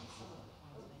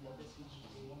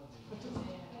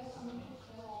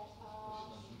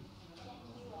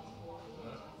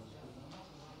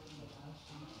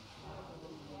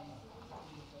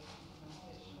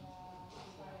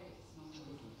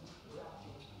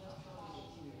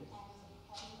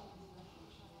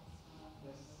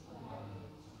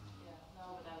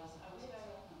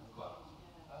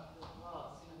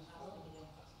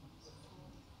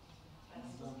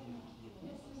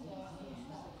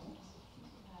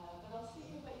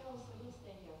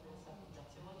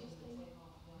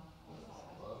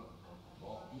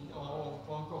 On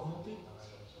peut encore monter,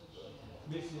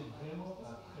 mais c'est vraiment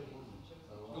un très beau livre.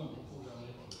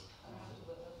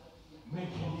 Mais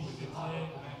vous étiez que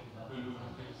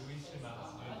Louis c'est marrant.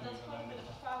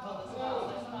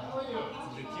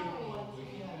 Vous étiez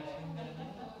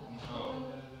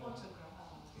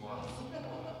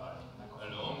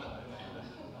Alors,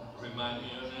 remind me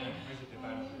your name. Moi, j'étais pas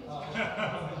là.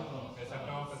 Mais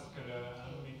simplement parce que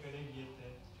un de mes collègues y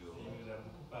était. Et il nous a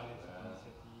beaucoup parlé de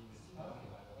cette initiative, etc.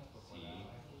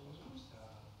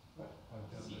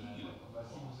 Si. Si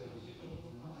vous avez été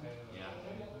très... Merci.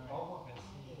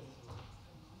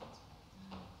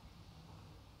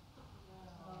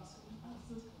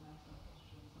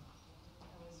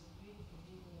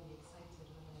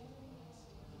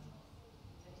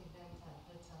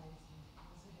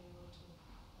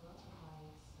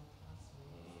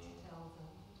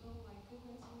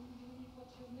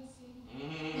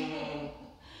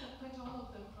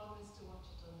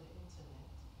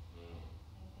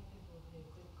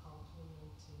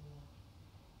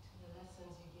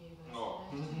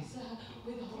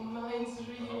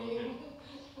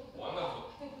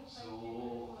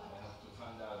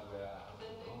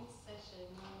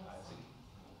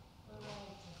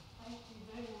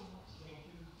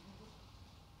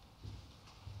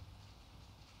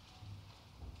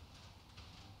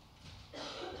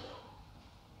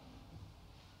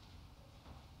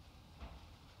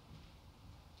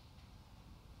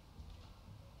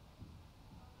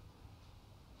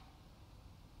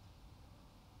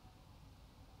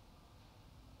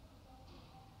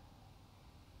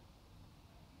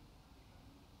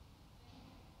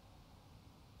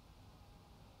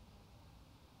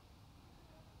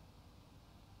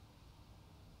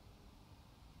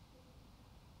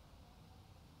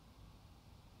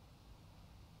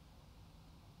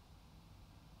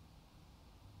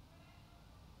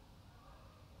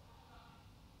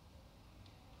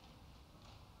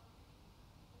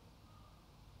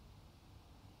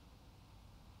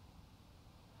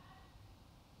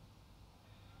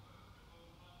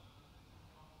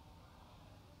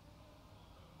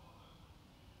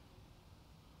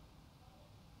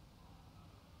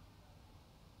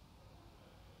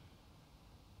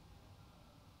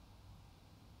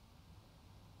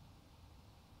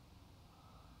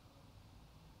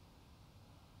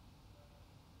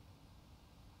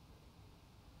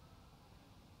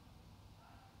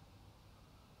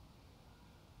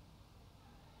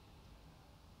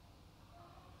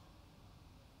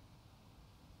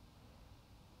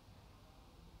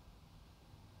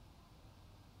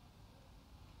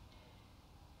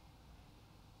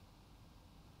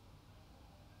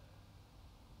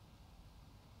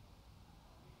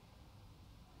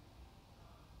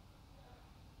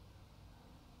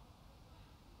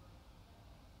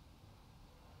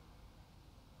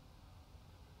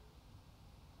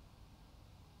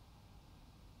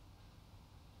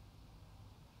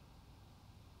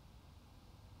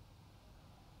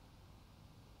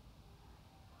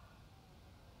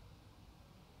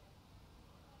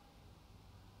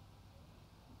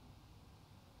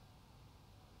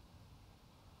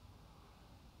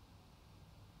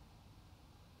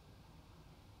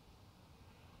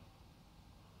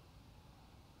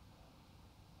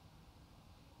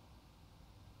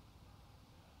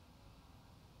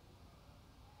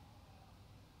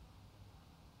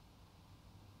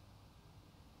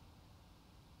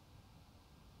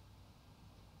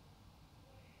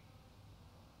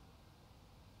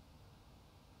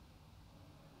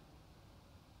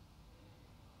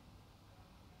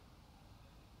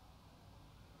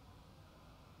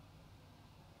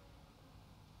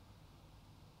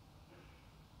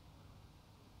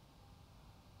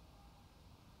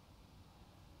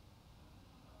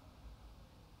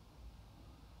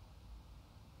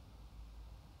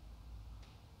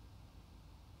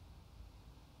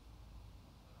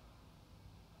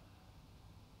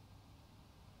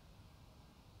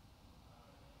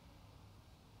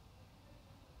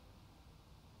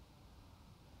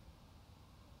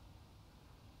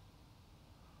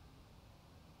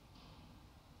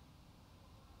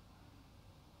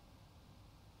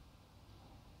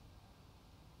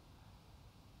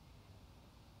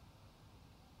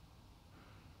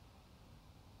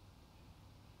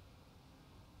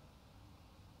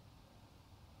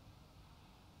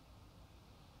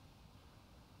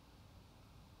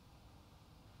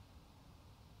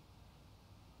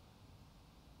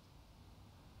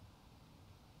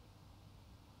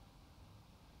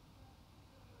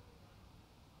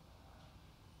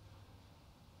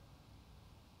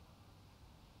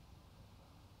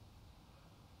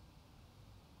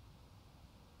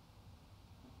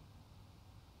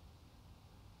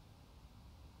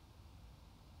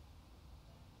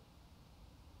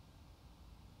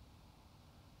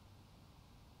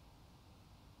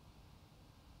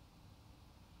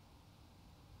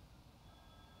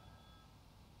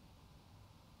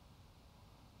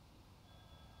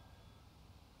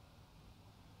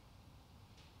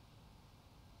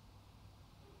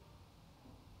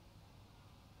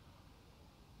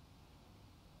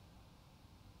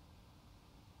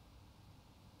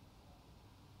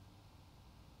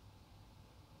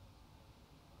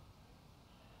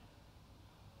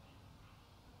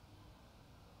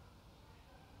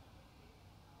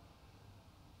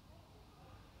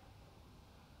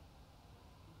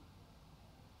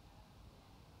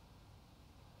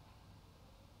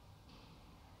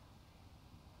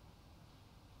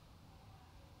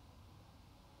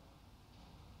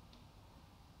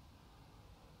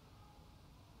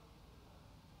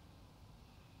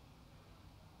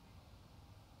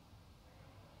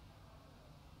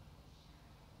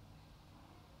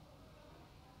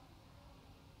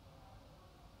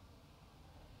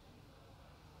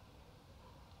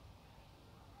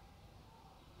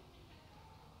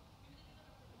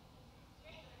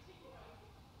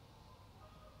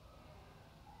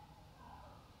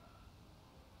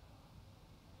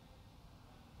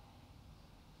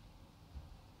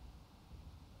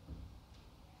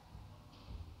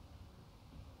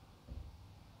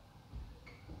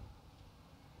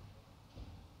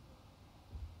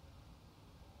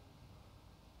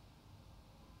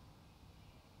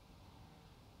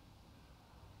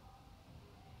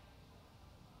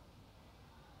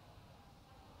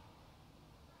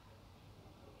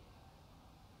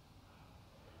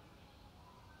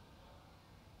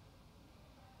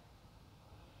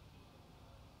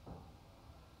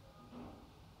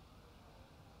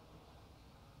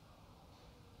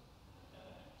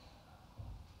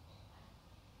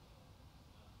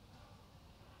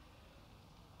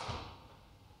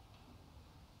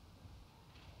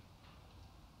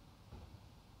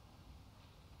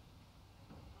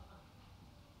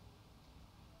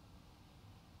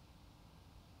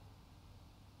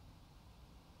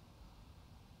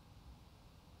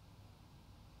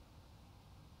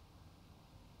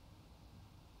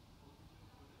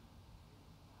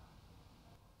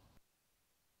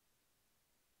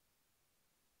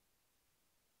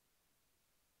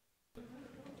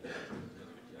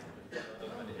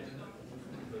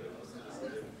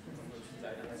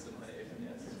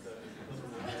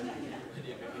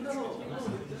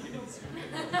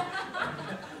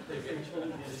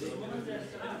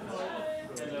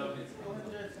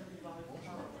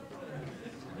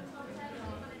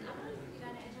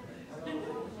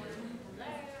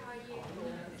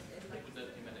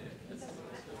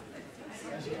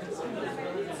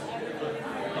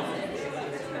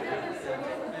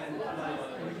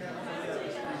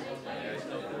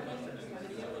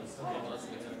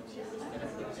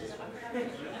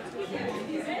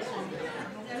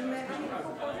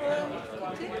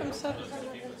 Comme ça.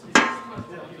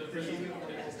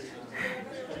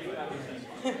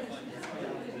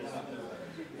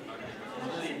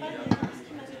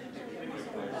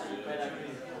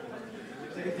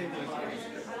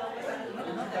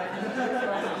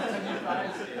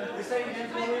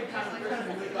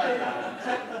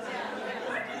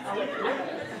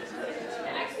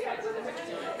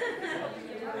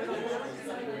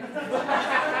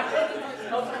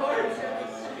 Of course.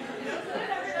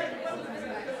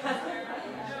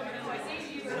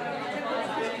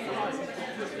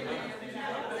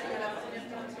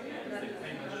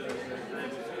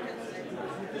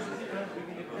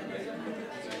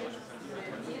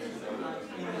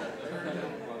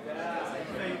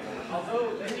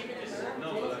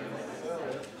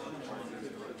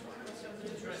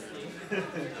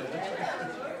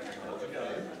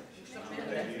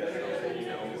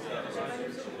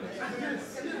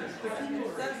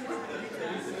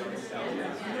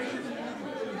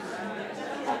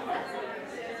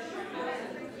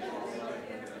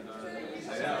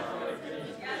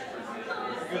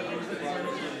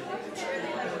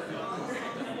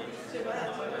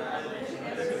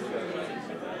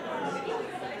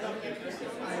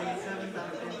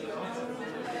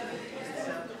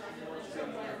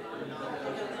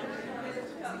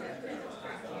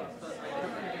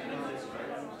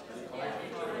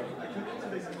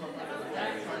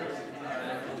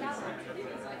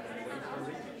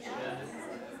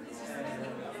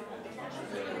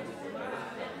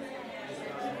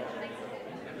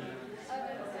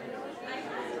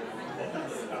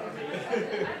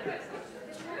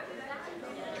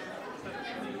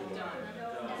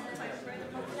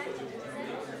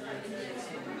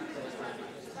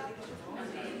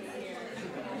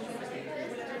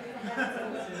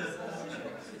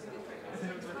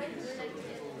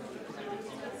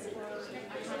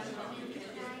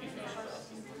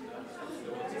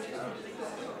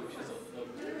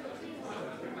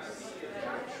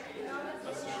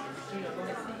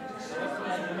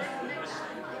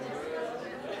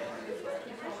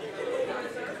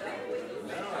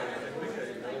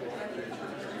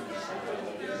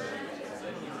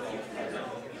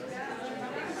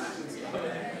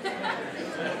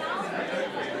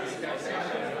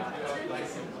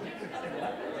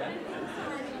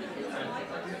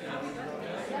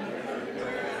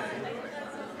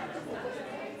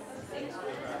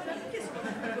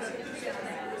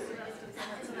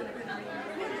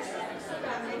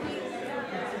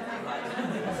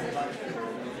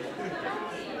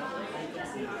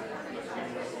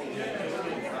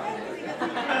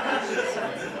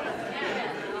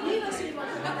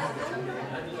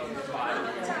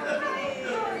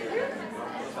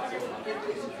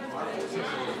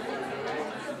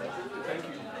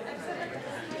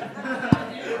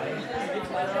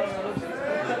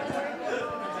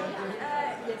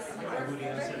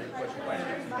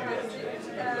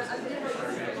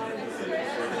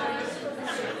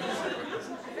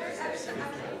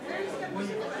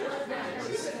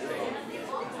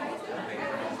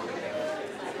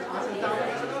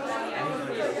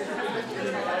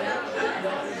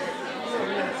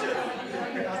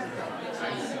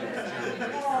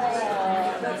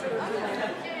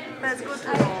 That's good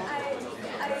to know.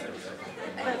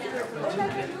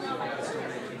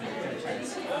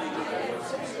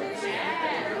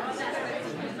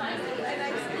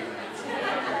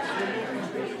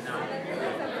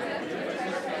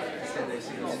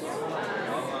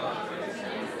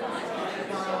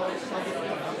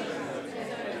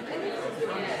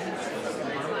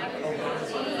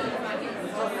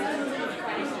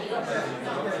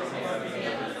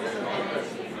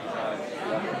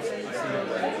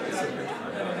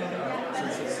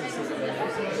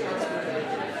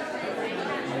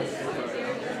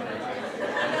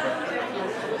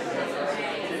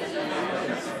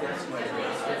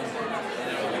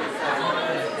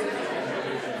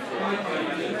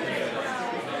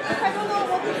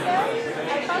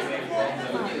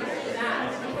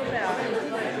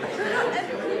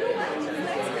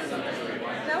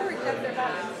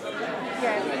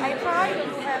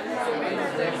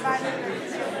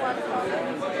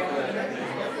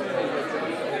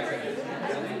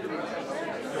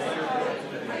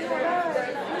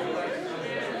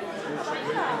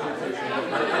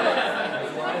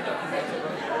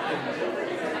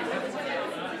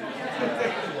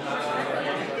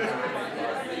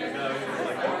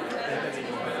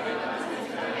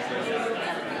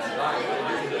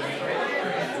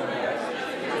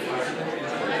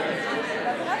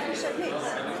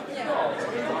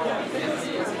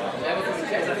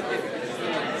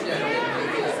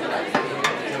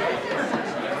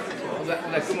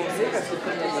 On a commencé parce que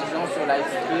comme il y a des gens sur live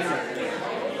stream.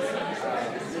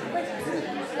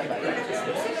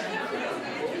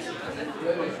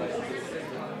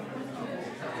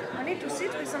 I need to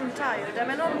sit because I'm tired. I'm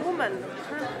an old woman.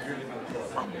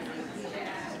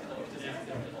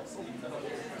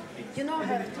 You know, I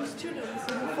have two students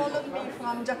who followed me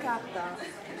from Jakarta.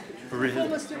 Really?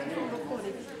 Former student from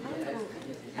Bokori.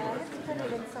 I have to tell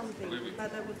them something,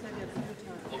 but I will tell you at a good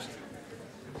time.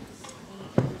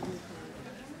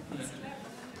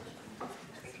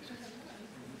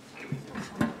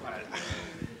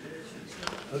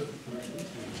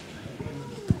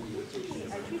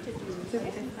 I treated you.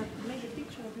 I've made a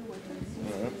picture of you working.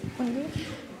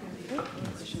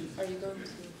 Are you going to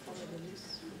follow the list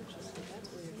just like that,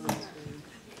 or are you going to...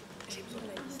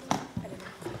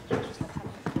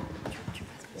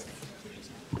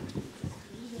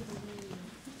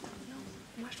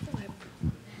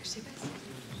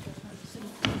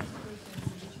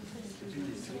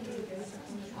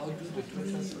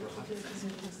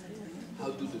 How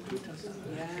do the Twitters?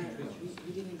 Yeah,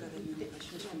 we didn't get any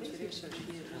questions from Twitter, so she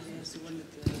has one of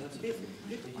the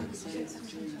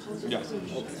Yeah.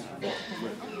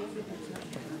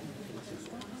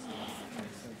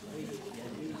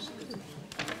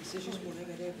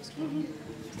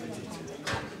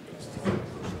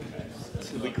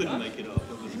 So we couldn't make it up.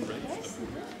 That was great.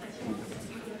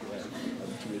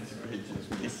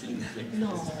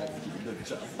 No.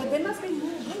 But there must be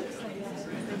more books like that.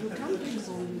 You can't use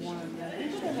only one.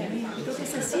 Because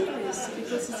it's a series,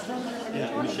 because it's from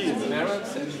electronic. Meryl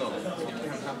said no, it can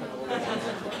happen all the time.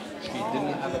 She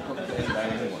didn't have a complaint by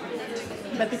anyone.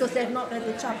 But because they've not read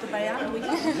the chapter by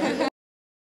Andrew.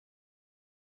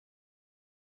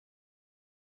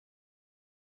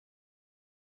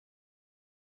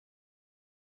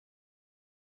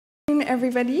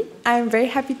 Everybody, I'm very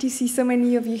happy to see so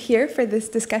many of you here for this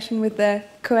discussion with the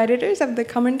co-editors of the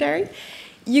commentary.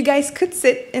 You guys could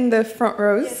sit in the front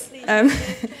rows.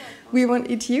 Yes, we won't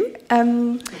eat you.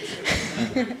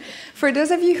 For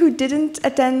those of you who didn't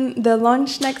attend the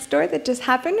launch next door that just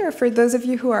happened, or for those of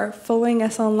you who are following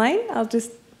us online, I'll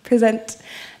just present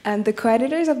the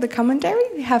co-editors of the commentary.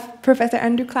 We have Professor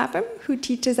Andrew Clapham, who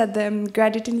teaches at the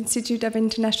Graduate Institute of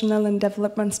International and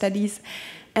Development Studies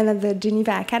and at the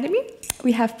Geneva Academy.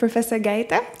 We have Professor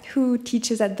Gaeta, who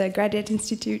teaches at the Graduate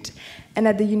Institute and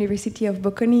at the University of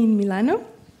Bocconi in Milano.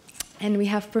 And we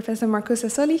have Professor Marco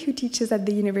Sassòli, who teaches at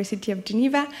the University of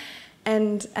Geneva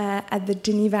and at the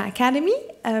Geneva Academy.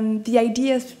 The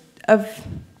idea of...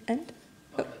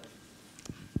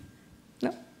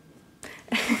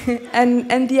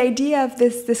 and the idea of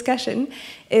this discussion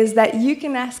is that you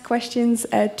can ask questions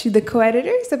to the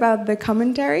co-editors about the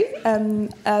commentary,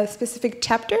 a specific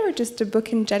chapter, or just a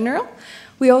book in general.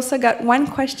 We also got one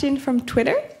question from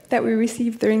Twitter that we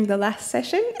received during the last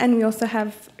session, and we also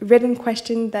have a written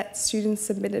question that students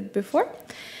submitted before.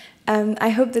 I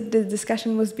hope that the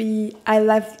discussion will be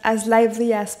as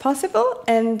lively as possible,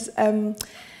 and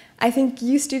I think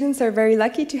you students are very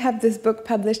lucky to have this book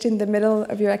published in the middle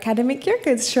of your academic year,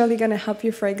 because it's surely going to help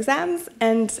you for exams.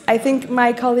 And I think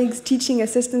my colleagues, teaching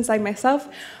assistants like myself,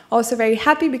 are also very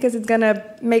happy because it's going to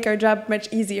make our job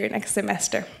much easier next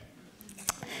semester.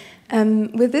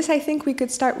 With this, I think we could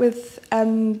start with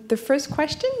the first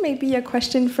question, maybe a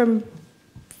question from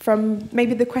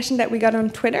maybe the question that we got on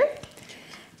Twitter.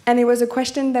 And it was a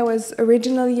question that was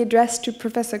originally addressed to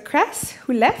Professor Kress,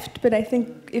 who left, but I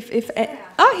think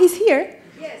oh, he's here.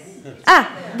 Yes.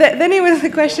 Then it was a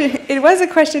question. It was a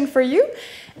question for you,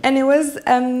 and it was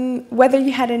whether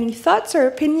you had any thoughts or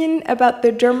opinion about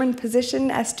the German position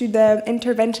as to the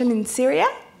intervention in Syria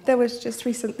that was just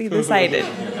recently decided.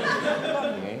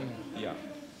 Yeah.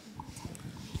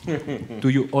 Do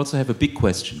you also have a big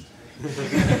question?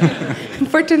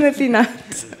 Unfortunately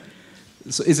not.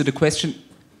 So is it a question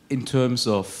in terms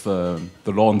of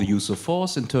the law on the use of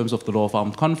force, in terms of the law of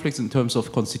armed conflicts, in terms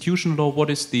of constitutional law? What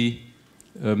is the,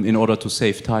 in order to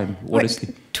save time, what is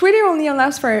the... Twitter only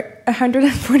allows for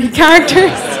 140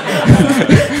 characters,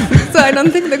 so I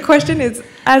don't think the question is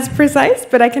as precise,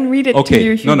 but I can read it to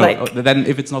you if you like. Okay, then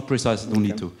if it's not precise, I don't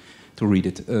need to read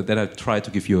it. Then I'll try to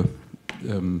give you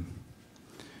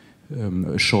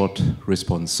a short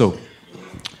response. So,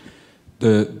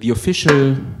 the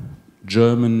official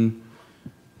German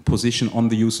position on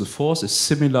the use of force is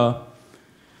similar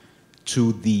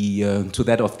to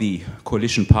that of the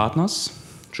coalition partners,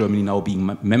 Germany now being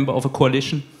a member of a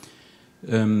coalition,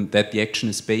 that the action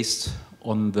is based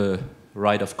on the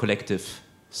right of collective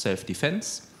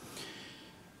self-defense,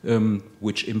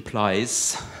 which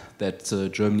implies that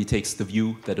Germany takes the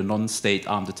view that a non-state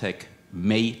armed attack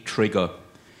may trigger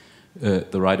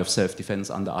the right of self-defense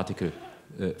under Article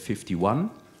 51.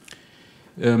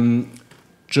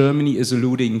 Germany is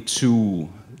alluding to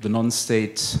the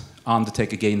non-state armed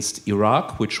attack against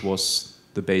Iraq, which was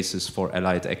the basis for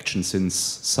Allied action since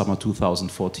summer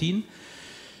 2014.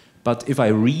 But if I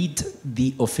read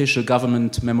the official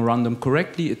government memorandum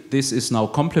correctly, this is now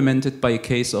complemented by a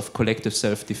case of collective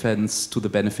self-defense to the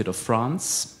benefit of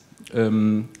France,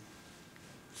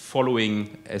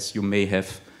 following, as you may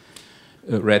have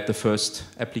read, the first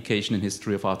application in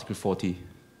history of Article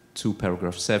 42,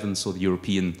 paragraph 7, so the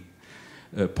European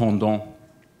pendant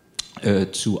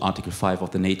to Article 5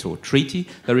 of the NATO Treaty.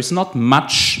 There is not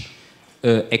much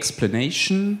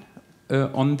explanation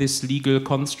on this legal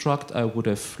construct. I would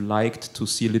have liked to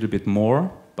see a little bit more,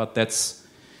 but that's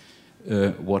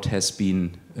what has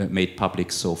been made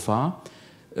public so far.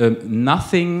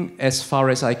 Nothing, as far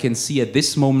as I can see at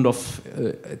this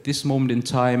moment in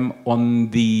time, on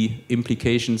the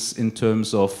implications in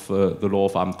terms of the law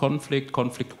of armed conflict,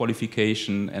 conflict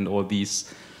qualification, and all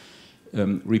these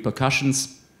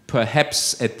repercussions.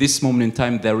 Perhaps at this moment in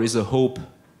time there is a hope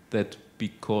that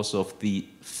because of the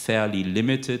fairly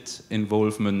limited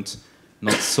involvement,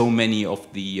 not so many of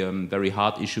the very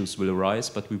hard issues will arise,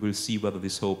 but we will see whether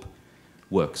this hope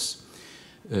works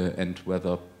and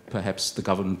whether perhaps the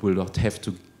government will not have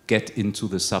to get into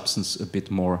the substance a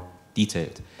bit more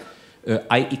detailed.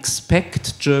 I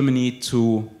expect Germany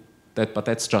to, but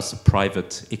that's just a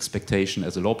private expectation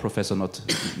as a law professor, not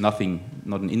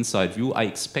an inside view. I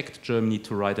expect Germany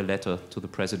to write a letter to the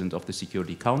President of the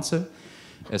Security Council,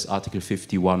 as Article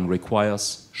 51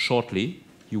 requires, shortly.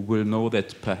 You will know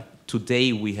that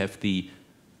today we have the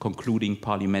concluding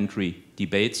parliamentary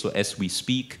debate, so as we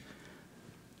speak,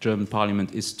 German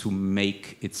parliament is to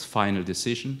make its final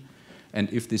decision, and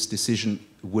if this decision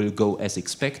will go as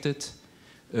expected,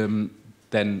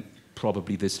 then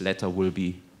probably this letter will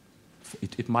be,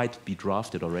 it might be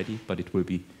drafted already, but it will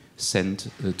be sent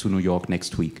to New York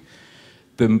next week.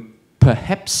 The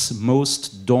perhaps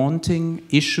most daunting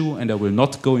issue, and I will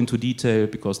not go into detail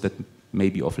because that may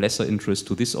be of lesser interest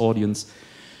to this audience,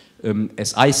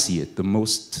 as I see it, the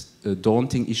most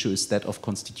daunting issue is that of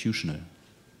constitutional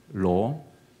law,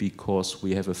 because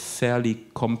we have a fairly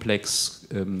complex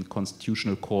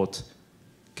constitutional court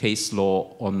case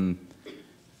law on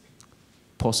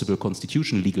possible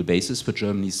constitutional legal basis for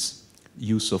Germany's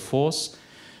use of force.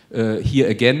 Here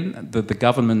again, the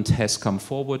government has come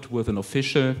forward with an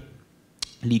official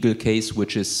legal case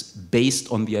which is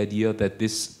based on the idea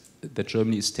that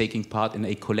Germany is taking part in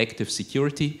a collective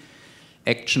security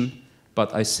action,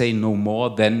 but I say no more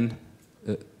than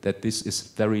that this is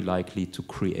very likely to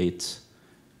create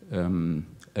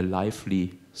a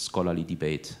lively scholarly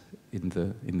debate in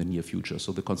the near future.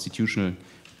 So the constitutional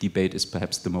debate is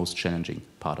perhaps the most challenging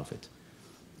part of it.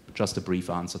 Just a brief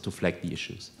answer to flag the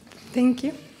issues. Thank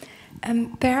you.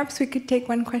 Perhaps we could take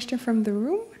one question from the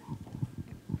room.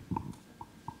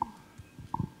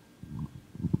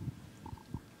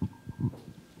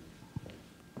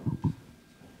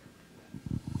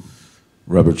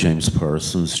 Robert James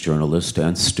Parsons, journalist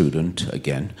and student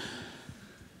again.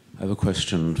 I have a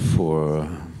question for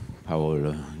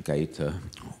Paola Gaeta,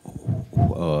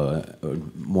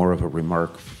 more of a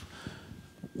remark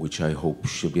which I hope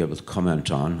she'll be able to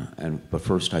comment on. But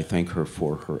first I thank her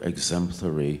for her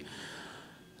exemplary,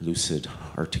 lucid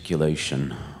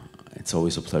articulation. It's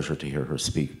always a pleasure to hear her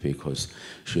speak because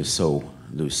she is so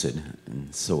lucid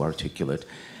and so articulate.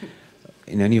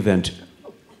 In any event,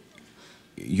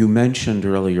 you mentioned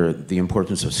earlier the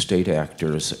importance of state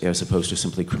actors as opposed to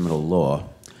simply criminal law.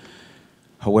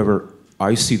 However,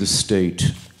 I see the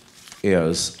state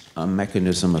as a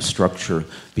mechanism, a structure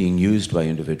being used by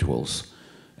individuals.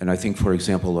 And I think, for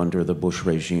example, under the Bush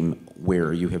regime,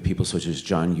 where you have people such as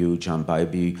John Yoo, John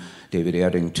Bybee, David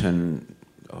Addington,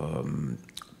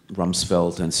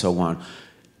 Rumsfeld, and so on,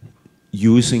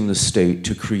 using the state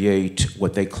to create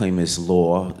what they claim is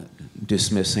law,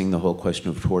 dismissing the whole question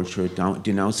of torture,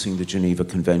 denouncing the Geneva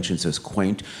Conventions as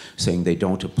quaint, saying they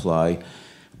don't apply,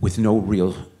 with no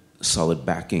real solid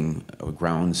backing or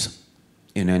grounds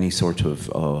in any sort of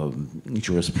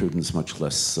jurisprudence, much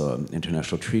less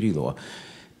international treaty law.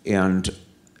 And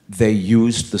they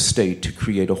used the state to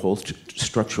create a whole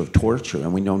structure of torture,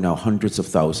 and we know now hundreds of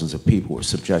thousands of people were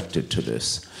subjected to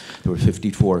this. There were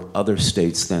 54 other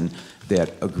states then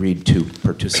that agreed to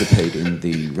participate in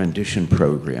the rendition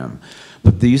program.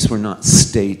 But these were not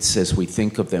states as we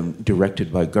think of them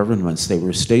directed by governments. They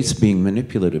were states being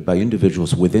manipulated by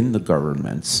individuals within the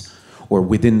governments or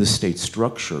within the state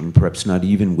structure, and perhaps not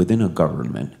even within a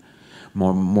government,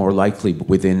 more likely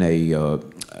within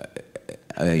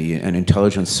an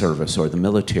intelligence service or the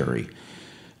military.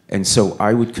 And so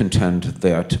I would contend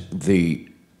that the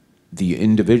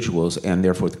individuals, and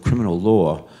therefore the criminal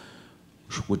law,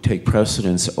 would take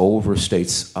precedence over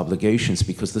states' obligations,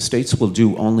 because the states will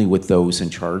do only what those in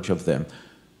charge of them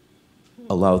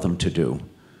allow them to do.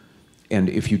 And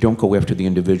if you don't go after the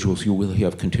individuals, you will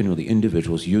have continually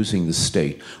individuals using the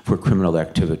state for criminal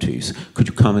activities. Could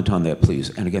you comment on that, please?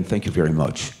 And again, thank you very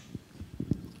much.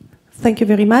 Thank you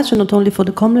very much, and not only for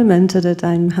the compliment that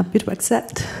I'm happy to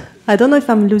accept. I don't know if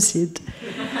I'm lucid,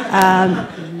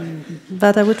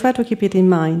 but I will try to keep it in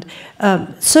mind.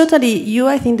 Certainly,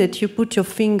 I think that you put your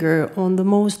finger on the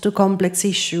most complex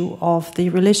issue of the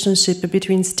relationship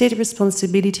between state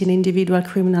responsibility and individual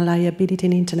criminal liability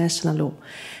in international law.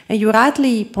 And you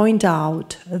rightly point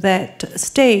out that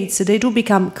states, they do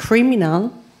become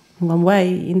criminal in one way,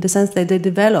 in the sense that they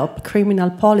develop criminal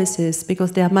policies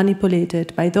because they are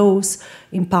manipulated by those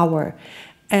in power.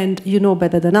 And you know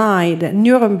better than I that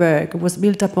Nuremberg was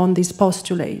built upon this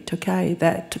postulate, okay,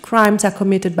 that crimes are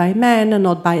committed by men and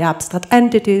not by abstract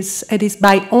entities. It is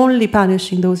by only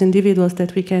punishing those individuals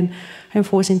that we can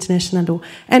enforce international law.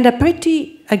 And I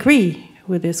pretty agree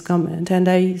with this comment. And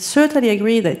I certainly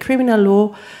agree that criminal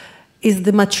law is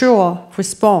the mature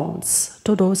response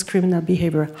to those criminal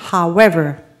behavior.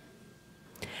 However,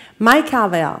 my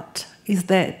caveat is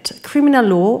that criminal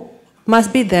law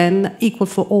must be then equal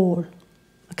for all.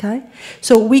 Okay?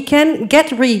 So we can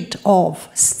get rid of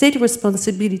state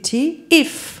responsibility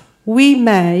if we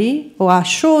may or are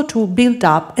sure to build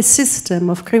up a system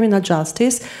of criminal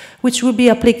justice which will be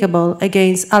applicable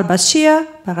against al-Bashir,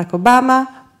 Barack Obama,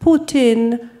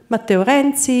 Putin, Matteo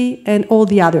Renzi, and all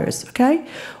the others. Okay?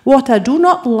 What I do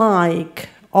not like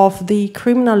of the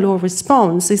criminal law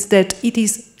response is that it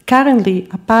is currently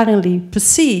apparently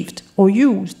perceived or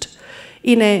used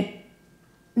in a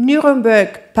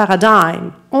Nuremberg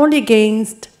paradigm only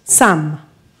against some.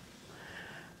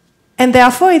 And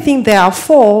therefore, I think,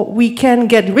 we can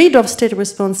get rid of state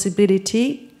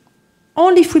responsibility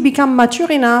only if we become mature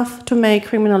enough to make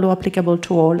criminal law applicable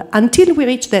to all. Until we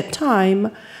reach that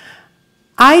time,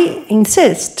 I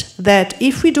insist that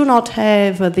if we do not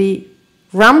have the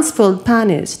Rumsfeld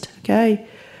punished, okay,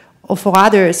 or for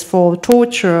others for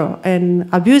torture and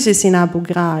abuses in Abu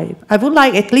Ghraib, I would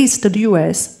like at least the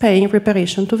US paying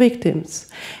reparation to victims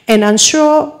and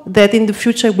ensure that in the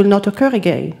future it will not occur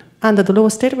again under the law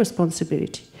of state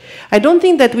responsibility. I don't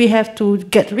think that we have to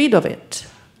get rid of it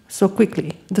so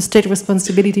quickly, the state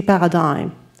responsibility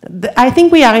paradigm. I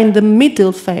think we are in the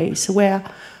middle phase where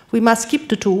we must keep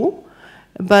the two,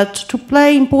 but to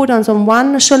play importance on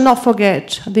one shall not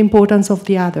forget the importance of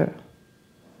the other.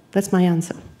 That's my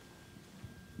answer.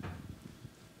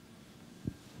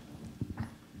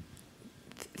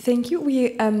 Thank you.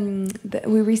 We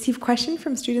received questions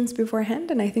from students beforehand,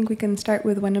 and I think we can start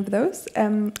with one of those.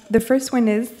 The first one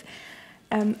is,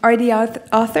 are the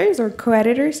authors or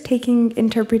co-editors taking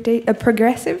a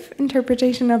progressive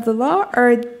interpretation of the law,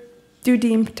 or do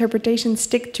the interpretations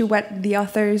stick to what the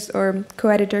authors or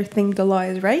co-editor think the law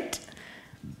is right?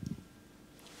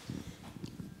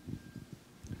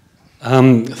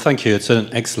 Thank you. It's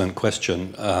an excellent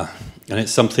question, and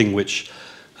it's something which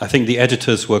I think the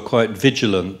editors were quite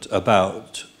vigilant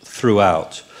about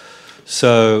throughout.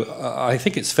 So I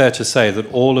think it's fair to say that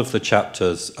all of the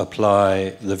chapters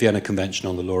apply the Vienna Convention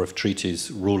on the Law of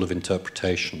Treaties rule of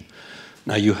interpretation.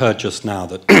 Now, you heard just now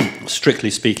that,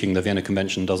 strictly speaking, the Vienna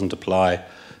Convention doesn't apply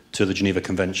to the Geneva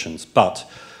Conventions, but,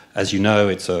 as you know,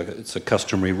 it's a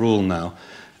customary rule now.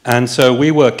 And so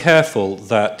we were careful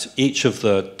that each of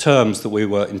the terms that we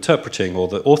were interpreting, or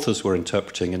the authors were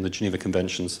interpreting in the Geneva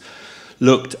Conventions,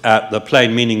 looked at the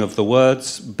plain meaning of the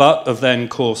words, but of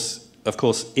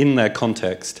course, in their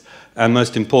context, and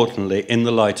most importantly, in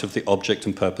the light of the object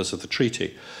and purpose of the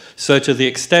treaty. So to the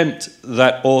extent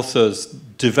that authors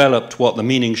developed what the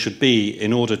meaning should be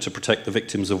in order to protect the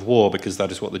victims of war, because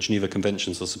that is what the Geneva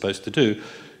Conventions are supposed to do,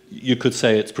 you could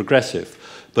say it's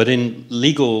progressive. But in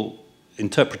legal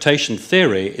interpretation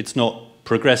theory, it's not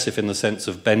progressive in the sense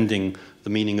of bending the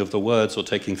meaning of the words or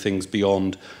taking things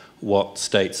beyond what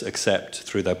states accept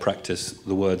through their practice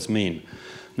the words mean.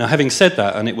 Now, having said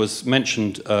that, and it was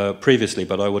mentioned previously,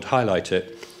 but I would highlight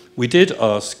it, we did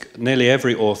ask nearly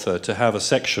every author to have a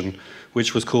section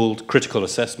which was called critical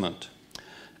assessment.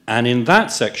 And in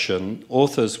that section,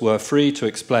 authors were free to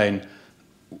explain,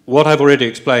 what I've already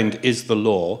explained is the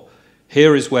law.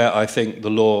 Here is where I think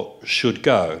the law should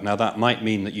go. Now, that might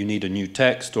mean that you need a new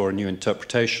text or a new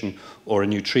interpretation or a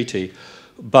new treaty,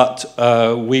 but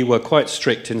we were quite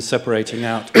strict in separating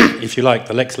out, if you like,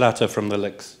 the lex lata from the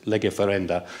lex lege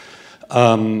ferenda.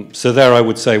 So there I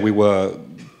would say we were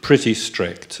pretty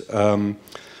strict.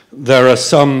 There are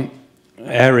some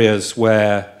areas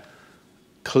where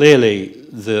clearly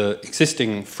the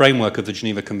existing framework of the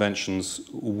Geneva Conventions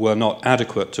were not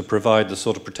adequate to provide the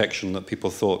sort of protection that people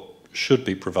thought should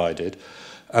be provided.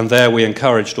 And there we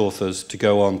encouraged authors to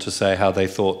go on to say how they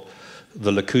thought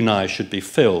the lacunae should be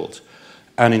filled.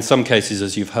 And in some cases,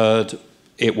 as you've heard,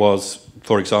 it was,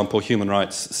 for example, human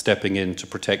rights stepping in to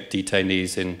protect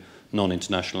detainees in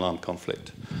non-international armed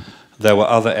conflict. There were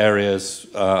other areas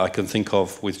I can think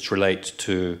of which relate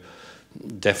to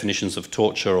definitions of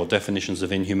torture or definitions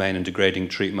of inhumane and degrading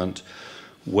treatment,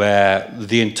 where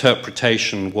the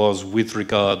interpretation was with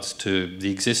regards to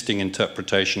the existing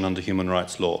interpretation under human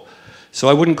rights law. So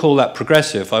I wouldn't call that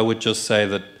progressive. I would just say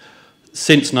that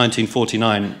since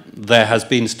 1949, there has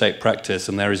been state practice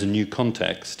and there is a new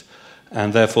context,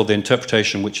 and therefore the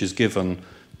interpretation which is given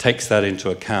takes that into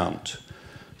account.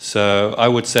 So I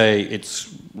would say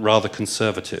it's rather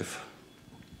conservative.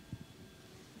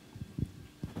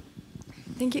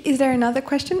 Thank you. Is there another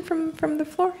question from the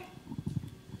floor?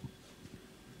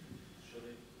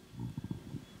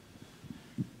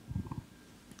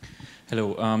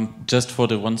 Hello. Just for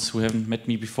the ones who haven't met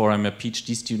me before, I'm a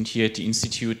PhD student here at the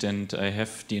Institute, and I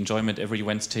have the enjoyment every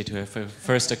Wednesday to have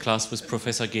first a class with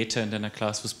Professor Gaeta and then a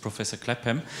class with Professor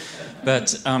Clapham.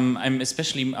 But I'm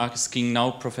especially asking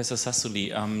now Professor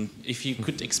Sassòli, if you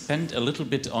could expand a little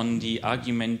bit on the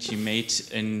argument you made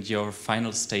in your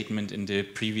final statement in the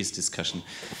previous discussion,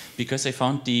 because I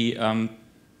found the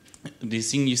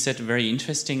thing you said very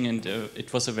interesting, and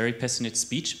it was a very passionate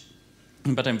speech.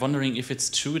 But I'm wondering if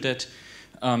it's true that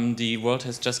the world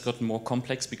has just gotten more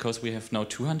complex because we have now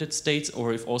 200 states,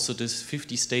 or if also these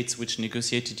 50 states which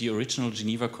negotiated the original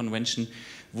Geneva Convention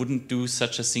wouldn't do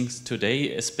such a thing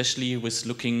today, especially with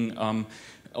looking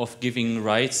of giving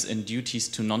rights and duties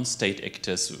to non-state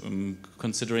actors,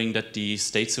 considering that the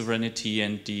state sovereignty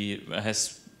and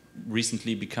has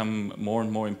recently become more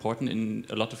and more important in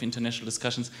a lot of international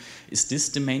discussions. Is this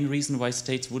the main reason why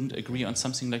states wouldn't agree on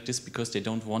something like this, because they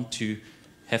don't want to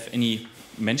have any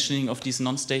mentioning of these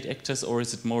non-state actors, or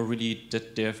is it more really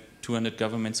that there are 200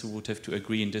 governments who would have to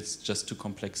agree and it's just too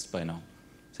complex by now?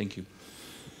 Thank you.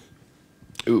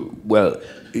 Well,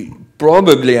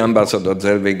 probably Ambassador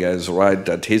Zellweger is right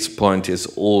that his point is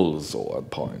also a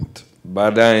point.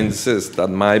 But I insist that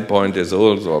my point is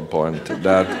also a point,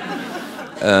 that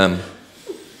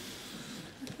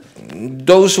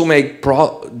those who make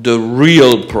the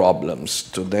real problems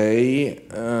today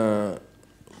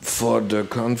for the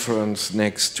conference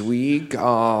next week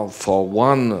are, for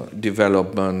one,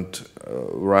 development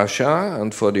Russia,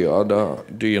 and for the other,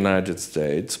 the United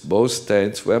States. Both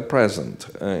states were present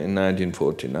in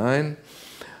 1949.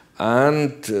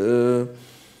 And,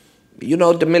 you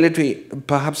know, the military,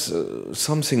 perhaps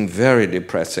something very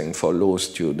depressing for law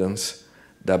students.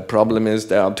 The problem is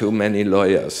there are too many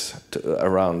lawyers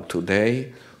around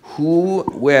today who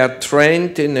were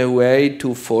trained in a way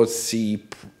to foresee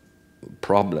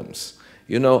problems.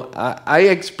 You know, I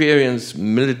experienced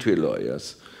military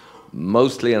lawyers,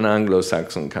 mostly in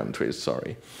Anglo-Saxon countries,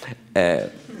 sorry,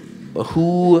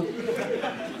 who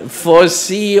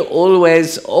foresee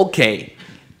always, okay,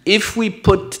 if we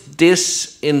put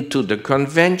this into the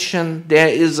convention, there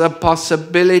is a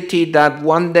possibility that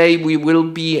one day we will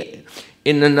be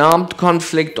in an armed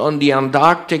conflict on the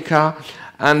Antarctica,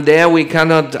 and there we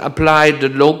cannot apply the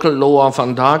local law of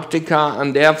Antarctica,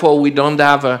 and therefore we don't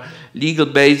have a legal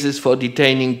basis for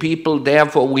detaining people,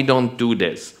 therefore we don't do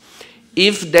this.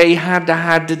 If they had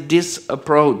had this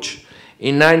approach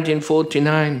in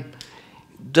 1949,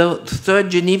 the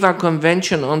Third Geneva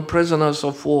Convention on Prisoners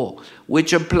of War,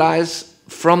 which applies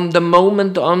from the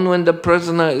moment on when the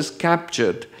prisoner is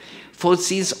captured,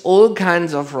 foresees all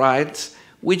kinds of rights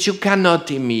which you cannot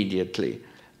immediately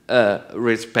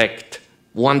respect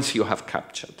once you have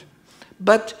captured.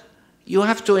 But you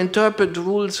have to interpret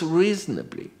rules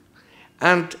reasonably.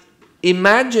 And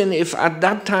imagine if at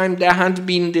that time there had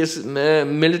been these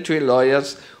military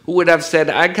lawyers who would have said,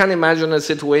 I can imagine a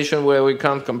situation where we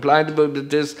can't comply with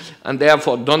this and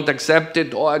therefore don't accept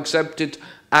it, or accept it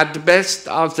at best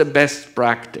as the best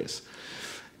practice.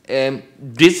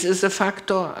 This is a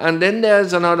factor. And then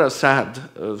there's another sad,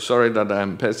 sorry that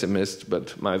I'm pessimist,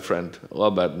 but my friend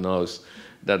Robert knows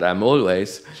that I'm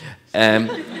always. In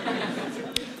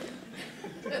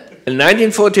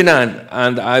 1949,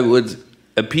 and I would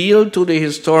appeal to the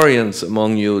historians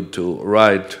among you to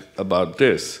write about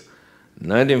this.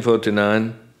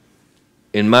 1949,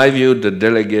 in my view, the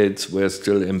delegates were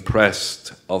still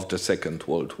impressed of the Second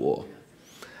World War.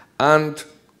 And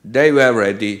they were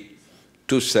ready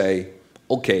to say,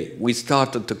 okay, we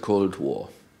started the Cold War,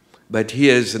 but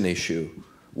here's an issue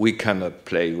we cannot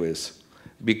play with,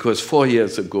 because 4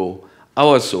 years ago,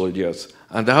 our soldiers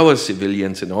and our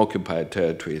civilians in occupied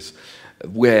territories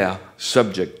were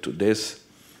subject to this,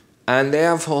 and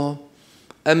therefore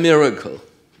a miracle.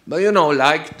 But you know,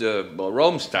 like the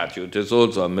Rome Statute is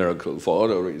also a miracle for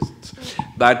other reasons.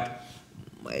 But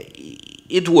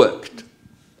it worked.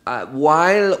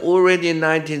 While already in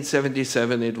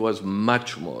 1977 it was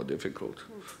much more difficult.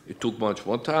 It took much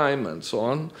more time and so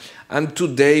on. And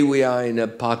today we are in a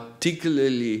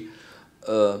particularly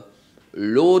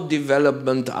low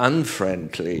development,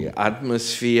 unfriendly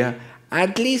atmosphere,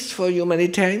 at least for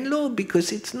humanitarian law,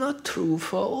 because it's not true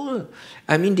for all.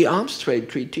 I mean, the Arms Trade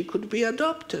Treaty could be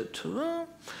adopted.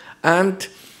 And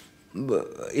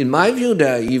in my view,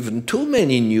 there are even too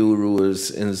many new rules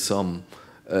in some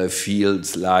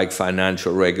fields like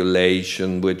financial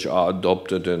regulation, which are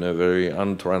adopted in a very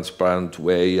untransparent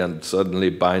way and suddenly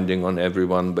binding on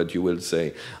everyone, but you will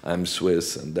say, I'm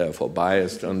Swiss and therefore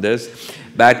biased on this.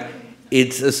 But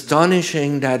it's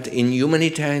astonishing that in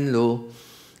humanitarian law,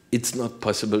 it's not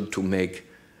possible to make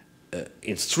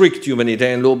in strict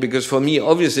humanitarian law, because for me,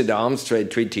 obviously, the Arms Trade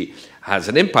Treaty has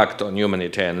an impact on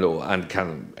humanitarian law and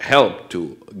can help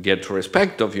to get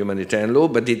respect of humanitarian law,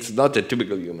 but it's not a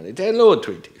typical humanitarian law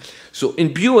treaty. So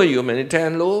in pure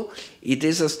humanitarian law, it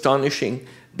is astonishing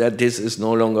that this is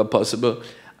no longer possible,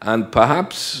 and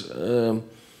perhaps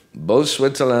both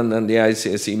Switzerland and the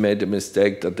ICSE made a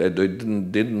mistake that they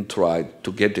didn't try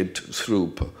to get it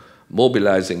through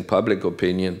mobilizing public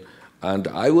opinion. And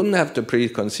I wouldn't have the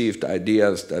preconceived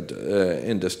ideas that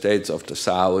in the states of the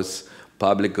South,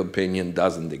 public opinion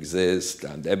doesn't exist,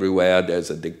 and everywhere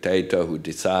there's a dictator who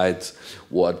decides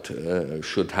what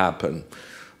should happen.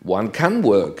 One can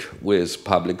work with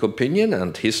public opinion,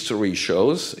 and history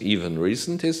shows, even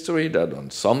recent history, that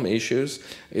on some issues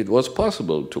it was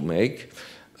possible to make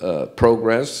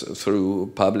progress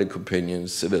through public opinion,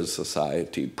 civil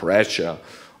society, pressure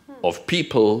of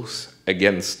peoples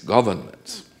against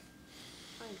governments.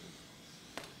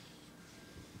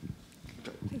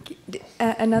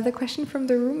 Another question from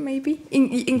the room, maybe?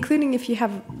 Including if you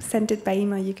have sent it by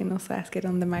email, you can also ask it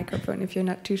on the microphone if you're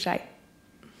not too shy.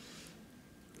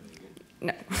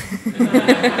 No.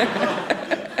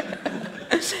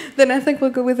 Then I think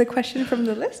we'll go with a question from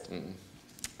the list.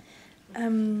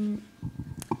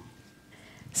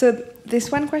 So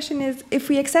this one question is, if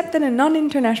we accept that a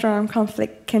non-international armed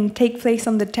conflict can take place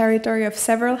on the territory of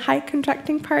several high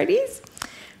contracting parties,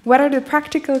 what are the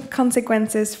practical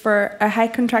consequences for a high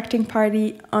contracting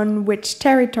party on which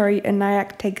territory a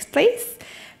NIAC takes place,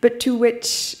 but to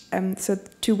which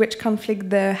conflict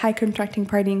the high contracting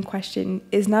party in question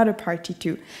is not a party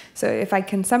to? So if I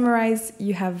can summarize,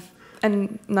 you have a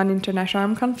non-international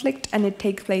armed conflict and it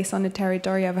takes place on the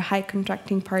territory of a high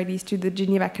contracting parties to the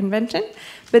Geneva Convention,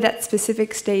 but that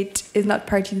specific state is not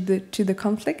party to the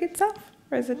conflict itself,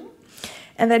 or is it?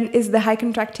 And then is the high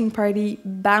contracting party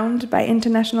bound by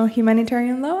international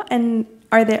humanitarian law? And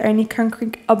are there any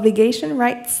concrete obligation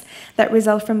rights that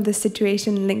result from the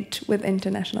situation linked with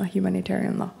international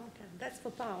humanitarian law? Okay, that's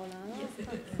for Paola.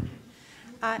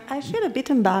 I feel a bit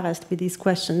embarrassed with these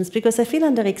questions because I feel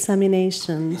under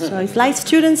examination. So it's like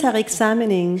students are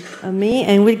examining me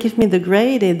and will give me the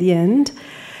grade at the end.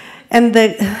 And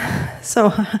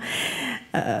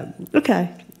okay.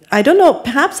 I don't know,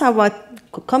 perhaps our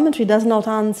commentary does not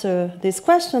answer this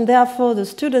question, therefore the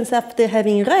students, after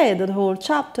having read the whole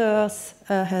chapters,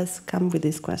 has come with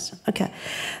this question. Okay.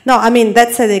 No, I mean,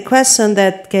 that's a question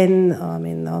that can, I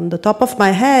mean, on the top of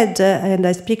my head, and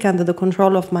I speak under the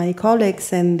control of my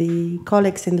colleagues and the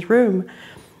colleagues in the room,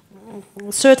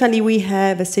 certainly we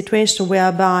have a situation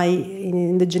whereby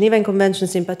in the Geneva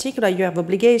Conventions in particular, you have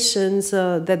obligations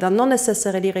that are not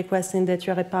necessarily requesting that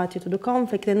you are a party to the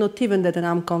conflict and not even that an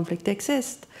armed conflict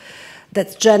exists.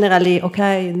 That's generally,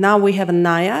 okay, now we have a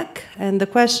NIAC, and the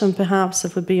question perhaps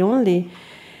would be only,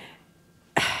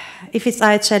 if it's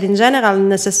IHL in general,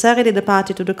 necessarily the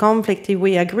party to the conflict, if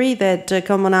we agree that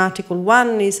Common Article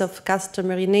 1 is of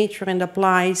customary nature and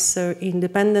applies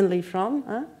independently from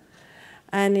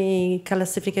any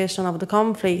classification of the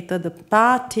conflict, the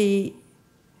party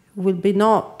will be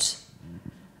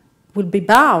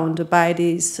bound by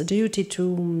this duty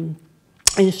to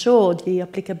ensure the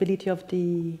applicability of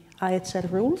the IHL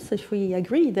rules, if we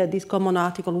agree that this Common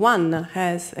Article 1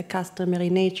 has a customary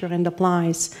nature and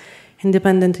applies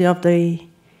independently of the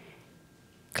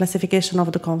classification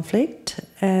of the conflict,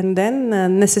 and then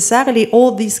necessarily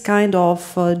all these kind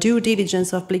of due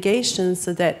diligence obligations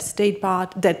that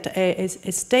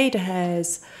a state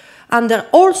has under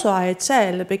also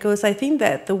IHL, because I think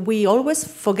that we always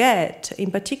forget,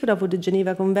 in particular with the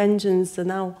Geneva Conventions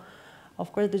now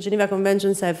Of course, the Geneva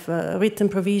Conventions have written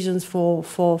provisions for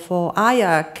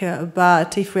IAC,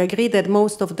 but if we agree that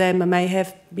most of them may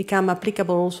have become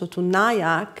applicable also to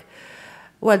NIAC,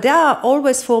 well, they are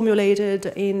always formulated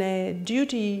in a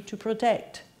duty to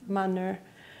protect manner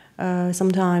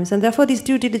sometimes, and therefore these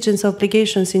due diligence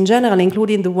obligations in general,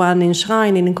 including the one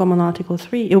enshrined in Common Article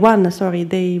 3,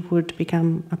 they would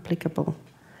become applicable.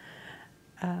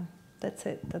 That's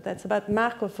it. That's about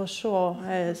Marco for sure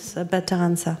has a better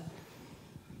answer.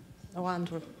 Oh,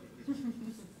 Andrew.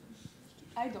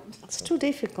 I don't. It's too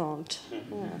difficult.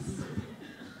 Yes.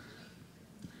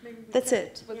 That's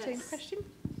it. We'll take a question.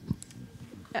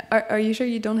 Are you sure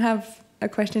you don't have a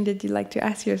question that you'd like to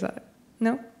ask yourself?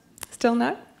 No? Still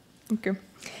not? Okay.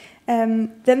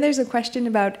 Then there's a question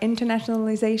about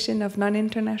internationalization of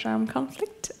non-international armed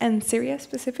conflict and Syria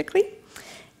specifically.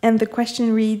 And the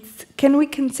question reads, can we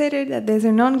consider that there's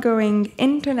an ongoing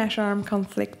international armed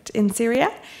conflict in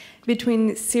Syria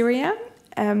between Syria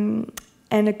and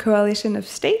a coalition of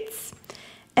states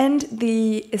and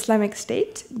the Islamic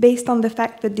State, based on the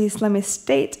fact that the Islamic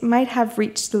State might have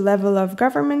reached the level of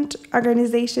government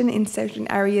organization in certain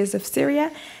areas of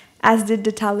Syria, as did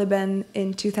the Taliban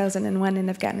in 2001 in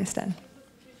Afghanistan?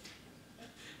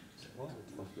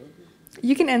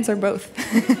 You can answer both.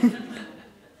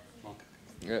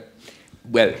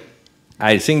 Well,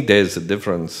 I think there's a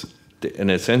difference, an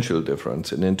essential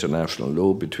difference in international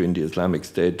law between the Islamic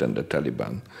State and the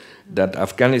Taliban, that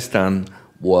Afghanistan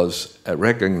was a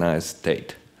recognized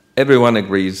state. Everyone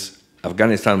agrees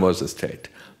Afghanistan was a state.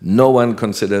 No one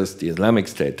considers the Islamic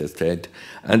State a state,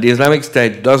 and the Islamic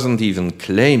State doesn't even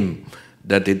claim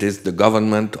that it is the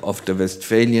government of the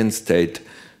Westphalian state,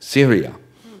 Syria.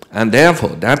 And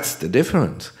therefore, that's the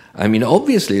difference. I mean,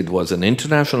 obviously it was an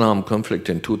international armed conflict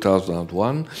in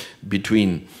 2001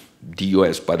 between the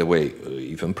US, by the way,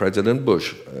 even President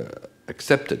Bush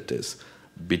accepted this,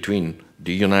 between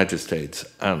the United States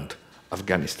and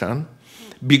Afghanistan,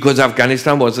 because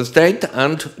Afghanistan was a state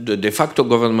and the de facto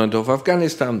government of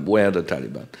Afghanistan were the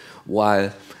Taliban,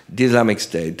 while the Islamic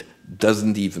State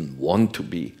doesn't even want to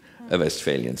be a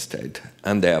Westphalian state,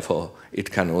 and therefore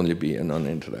it can only be a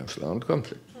non-international armed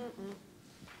conflict.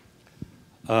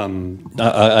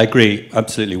 I agree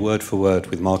absolutely word for word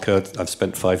with Marco. I've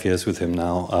spent 5 years with him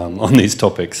now on these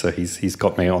topics, so he's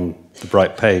got me on the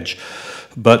bright page.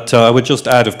 But I would just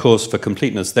add, of course, for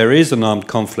completeness, there is an armed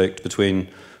conflict between,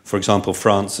 for example,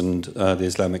 France and the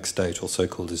Islamic State, or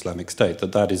so-called Islamic State,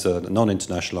 that is a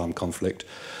non-international armed conflict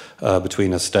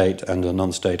between a state and a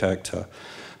non-state actor.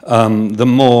 The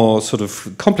more sort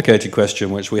of complicated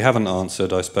question, which we haven't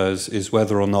answered, I suppose, is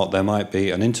whether or not there might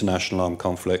be an international armed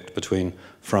conflict between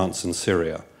France and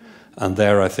Syria. And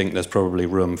there I think there's probably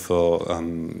room for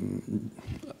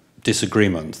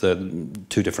disagreement. There are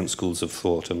two different schools of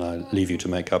thought, and I leave you to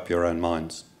make up your own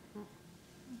minds.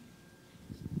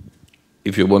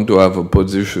 If you want to have a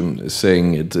position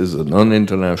saying it is a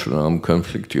non-international armed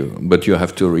conflict, but you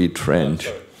have to read French.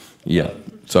 Sorry. Yeah,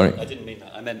 sorry. I didn't mean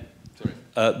that. I meant, sorry.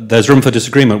 There's room for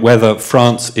disagreement whether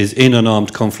France is in an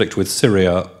armed conflict with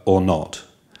Syria or not.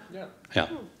 Yeah. Yeah.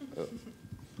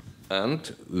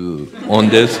 And on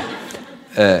this,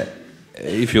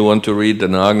 if you want to read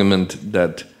an argument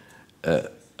that,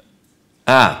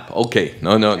 okay,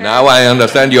 no, now I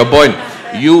understand your point.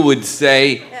 You would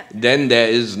say then there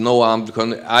is no armed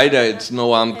either it's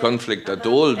no armed conflict at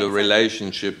all, the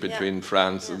relationship between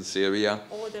France and Syria.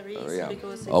 Or there is,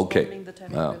 because it's okay. forming the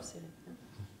territory of Syria.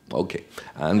 Okay,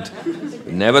 and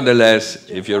nevertheless,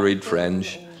 if you read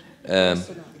French,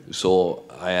 so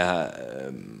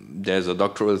there's a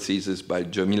doctoral thesis by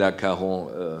Jamila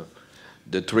Caron,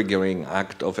 The Triggering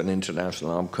Act of an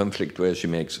International Armed Conflict, where she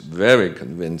makes very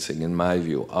convincing, in my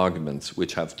view, arguments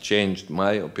which have changed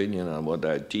my opinion on what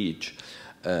I teach,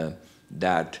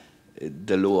 that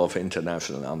the law of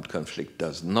international armed conflict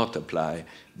does not apply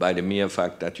by the mere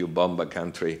fact that you bomb a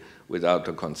country without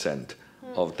the consent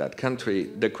of that country.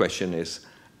 The question is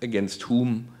against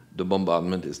whom the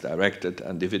bombardment is directed,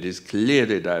 and if it is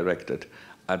clearly directed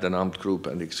at an armed group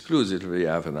and exclusively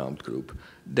at an armed group,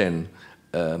 then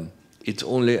it's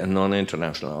only a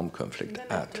non-international armed conflict then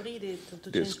I have to read it to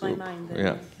this change group. my mind. Then,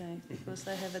 yeah. Okay, because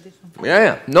I have a different.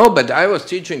 Yeah. No, but I was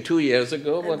teaching 2 years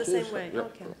ago. The same way. Yeah.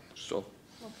 Okay. So.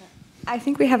 Okay. I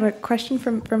think we have a question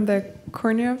from the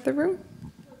corner of the room.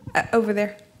 Over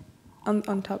there,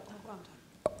 on top.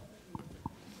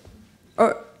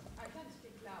 Or,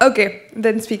 okay,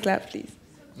 then speak loud, please.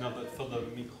 No, but for the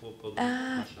micro.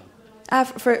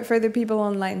 For the people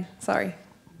online, sorry.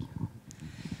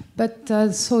 But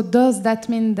so does that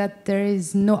mean that there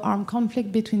is no armed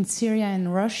conflict between Syria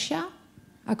and Russia,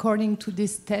 according to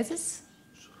this thesis?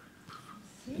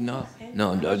 No,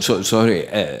 so, sorry,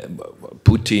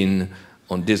 Putin,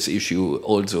 on this issue,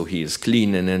 also he is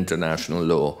clean in international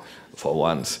law for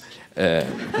once.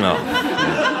 No.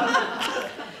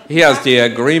 He has the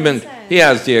agreement. He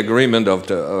has the agreement of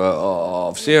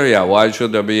Syria. Why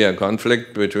should there be a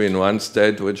conflict between one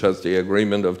state which has the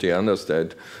agreement of the other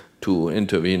state to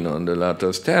intervene on the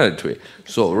latter's territory?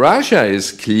 So Russia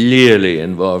is clearly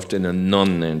involved in a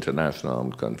non-international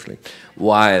armed conflict.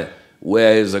 While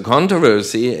where is a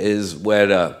controversy is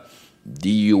whether the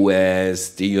US,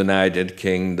 the United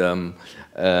Kingdom,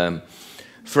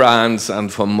 France,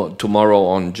 and from tomorrow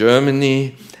on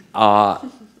Germany are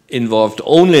involved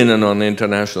only in a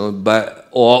non-international,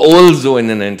 or also in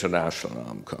an international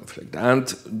armed conflict. And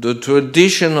the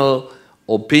traditional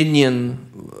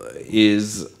opinion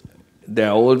is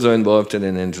they're also involved in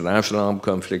an international armed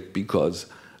conflict because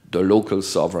the local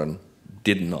sovereign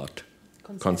did not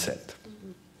consent.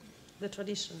 The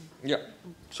tradition. Yeah,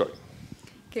 sorry.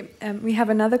 Okay, we have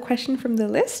another question from the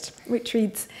list, which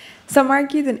reads, some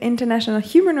argue that international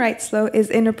human rights law is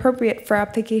inappropriate for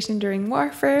application during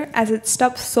warfare as it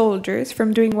stops soldiers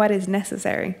from doing what is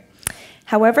necessary.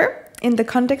 However, in the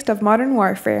context of modern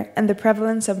warfare and the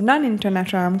prevalence of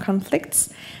non-international armed conflicts,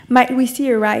 might we see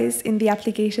a rise in the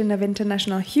application of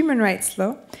international human rights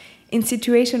law in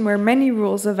situations where many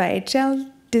rules of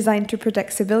IHL designed to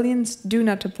protect civilians do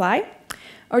not apply?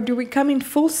 Or do we come in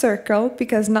full circle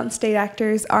because non-state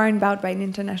actors aren't bound by an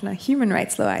international human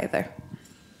rights law either?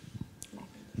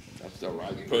 That's the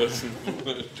right person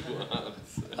to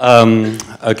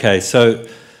answer. Okay, so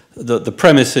the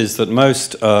premise is that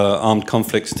most armed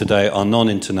conflicts today are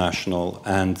non-international,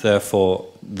 and therefore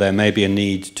there may be a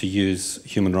need to use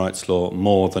human rights law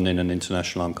more than in an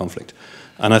international armed conflict.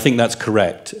 And I think that's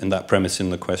correct in that premise in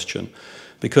the question.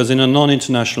 Because in a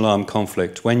non-international armed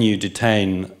conflict, when you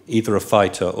detain either a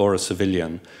fighter or a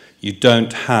civilian, you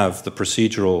don't have the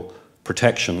procedural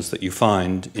protections that you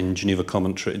find in Geneva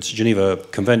Convention, Geneva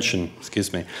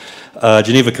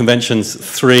Conventions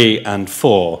 3 and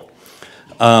 4.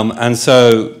 And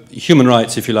so human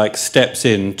rights, if you like, steps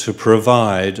in to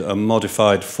provide a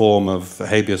modified form of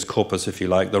habeas corpus, if you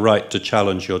like, the right to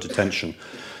challenge your detention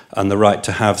and the right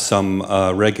to have some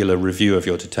regular review of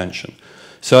your detention.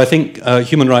 So I think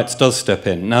human rights does step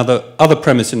in. Now, the other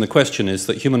premise in the question is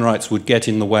that human rights would get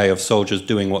in the way of soldiers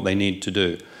doing what they need to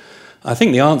do. I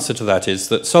think the answer to that is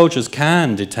that soldiers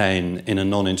can detain in a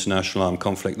non-international armed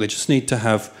conflict. They just need to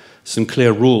have some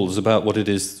clear rules about what it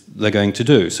is they're going to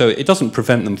do. So it doesn't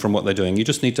prevent them from what they're doing. You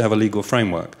just need to have a legal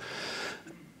framework.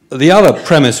 The other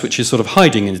premise, which is sort of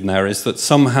hiding in there, is that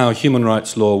somehow human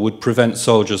rights law would prevent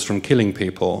soldiers from killing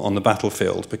people on the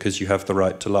battlefield because you have the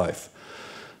right to life.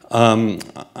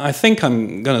 I think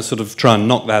I'm going to sort of try and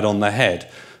knock that on the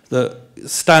head. The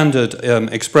standard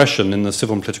expression in the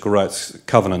Civil and Political Rights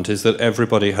Covenant is that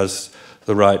everybody has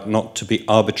the right not to be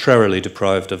arbitrarily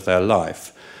deprived of their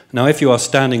life. Now, if you are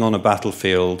standing on a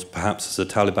battlefield, perhaps as a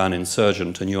Taliban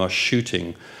insurgent, and you are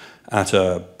shooting at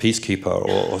a peacekeeper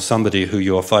or somebody who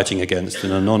you are fighting against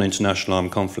in a non-international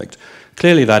armed conflict,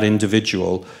 clearly that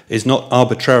individual is not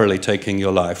arbitrarily taking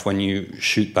your life when you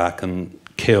shoot back and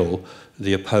kill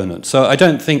the opponent. So I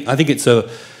think it's a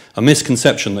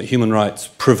misconception that human rights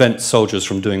prevent soldiers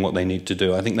from doing what they need to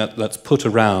do. I think that's put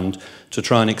around to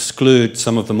try and exclude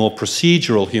some of the more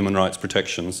procedural human rights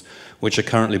protections which are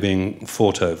currently being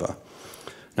fought over.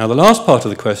 Now, the last part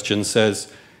of the question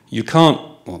says you can't,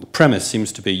 well, the premise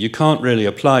seems to be you can't really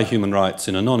apply human rights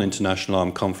in a non-international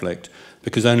armed conflict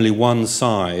because only one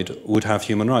side would have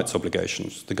human rights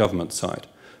obligations, the government side.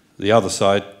 The other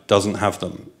side doesn't have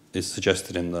them, is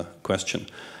suggested in the question.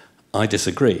 I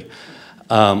disagree.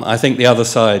 I think the other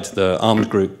side, the armed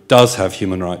group, does have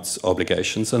human rights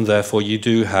obligations, and therefore you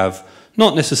do have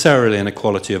not necessarily an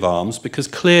equality of arms, because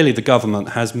clearly the government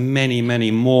has many,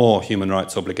 many more human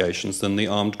rights obligations than the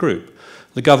armed group.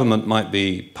 The government might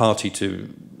be party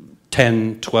to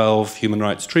 10, 12 human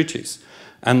rights treaties,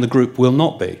 and the group will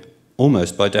not be,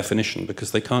 almost by definition,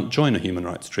 because they can't join a human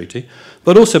rights treaty,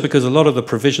 but also because a lot of the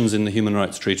provisions in the human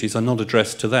rights treaties are not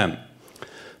addressed to them.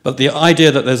 But the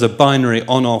idea that there's a binary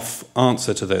on-off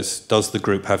answer to this, does the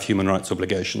group have human rights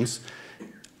obligations,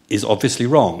 is obviously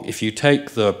wrong. If you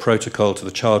take the protocol to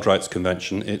the Child Rights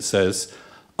Convention, it says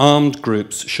armed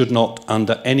groups should not,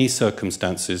 under any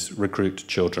circumstances, recruit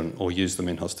children or use them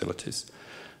in hostilities.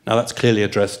 Now, that's clearly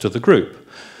addressed to the group.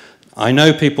 I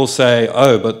know people say,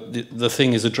 oh, but the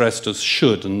thing is addressed as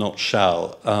should and not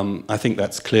shall. I think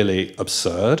that's clearly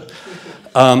absurd.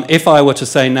 If I were to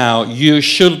say now, you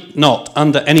should not,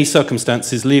 under any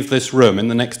circumstances, leave this room in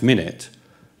the next minute,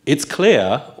 it's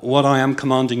clear what I am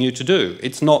commanding you to do.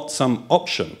 It's not some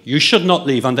option. You should not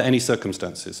leave under any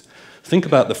circumstances. Think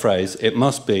about the phrase. It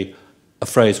must be a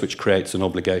phrase which creates an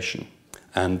obligation.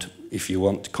 And if you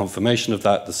want confirmation of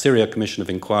that, the Syria Commission of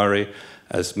Inquiry,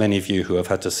 as many of you who have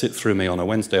had to sit through me on a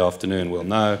Wednesday afternoon will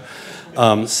know,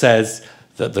 says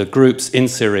that the groups in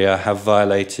Syria have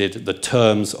violated the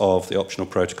terms of the optional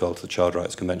protocol to the Child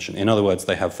Rights Convention. In other words,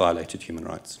 they have violated human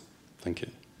rights. Thank you.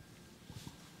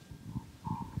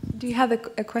 Do you have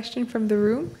a question from the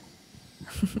room?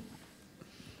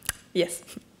 Yes,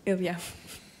 Ilya.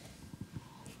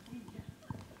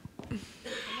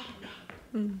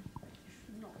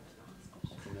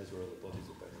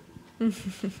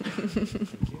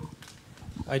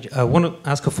 I want to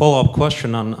ask a follow-up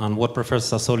question on what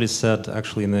Professor Sassòli said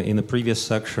actually in the previous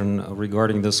section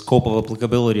regarding the scope of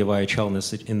applicability of IHL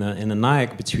in the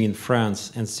NAIC between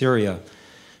France and Syria.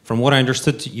 From what I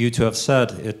understood you to have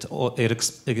said, it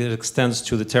extends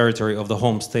to the territory of the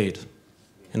home state,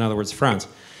 in other words, France.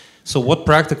 So what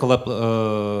practical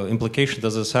implication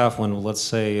does this have when, let's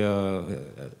say,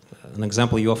 an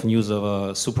example you often use of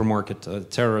a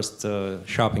supermarket, terrorist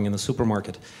shopping in the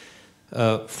supermarket?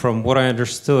 From what I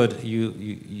understood,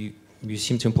 you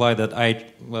seem to imply that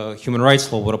human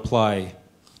rights law would apply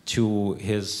to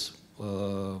his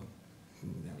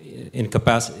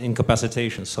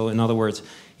incapacitation. So in other words,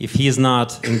 if he is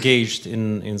not engaged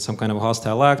in some kind of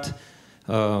hostile act,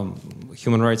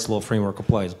 human rights law framework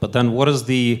applies. But then what is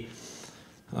the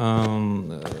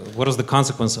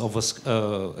consequence of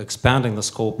expanding the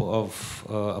scope of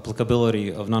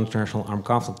applicability of non-international armed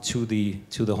conflict to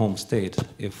the home state?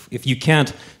 If you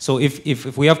can't, so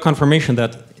if we have confirmation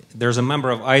that there's a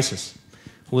member of ISIS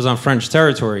who is on French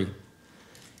territory,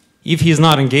 if he is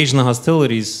not engaged in the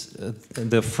hostilities,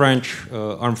 the French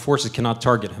armed forces cannot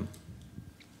target him.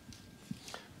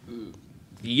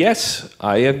 Yes,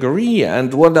 I agree.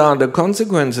 And what are the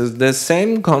consequences? The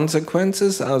same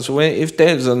consequences as if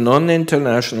there is a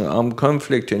non-international armed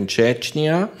conflict in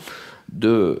Chechnya.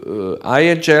 The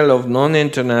IHL of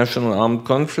non-international armed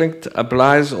conflict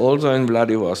applies also in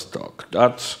Vladivostok.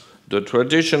 That's the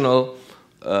traditional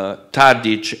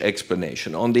Tadic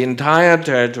explanation on the entire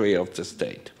territory of the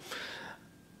state.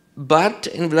 But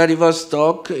in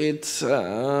Vladivostok, it's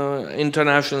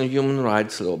international human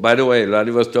rights law. By the way,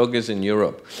 Vladivostok is in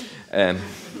Europe,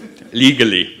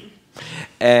 legally.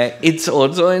 It's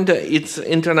also it's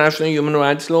international human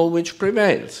rights law which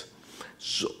prevails.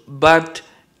 So, but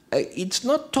it's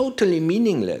not totally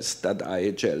meaningless that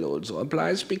IHL also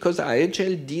applies, because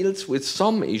IHL deals with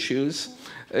some issues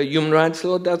human rights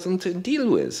law doesn't deal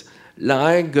with.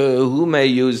 Like who may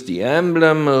use the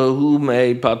emblem, who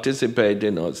may participate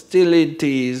in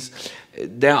hostilities.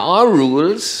 There are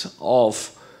rules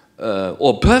of,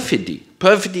 or perfidy.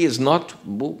 Perfidy is not,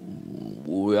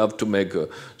 we have to make a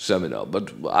seminar,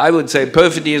 but I would say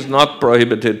perfidy is not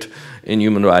prohibited in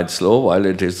human rights law, while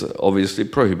it is obviously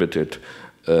prohibited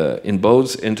in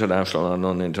both international and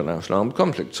non-international armed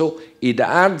conflict. So it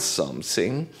adds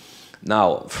something.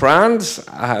 Now, France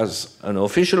has an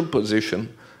official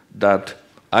position that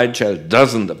IHL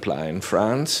doesn't apply in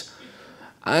France,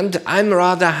 and I'm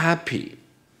rather happy,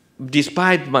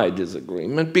 despite my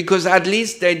disagreement, because at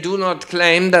least they do not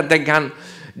claim that they can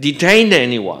detain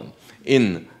anyone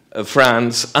in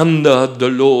France under the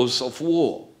laws of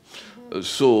war.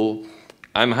 So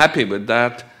I'm happy with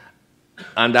that,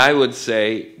 and I would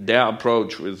say their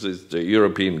approach, which is the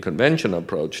European Convention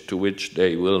approach, to which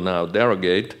they will now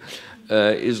derogate,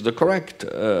 is the correct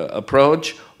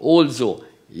approach. Also,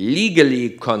 legally,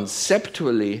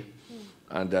 conceptually,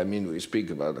 and I mean we speak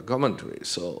about a commentary,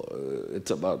 so it's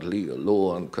about legal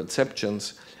law and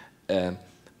conceptions.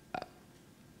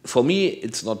 For me,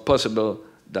 it's not possible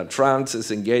that France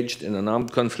is engaged in an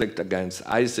armed conflict against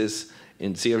ISIS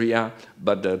in Syria,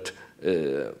 but that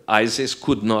ISIS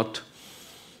could not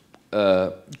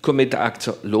commit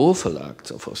lawful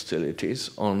acts of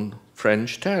hostilities on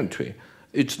French territory.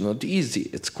 It's not easy,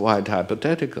 it's quite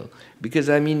hypothetical. Because,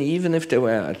 I mean, even if they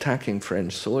were attacking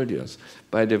French soldiers,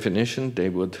 by definition, they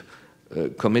would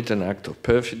commit an act of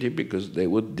perfidy because they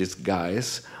would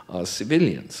disguise as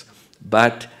civilians.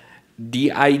 But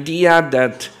the idea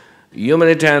that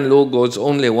humanitarian law goes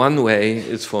only one way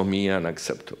is, for me,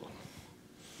 unacceptable.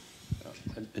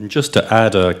 And just to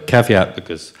add a caveat,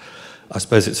 because I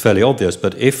suppose it's fairly obvious,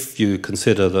 but if you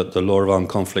consider that the law of armed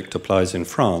conflict applies in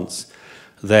France,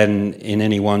 then in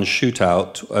any one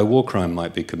shootout, a war crime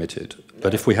might be committed.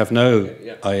 But if we have no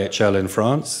IHL in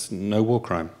France, no war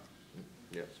crime.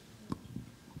 Yes.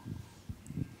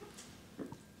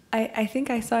 I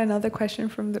think I saw another question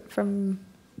from the room.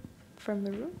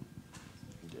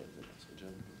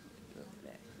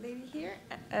 here,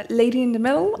 lady in the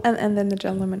middle, and then the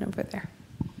gentleman over there.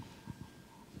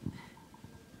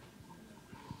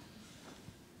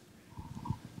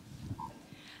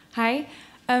 Hi.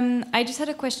 I just had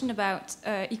a question about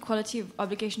equality of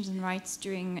obligations and rights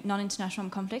during non-international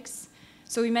conflicts.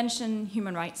 So we mentioned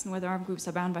human rights and whether armed groups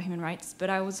are bound by human rights, but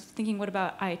I was thinking, what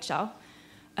about IHL?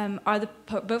 Are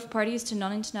both parties to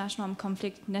non-international armed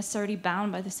conflict necessarily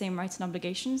bound by the same rights and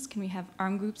obligations? Can we have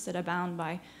armed groups that are bound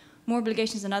by more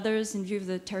obligations than others in view of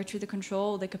the territory they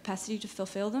control, the capacity to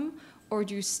fulfill them? Or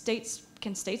can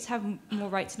states have more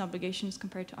rights and obligations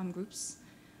compared to armed groups?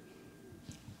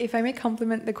 If I may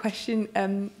complement the question,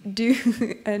 do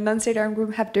non-state armed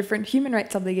groups have different human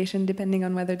rights obligations depending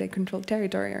on whether they control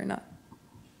territory or not?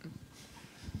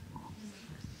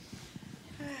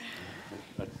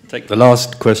 Take the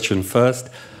last question first.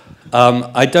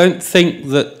 I don't think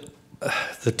that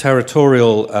the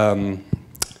territorial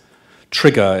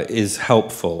trigger is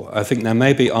helpful. I think there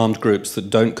may be armed groups that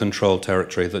don't control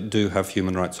territory that do have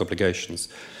human rights obligations.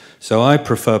 So I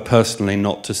prefer personally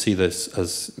not to see this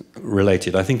as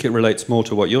related. I think it relates more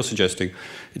to what you're suggesting.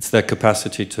 It's their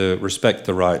capacity to respect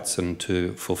the rights and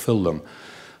to fulfill them.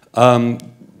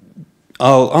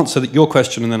 I'll answer your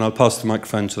question and then I'll pass the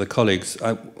microphone to the colleagues.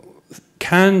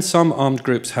 Can some armed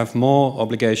groups have more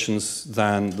obligations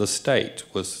than the state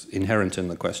was inherent in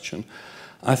the question?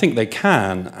 I think they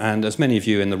can, and as many of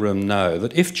you in the room know,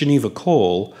 that if Geneva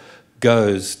Call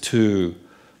goes to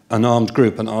an armed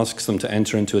group and asks them to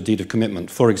enter into a deed of commitment,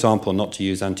 for example, not to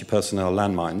use anti-personnel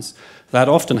landmines, that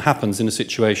often happens in a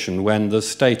situation when the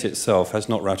state itself has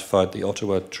not ratified the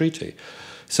Ottawa Treaty.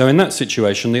 So in that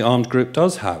situation, the armed group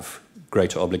does have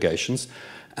greater obligations,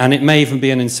 and it may even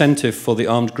be an incentive for the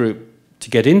armed group to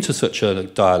get into such a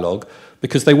dialogue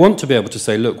because they want to be able to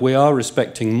say, look, we are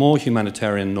respecting more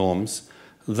humanitarian norms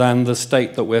than the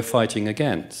state that we're fighting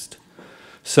against.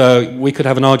 So we could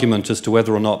have an argument as to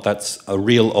whether or not that's a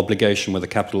real obligation with a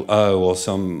capital O or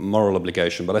some moral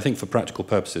obligation, but I think for practical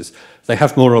purposes, they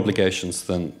have more obligations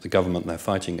than the government they're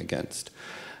fighting against.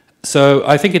 So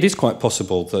I think it is quite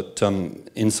possible that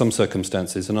in some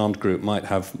circumstances an armed group might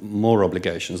have more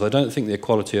obligations. I don't think the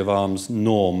equality of arms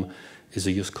norm is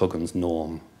a jus cogens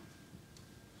norm.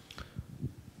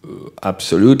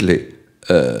 Absolutely.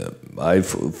 I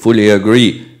fully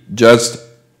agree. Just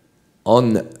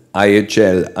on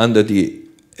IHL under the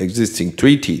existing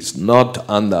treaties, not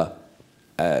under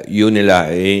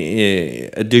additional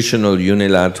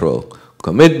unilateral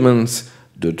commitments.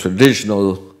 The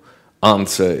traditional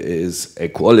answer is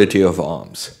equality of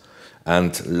arms.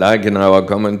 And like in our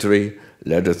commentary,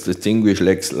 let us distinguish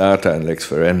lex lata and lex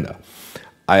ferenda.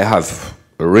 I have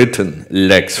written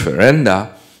lex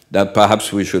ferenda that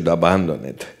perhaps we should abandon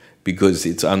it, because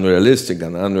it's unrealistic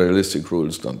and unrealistic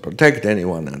rules don't protect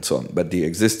anyone and so on. But the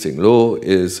existing law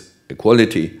is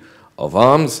equality of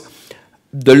arms.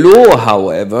 The law,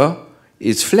 however,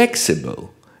 is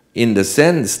flexible in the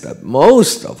sense that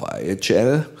most of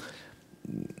IHL,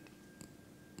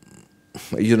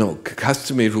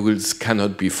 customary rules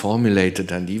cannot be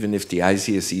formulated, and even if the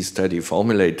ICSE study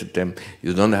formulated them,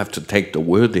 you don't have to take the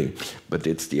wording, but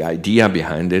it's the idea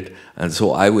behind it. And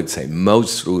so I would say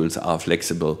most rules are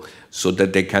flexible so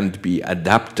that they can be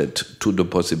adapted to the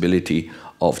possibility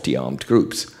of the armed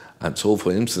groups. And so,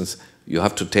 for instance, you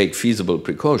have to take feasible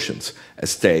precautions. A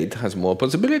state has more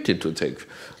possibility to take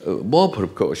more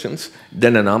precautions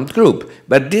than an armed group.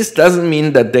 But this doesn't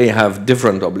mean that they have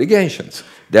different obligations.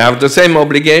 They have the same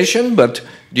obligation, but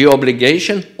the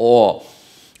obligation or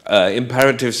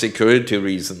imperative security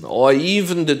reason, or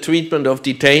even the treatment of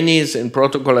detainees in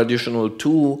Protocol Additional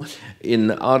 2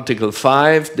 in Article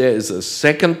 5, there is a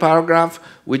second paragraph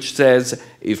which says,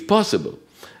 if possible.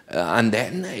 And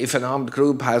then, if an armed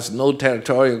group has no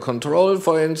territorial control,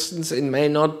 for instance, it may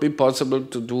not be possible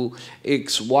to do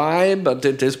X, Y, but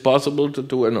it is possible to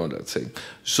do another thing.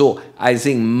 So I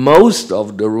think most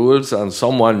of the rules, and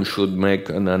someone should make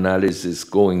an analysis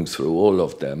going through all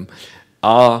of them,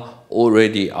 are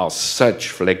such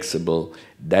flexible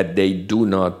that they do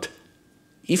not,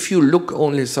 if you look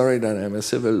only, sorry that I'm a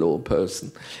civil law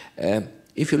person,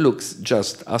 if you look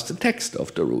just as the text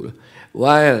of the rule,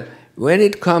 while when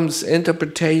it comes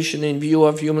interpretation in view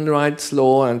of human rights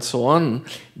law and so on,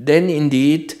 then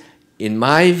indeed, in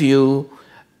my view,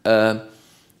 the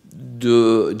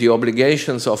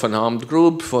obligations of an armed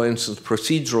group, for instance,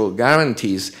 procedural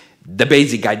guarantees, the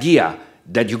basic idea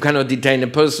that you cannot detain a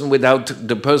person without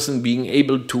the person being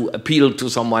able to appeal to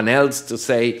someone else to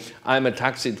say, I'm a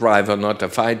taxi driver, not a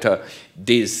fighter,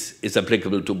 this is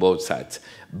applicable to both sides.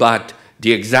 But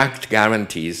the exact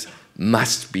guarantees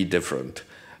must be different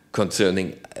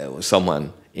concerning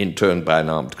someone interned by an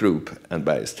armed group and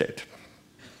by a state.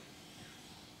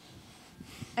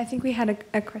 I think we had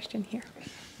a question here.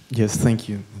 Yes, thank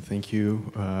you. Thank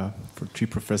you for three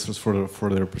professors for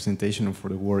their presentation and for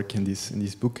the work in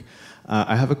this book.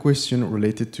 I have a question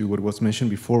related to what was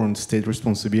mentioned before on state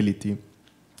responsibility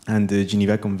and the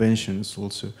Geneva Conventions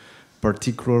also,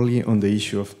 particularly on the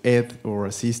issue of aid or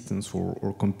assistance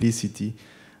or complicity,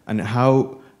 and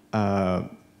how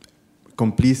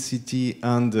complicity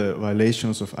and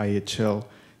violations of IHL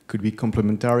could be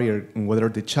complementary, and what are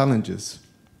the challenges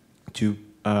to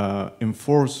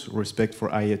enforce respect for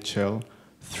IHL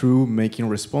through making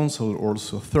responsible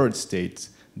also third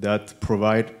states that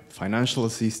provide financial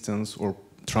assistance or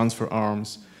transfer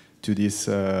arms to these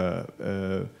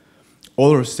other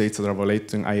states that are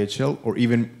violating IHL, or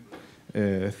even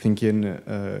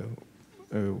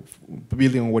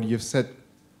building on what you've said,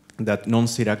 that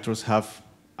non-state actors have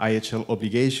IHL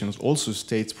obligations, also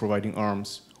states providing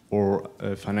arms or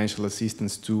financial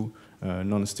assistance to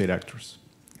non-state actors.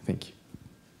 Thank you.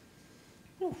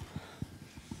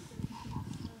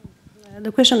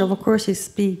 The question, of course, is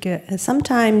big.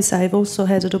 Sometimes I've also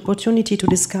had the opportunity to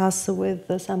discuss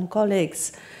with some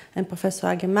colleagues, and Professor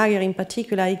Hagemeyer in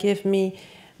particular, he gave me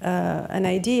an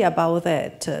idea about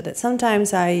that, that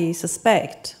sometimes I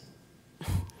suspect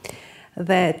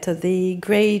that the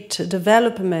great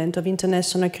development of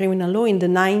international criminal law in the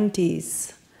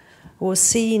 90s was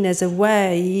seen as a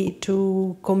way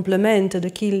to complement the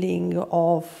killing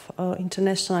of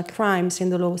international crimes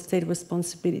in the law of state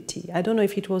responsibility. I don't know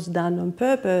if it was done on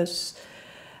purpose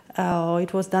or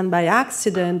it was done by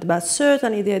accident, but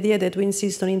certainly the idea that we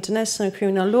insist on international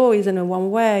criminal law is in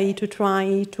one way to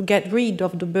try to get rid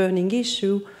of the burning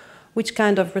issue, which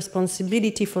kind of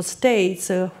responsibility for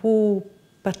states who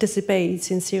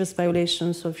participates in serious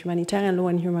violations of humanitarian law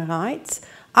and human rights,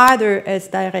 either as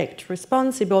direct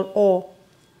responsible or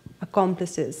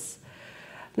accomplices.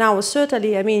 Now,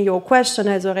 certainly, I mean, your question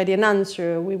has already an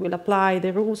answer. We will apply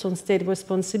the rules on state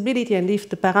responsibility, and if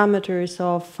the parameters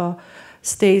of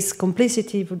state's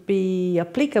complicity would be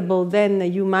applicable, then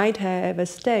you might have a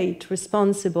state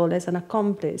responsible as an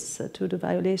accomplice to the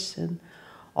violation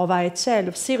of IHL,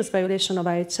 of serious violation of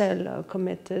IHL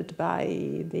committed by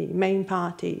the main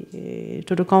party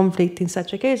to the conflict in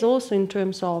such a case, also in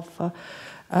terms of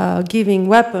giving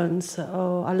weapons,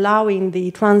 allowing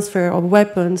the transfer of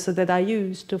weapons that are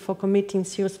used for committing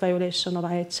serious violation of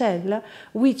IHL,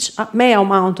 which may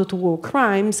amount to war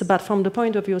crimes, but from the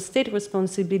point of view of state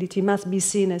responsibility must be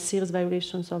seen as serious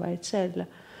violations of IHL.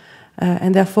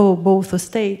 And therefore, both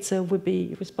states would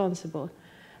be responsible.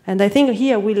 And I think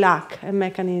here we lack a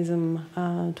mechanism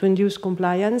to induce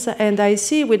compliance, and I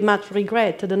see with much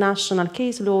regret the national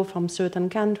case law from certain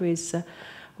countries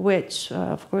which,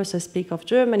 of course, I speak of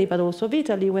Germany, but also of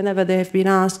Italy. Whenever they have been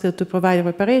asked to provide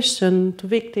reparation to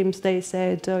victims, they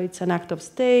said, it's an act of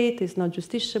state, it's not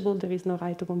justiciable, there is no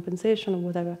right to compensation, or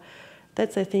whatever.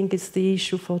 That's, I think, is the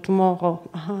issue for tomorrow,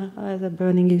 as a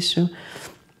burning issue.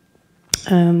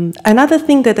 Another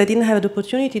thing that I didn't have the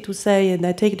opportunity to say, and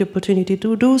I take the opportunity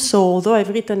to do so, although I've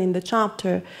written in the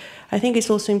chapter, I think it's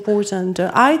also important.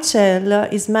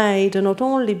 IHL is made not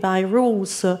only by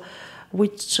rules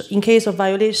which, in case of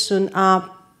violation, are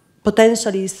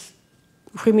potentially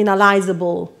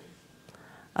criminalizable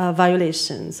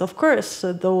violations. Of course,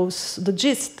 the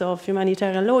gist of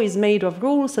humanitarian law is made of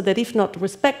rules that, if not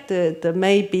respected,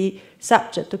 may be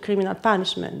subject to criminal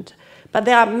punishment. But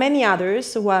there are many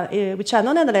others which are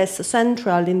nonetheless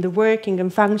central in the working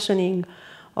and functioning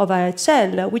of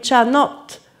IHL, which are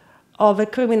not of a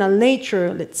criminal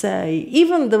nature, let's say.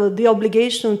 Even the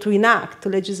obligation to enact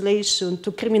legislation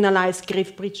to criminalize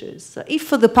grave breaches. If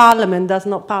the parliament does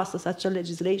not pass such a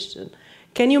legislation,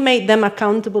 can you make them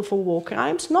accountable for war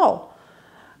crimes? No.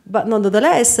 But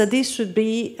nonetheless, this should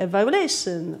be a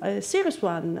violation, a serious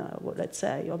one, let's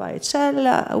say, of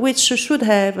IHL, which should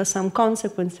have some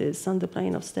consequences on the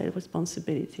plane of state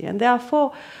responsibility. And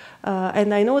therefore,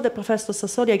 and I know that Professor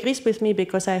Sassòli agrees with me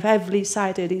because I have heavily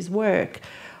cited his work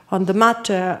on the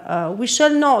matter, we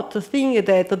shall not think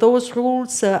that those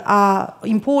rules are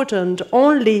important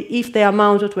only if they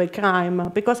amount to a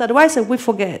crime, because otherwise we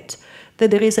forget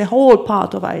that there is a whole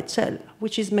part of IHL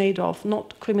which is made of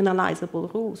not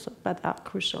criminalizable rules, but are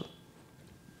crucial.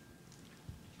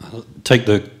 I'll take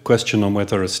the question on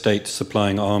whether a state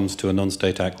supplying arms to a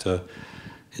non-state actor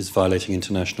is violating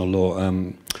international law.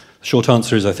 Short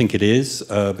answer is I think it is,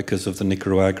 because of the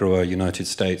Nicaragua United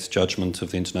States judgment of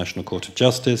the International Court of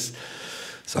Justice.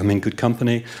 So I'm in good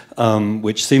company,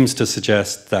 which seems to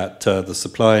suggest that the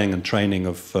supplying and training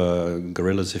of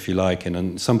guerrillas, if you like,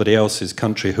 in somebody else's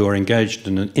country who are engaged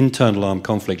in an internal armed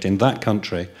conflict in that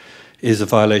country is a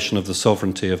violation of the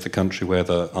sovereignty of the country where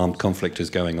the armed conflict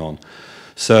is going on.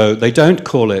 So they don't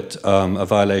call it a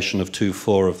violation of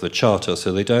 2.4 of the Charter,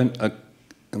 so they don't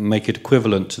make it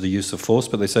equivalent to the use of force,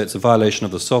 but they say it's a violation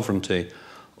of the sovereignty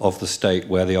of the state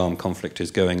where the armed conflict is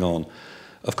going on.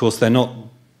 Of course, they're not,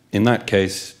 in that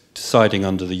case, deciding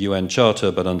under the UN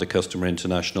Charter, but under customary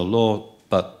international law.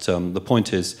 But the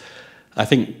point is, I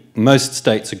think most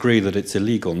states agree that it's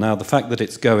illegal. Now, the fact that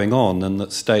it's going on and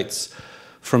that states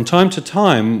from time to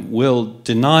time will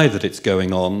deny that it's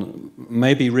going on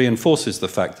maybe reinforces the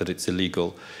fact that it's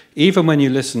illegal. Even when you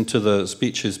listen to the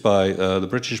speeches by the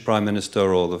British Prime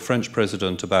Minister or the French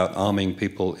President about arming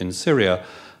people in Syria,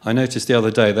 I noticed the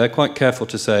other day they're quite careful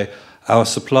to say, our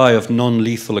supply of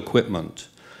non-lethal equipment.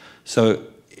 So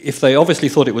if they obviously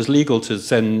thought it was legal to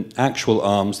send actual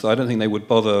arms, I don't think they would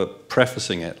bother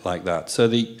prefacing it like that. So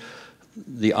the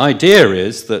idea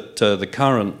is that the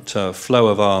current flow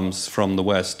of arms from the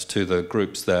West to the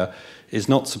groups there is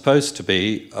not supposed to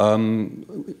be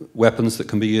weapons that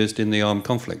can be used in the armed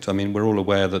conflict. I mean, we're all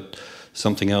aware that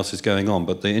something else is going on,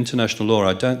 but the international law,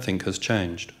 I don't think, has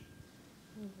changed.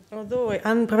 Although,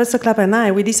 and Professor Clapham and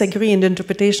I, we disagree in the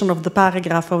interpretation of the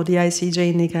paragraph of the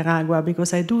ICJ in Nicaragua,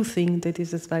 because I do think that it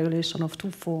is a violation of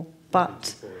 2.4,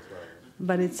 but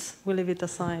we'll leave it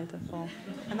aside for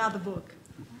another book.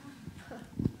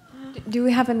 Do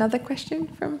we have another question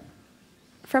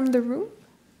from the room?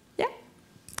 Yeah?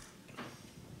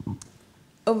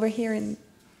 Over here in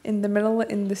the middle,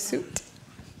 in the suit.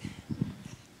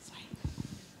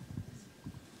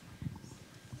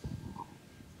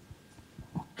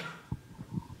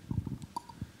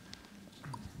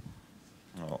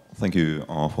 Thank you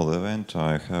for the event.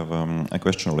 I have a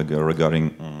question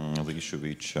regarding the issue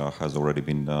which has already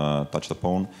been touched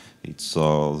upon. It's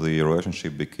the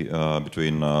relationship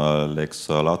between lex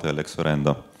lata and lex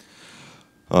ferenda.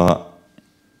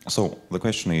 So the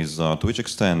question is, to which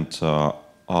extent are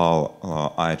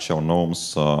IHL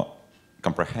norms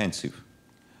comprehensive,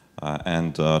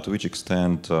 and to which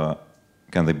extent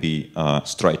can they be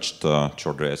stretched to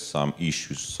address some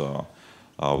issues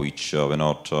which were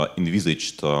not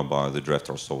envisaged by the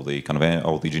drafters of the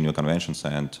Geneva Conventions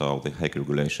and of the Hague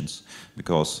Regulations?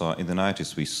 Because in the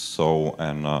 90s we saw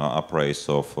an uprise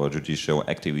of judicial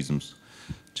activisms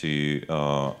to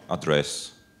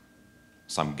address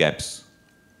some gaps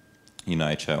in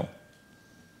IHL.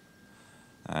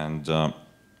 And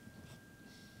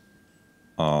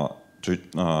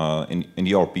in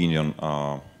your opinion,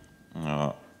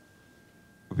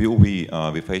 will we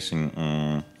be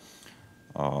facing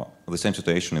the same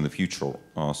situation in the future?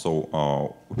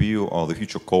 So will the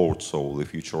future courts or the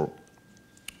future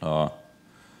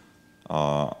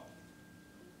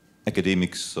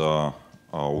academics will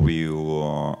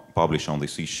publish on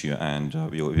this issue and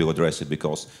will address it?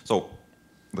 Because, so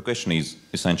the question is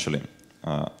essentially,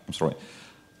 I'm sorry,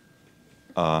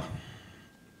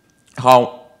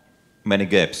 how many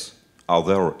gaps are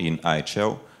there in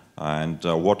IHL, and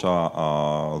what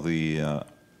are the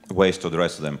ways to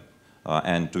address them?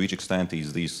 And to which extent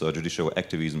is this judicial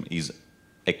activism is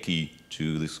a key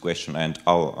to this question, and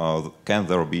can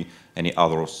there be any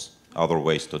other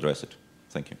ways to address it?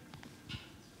 Thank you.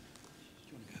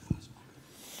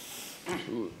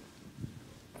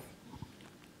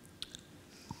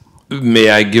 May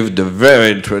I give the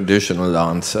very traditional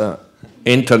answer?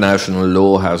 International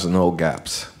law has no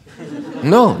gaps.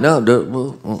 No,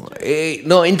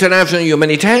 international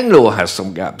humanitarian law has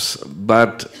some gaps,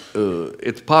 but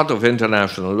it's part of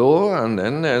international law, and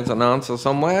then there's an answer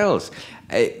somewhere else.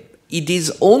 It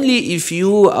is only if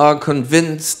you are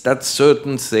convinced that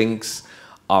certain things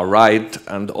are right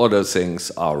and other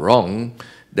things are wrong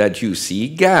that you see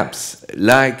gaps.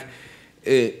 Like,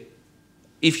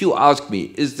 if you ask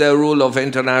me, is there a rule of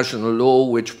international law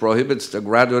which prohibits the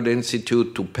Graduate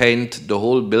Institute to paint the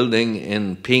whole building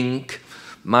in pink?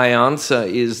 My answer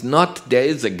is not there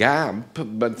is a gap,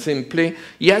 but simply,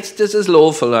 yes, this is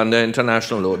lawful under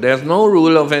international law. There's no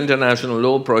rule of international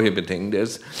law prohibiting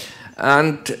this.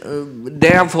 And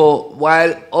therefore,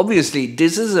 while obviously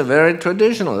this is a very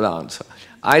traditional answer,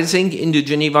 I think in the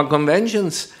Geneva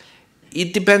Conventions,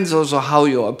 it depends also how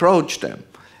you approach them.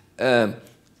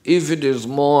 If it is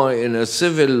more in a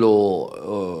civil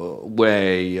law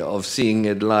way of seeing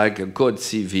it like a code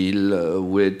civil,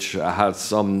 which has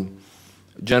some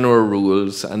general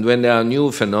rules, and when there are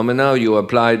new phenomena, you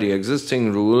apply the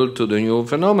existing rule to the new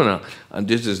phenomena. And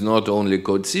this is not only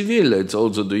Code Civil, it's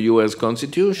also the US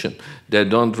Constitution. They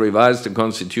don't revise the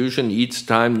Constitution each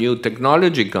time new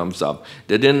technology comes up.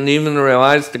 They didn't even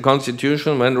revise the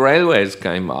Constitution when railways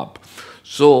came up.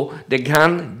 So they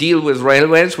can deal with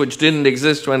railways, which didn't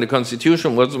exist when the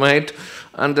Constitution was made,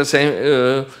 and the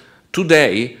same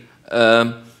today.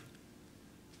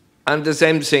 And the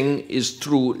same thing is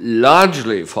true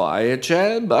largely for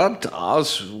IHL, but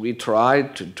as we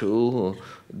tried to,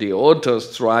 the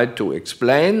authors tried to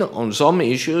explain, on some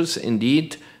issues,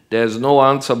 indeed, there's no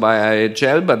answer by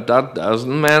IHL, but that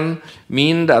doesn't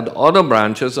mean that other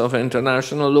branches of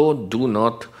international law do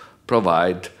not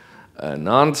provide an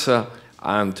answer.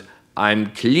 And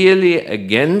I'm clearly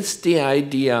against the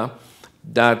idea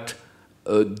that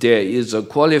there is a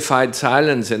qualified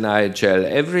silence in IHL.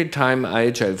 Every time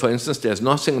IHL, for instance, there's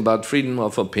nothing about freedom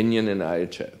of opinion in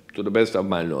IHL, to the best of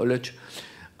my knowledge.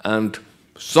 And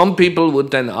some people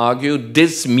would then argue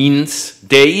this means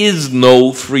there is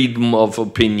no freedom of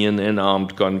opinion in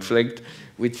armed conflict,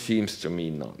 which seems to me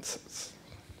nonsense.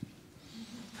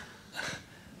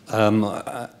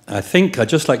 I think I'd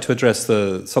just like to address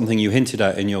something you hinted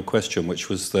at in your question, which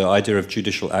was the idea of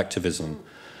judicial activism.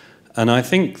 And I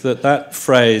think that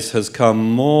phrase has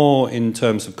come more in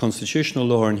terms of constitutional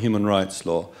law and human rights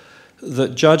law.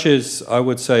 That judges, I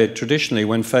would say, traditionally,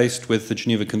 when faced with the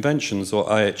Geneva Conventions or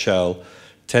IHL,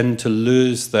 tend to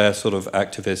lose their sort of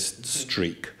activist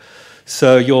streak.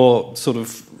 So your sort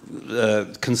of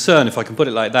concern, if I can put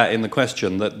it like that in the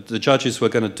question, that the judges were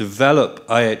going to develop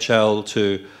IHL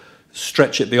to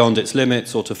stretch it beyond its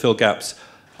limits or to fill gaps,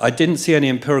 I didn't see any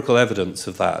empirical evidence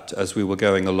of that as we were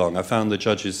going along. I found the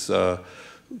judges a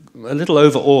little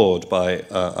overawed by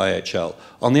IHL.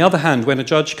 On the other hand, when a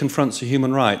judge confronts a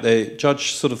human right, the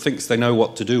judge sort of thinks they know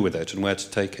what to do with it and where to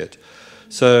take it.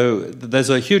 So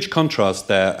there's a huge contrast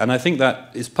there, and I think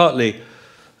that is partly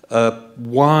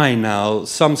why now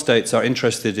some states are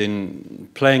interested in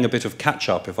playing a bit of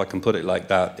catch-up, if I can put it like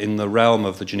that, in the realm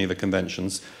of the Geneva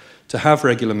Conventions, to have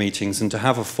regular meetings and to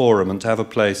have a forum and to have a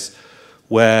place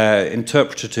where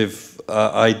interpretative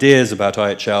ideas about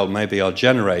IHL maybe are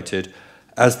generated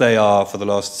as they are for the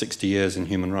last 60 years in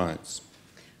human rights.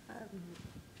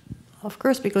 Of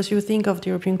course, because you think of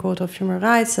the European Court of Human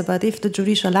Rights, but if the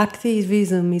judicial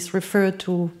activism is referred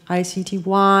to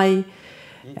ICTY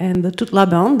and the toute la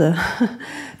bande,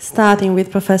 starting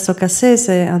with Professor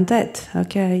Cassese and that,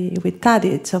 okay, with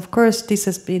Tadic, of course, this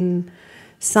has been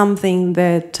something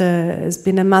that has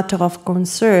been a matter of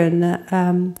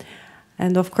concern.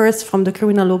 And of course, from the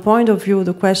criminal law point of view,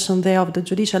 the question there of the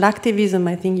judicial activism,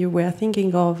 I think you were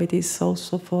thinking of, it is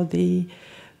also for the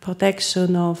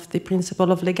protection of the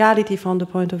principle of legality from the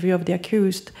point of view of the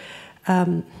accused.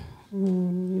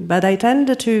 But I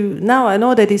tend to, now I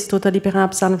know that it's totally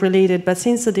perhaps unrelated, but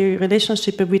since the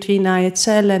relationship between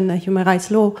IHL and human rights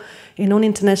law in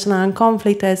non-international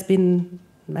conflict has been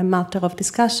a matter of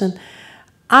discussion,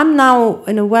 I'm now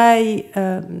in a way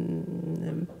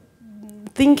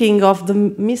thinking of the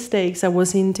mistakes I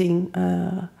was hinting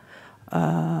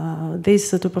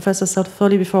this to Professor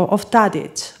Sassòli before, of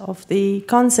Tadic, of the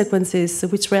consequences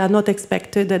which were not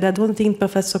expected, and I don't think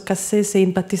Professor Cassese,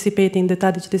 in participating in the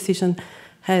Tadic decision,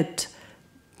 had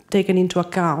taken into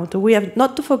account. We have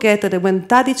not to forget that when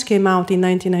Tadic came out in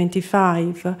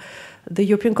 1995, the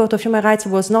European Court of Human Rights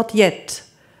was not yet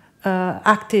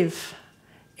active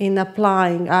in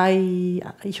applying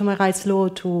human rights law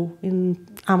in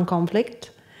armed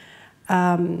conflict.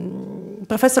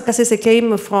 Professor Cassese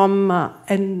came from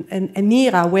an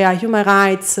era where human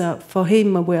rights for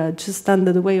him were just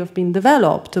under the way of being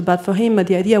developed, but for him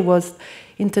the idea was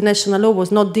international law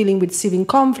was not dealing with civil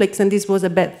conflicts, and this was a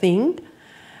bad thing.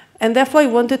 And therefore he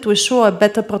wanted to assure a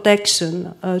better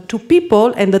protection to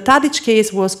people, and the Tadic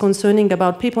case was concerning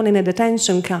about people in a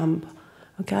detention camp.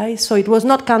 Okay, so it was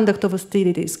not conduct of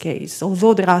hostilities case,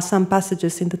 although there are some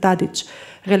passages in the Tadic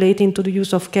relating to the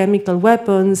use of chemical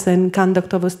weapons and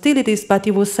conduct of hostilities, but he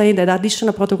was saying that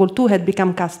additional protocol 2 had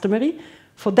become customary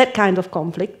for that kind of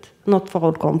conflict, not for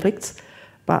all conflicts,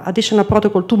 but additional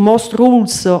protocol 2, most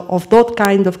rules of that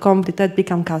kind of conflict had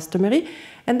become customary.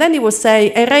 And then he was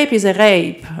saying, a rape is a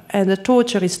rape, and a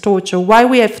torture is torture. Why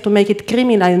we have to make it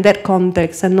criminal in that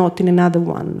context and not in another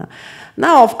one?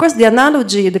 Now, of course, the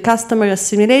analogy, the customary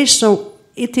assimilation,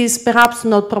 it is perhaps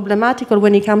not problematical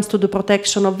when it comes to the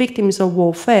protection of victims of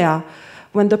warfare,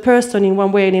 when the person in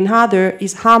one way and in another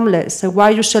is harmless, why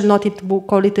you shall not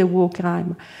call it a war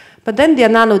crime. But then the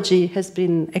analogy has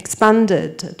been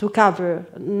expanded to cover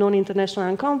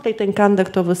non-international conflict and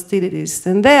conduct of hostilities.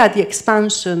 And there, the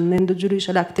expansion and the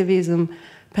judicial activism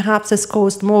perhaps has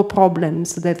caused more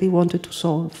problems that he wanted to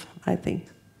solve, I think.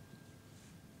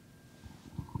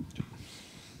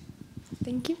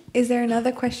 Thank you. Is there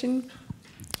another question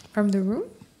from the room?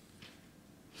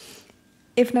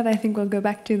 If not, I think we'll go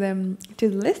back to the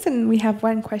list, and we have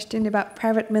one question about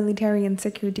private military and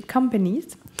security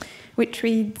companies, which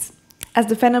reads, As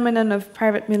the phenomenon of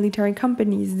private military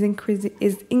companies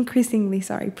is increasingly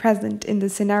present in the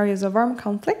scenarios of armed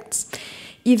conflicts,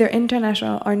 either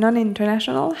international or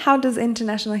non-international, how does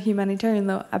international humanitarian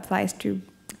law apply to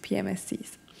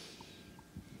PMSCs?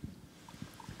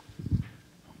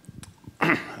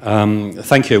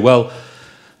 Thank you. Well,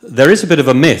 there is a bit of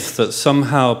a myth that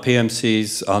somehow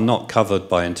PMCs are not covered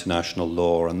by international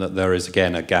law and that there is,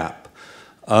 again, a gap.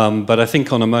 But I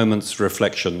think on a moment's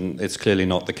reflection, it's clearly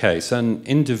not the case. An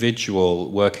individual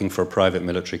working for a private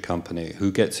military company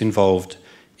who gets involved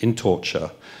in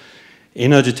torture,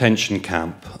 in a detention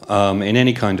camp, in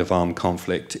any kind of armed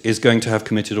conflict, is going to have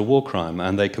committed a war crime,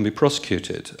 and they can be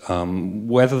prosecuted.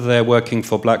 Whether they're working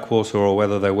for Blackwater or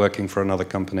whether they're working for another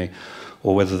company,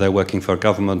 or whether they're working for a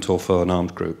government or for an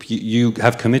armed group. You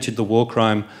have committed the war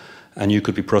crime, and you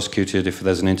could be prosecuted if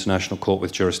there's an international court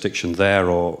with jurisdiction there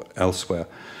or elsewhere.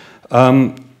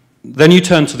 Then you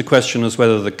turn to the question as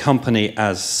whether the company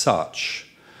as such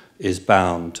is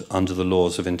bound under the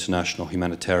laws of international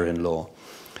humanitarian law.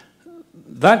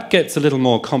 That gets a little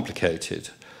more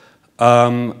complicated.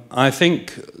 I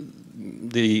think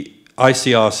the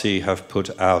ICRC have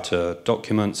put out a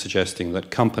document suggesting that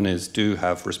companies do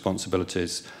have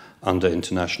responsibilities under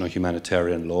international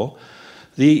humanitarian law.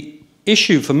 The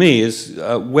issue for me is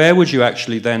where would you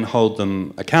actually then hold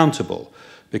them accountable?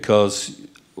 Because,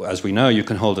 as we know, you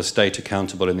can hold a state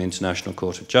accountable in the International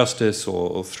Court of Justice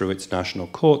or through its national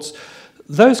courts.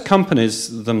 Those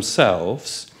companies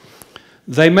themselves,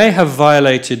 they may have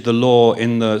violated the law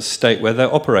in the state where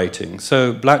they're operating.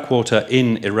 So Blackwater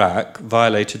in Iraq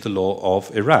violated the law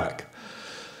of Iraq.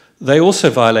 They also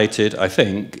violated, I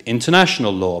think,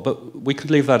 international law, but we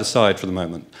could leave that aside for the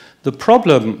moment. The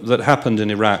problem that happened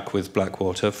in Iraq with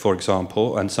Blackwater, for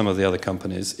example, and some of the other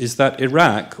companies, is that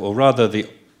Iraq, or rather the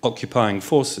occupying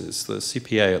forces, the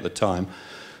CPA at the time,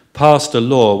 passed a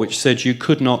law which said you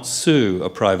could not sue a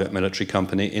private military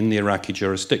company in the Iraqi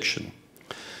jurisdiction.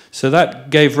 So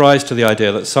that gave rise to the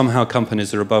idea that somehow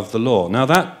companies are above the law. Now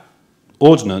that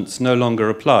ordinance no longer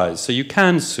applies. So you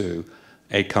can sue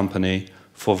a company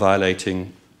for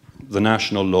violating the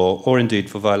national law or indeed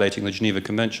for violating the Geneva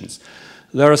Conventions.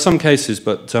 There are some cases,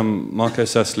 but Marco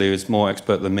Sassòli is more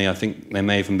expert than me. I think they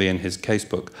may even be in his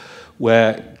casebook,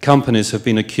 where companies have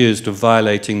been accused of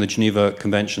violating the Geneva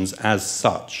Conventions as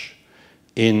such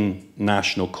in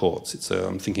national courts.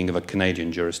 I'm thinking of a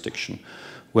Canadian jurisdiction,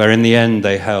 where in the end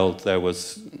they held it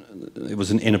was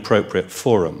an inappropriate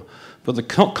forum. But the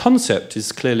concept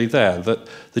is clearly there, that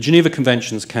the Geneva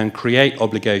Conventions can create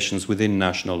obligations within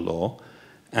national law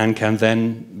and can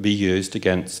then be used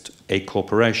against a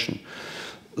corporation.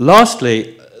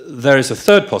 Lastly, there is a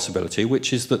third possibility,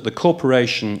 which is that the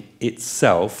corporation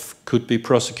itself could be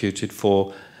prosecuted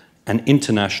for an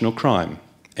international crime,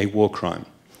 a war crime.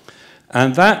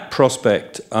 And that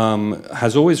prospect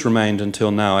has always remained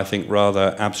until now, I think,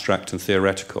 rather abstract and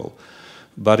theoretical.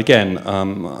 But again,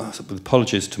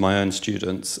 apologies to my own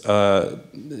students, for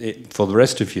the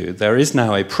rest of you, there is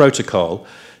now a protocol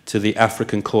to the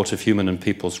African Court of Human and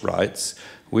People's Rights,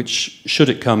 which, should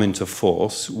it come into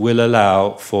force, will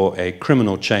allow for a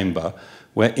criminal chamber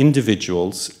where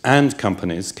individuals and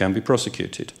companies can be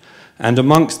prosecuted. And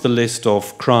amongst the list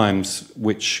of crimes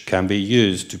which can be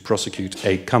used to prosecute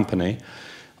a company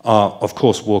are, of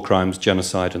course, war crimes,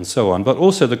 genocide, and so on, but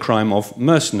also the crime of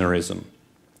mercenarism.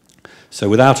 So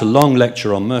without a long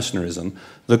lecture on mercenarism,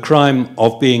 the crime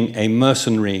of being a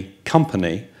mercenary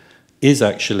company is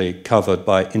actually covered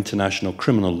by international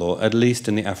criminal law, at least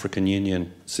in the African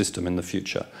Union system in the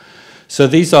future. So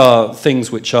these are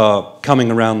things which are coming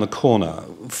around the corner.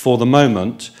 For the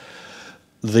moment,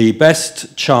 the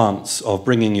best chance of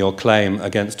bringing your claim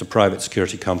against a private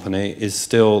security company is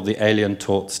still the Alien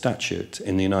Tort Statute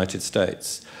in the United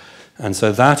States. And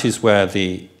so that is where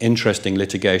the interesting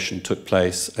litigation took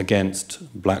place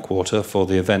against Blackwater for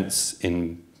the events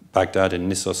in Baghdad, in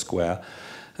Nisr Square.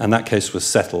 And that case was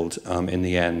settled in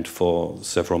the end for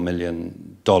several $1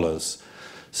 million.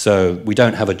 So we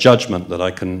don't have a judgment that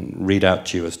I can read out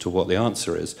to you as to what the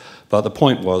answer is. But the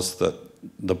point was that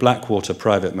the Blackwater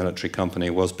private military company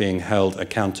was being held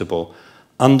accountable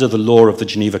under the law of the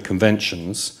Geneva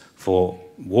Conventions for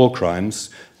war crimes,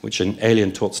 which in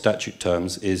Alien Tort Statute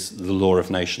terms is the law of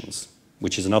nations,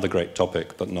 which is another great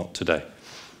topic, but not today.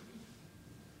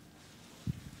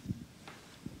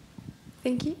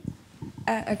 Thank you.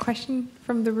 A question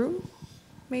from the room,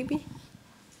 maybe?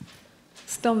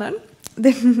 Still none?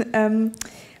 Then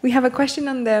we have a question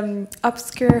on the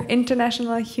obscure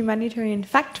International Humanitarian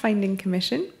Fact-Finding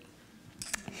Commission.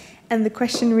 And the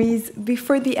question reads,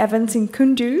 before the events in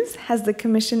Kunduz, has the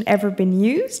commission ever been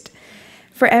used?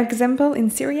 For example, in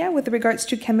Syria, with regards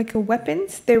to chemical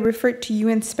weapons, they referred to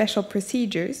UN special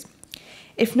procedures.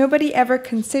 If nobody ever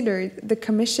considered the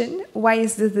Commission, why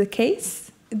is this the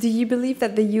case? Do you believe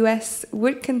that the US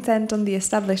would consent on the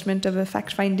establishment of a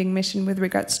fact-finding mission with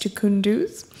regards to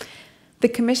Kunduz? The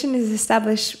Commission is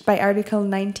established by Article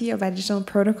 90 of Additional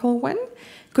Protocol 1.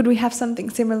 Could we have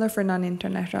something similar for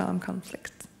non-international armed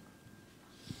conflicts?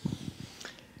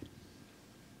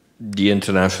 The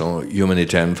International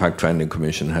Humanitarian Fact-Finding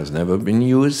Commission has never been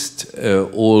used.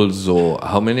 Also,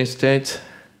 how many states?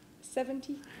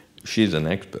 70. She's an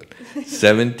expert.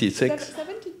 76?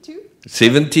 72.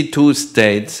 72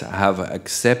 states have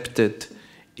accepted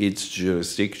its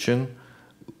jurisdiction,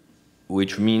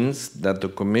 which means that the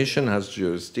Commission has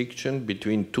jurisdiction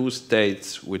between two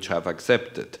states which have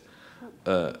accepted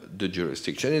the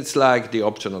jurisdiction. It's like the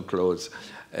optional clause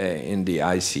in the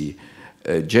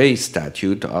ICJ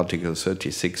statute, Article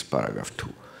 36, paragraph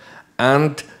 2.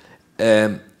 And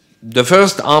the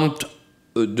first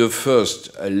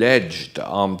alleged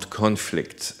armed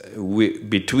conflict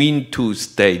between two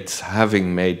states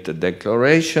having made the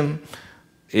declaration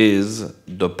is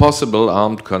the possible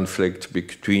armed conflict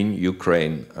between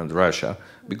Ukraine and Russia,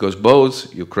 because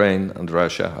both Ukraine and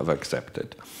Russia have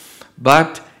accepted.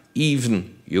 But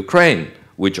even Ukraine,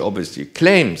 which obviously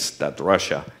claims that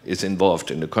Russia is involved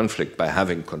in the conflict by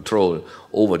having control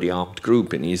over the armed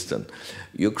group in eastern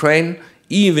Ukraine,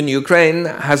 even Ukraine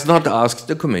has not asked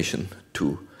the Commission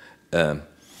to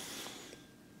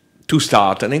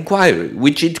start an inquiry,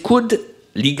 which it could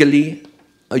legally,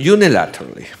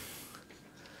 unilaterally.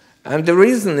 And the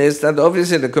reason is that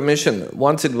obviously the Commission,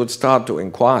 once it would start to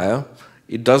inquire,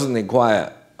 it doesn't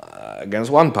inquire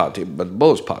against one party, but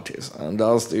both parties. And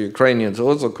as the Ukrainians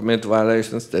also commit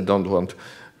violations, they don't want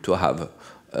to have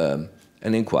an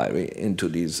inquiry into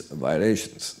these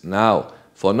violations. Now,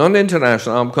 for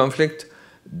non-international armed conflict,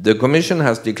 the Commission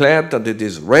has declared that it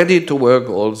is ready to work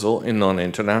also in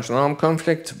non-international armed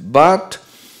conflict, but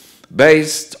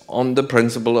based on the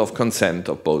principle of consent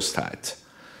of both sides.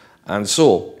 And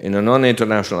so, in a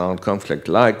non-international armed conflict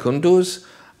like Kunduz,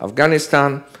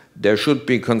 Afghanistan, there should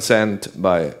be consent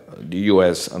by the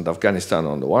US and Afghanistan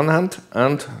on the one hand,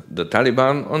 and the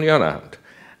Taliban on the other hand.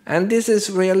 And this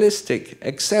is realistic,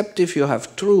 except if you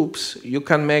have troops, you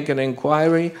can make an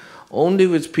inquiry only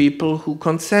with people who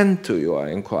consent to your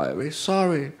inquiry.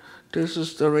 Sorry, this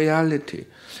is the reality.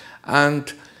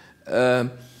 And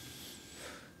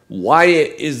why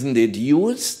isn't it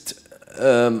used?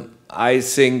 I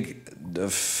think the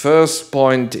first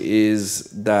point is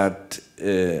that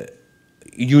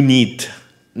you need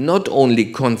not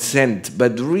only consent,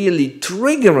 but really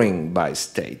triggering by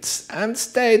states. And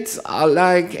states are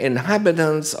like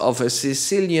inhabitants of a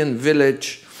Sicilian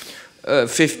village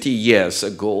 50 years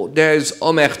ago. There is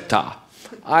omerta.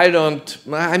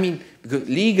 Because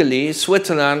legally,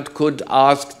 Switzerland could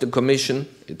ask the Commission,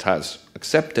 it has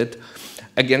accepted,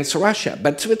 against Russia.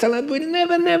 But Switzerland will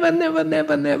never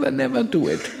do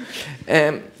it.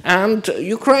 And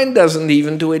Ukraine doesn't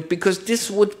even do it, because this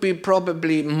would be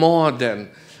probably more than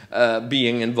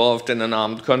being involved in an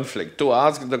armed conflict, to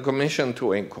ask the Commission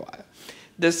to inquire.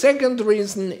 The second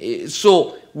reason is,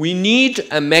 so we need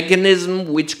a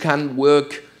mechanism which can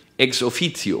work ex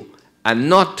officio and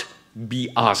not be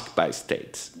asked by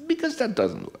states, because that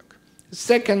doesn't work.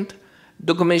 Second,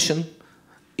 the Commission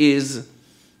is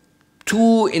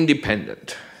too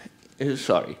independent.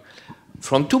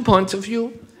 From 2 points of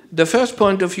view. The first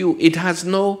point of view, it has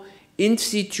no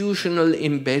institutional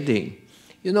embedding.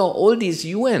 You know, all these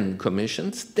UN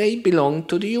commissions, they belong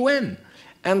to the UN.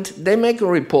 And they make a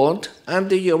report, and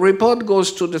the report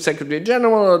goes to the Secretary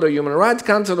General or the Human Rights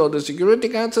Council or the Security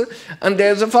Council, and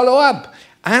there's a follow-up.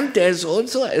 And there's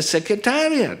also a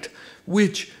secretariat,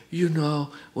 which, you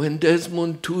know, when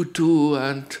Desmond Tutu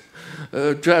and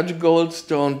Judge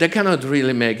Goldstone, they cannot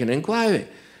really make an inquiry.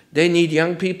 They need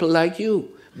young people like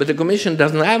you. But the Commission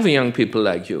doesn't have young people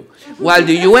like you. While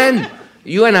the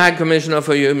UN High Commissioner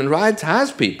for Human Rights has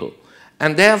people.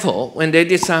 And therefore, when they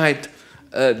decide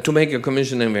to make a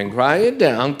commission of inquiry,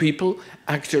 there are young people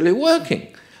actually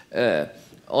working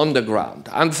on the ground.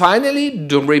 And finally,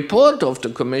 the report of the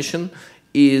Commission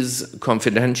is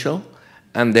confidential,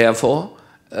 and therefore,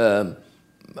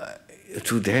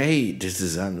 today, this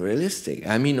is unrealistic.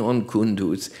 I mean, on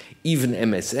Kunduz, even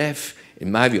MSF,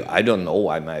 in my view, I don't know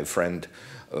why my friend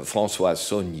Françoise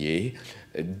Saunier,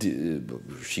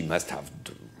 she must have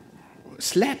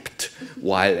slept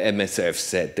while MSF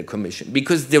said the Commission.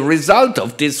 Because the result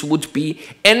of this would be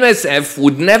MSF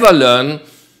would never learn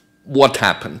what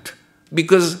happened.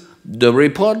 Because the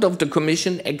report of the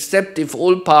Commission, except if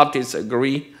all parties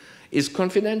agree, is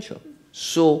confidential.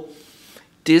 So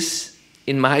this,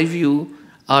 in my view,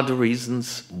 are the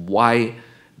reasons why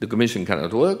the Commission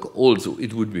cannot work. Also,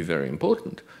 it would be very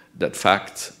important that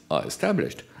facts are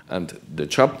established. And the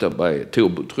chapter by Theo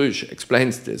Boutruche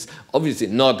explains this. Obviously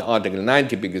not Article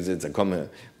 90, because it's a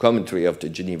commentary of the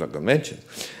Geneva Convention.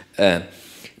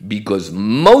 Because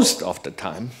most of the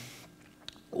time,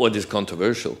 what is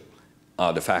controversial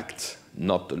are the facts,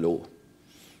 not the law.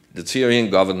 The Syrian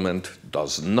government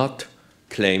does not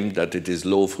claim that it is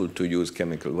lawful to use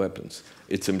chemical weapons.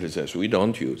 It simply says, we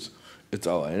don't use. It's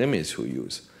our enemies who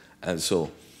use. And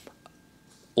so,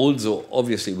 also,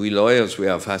 obviously, we lawyers, we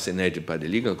are fascinated by the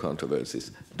legal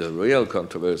controversies. The real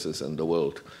controversies in the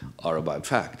world are about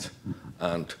facts.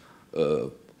 And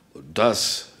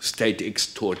does state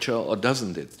X torture or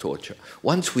doesn't it torture?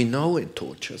 Once we know it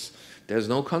tortures, there's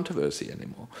no controversy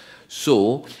anymore.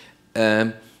 So,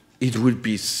 it would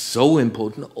be so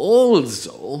important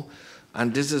also,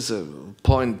 and this is a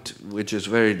point which is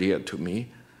very dear to me,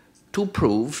 to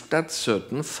prove that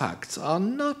certain facts are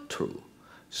not true.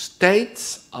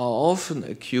 States are often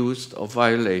accused of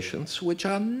violations which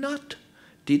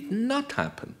did not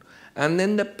happen. And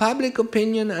in the public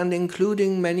opinion, and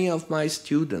including many of my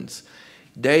students,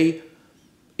 they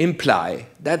imply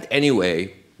that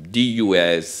anyway, the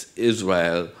US,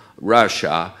 Israel,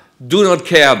 Russia do not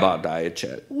care about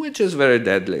IHL, which is very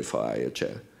deadly for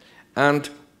IHL. And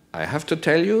I have to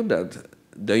tell you that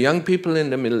the young people in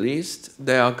the Middle East,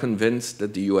 they are convinced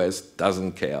that the US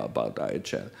doesn't care about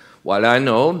IHL. While I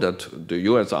know that the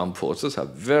US armed forces have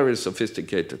very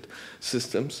sophisticated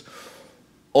systems,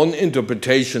 on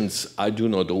interpretations I do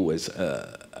not always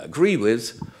agree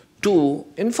with, to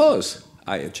enforce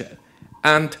IHL.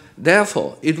 And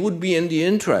therefore, it would be in the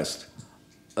interest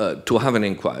to have an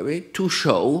inquiry to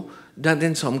show that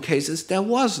in some cases there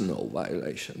was no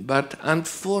violation. But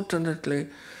unfortunately,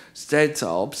 states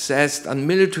are obsessed, and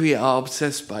military are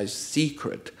obsessed by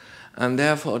secret, and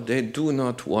therefore they do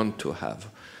not want to have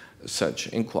such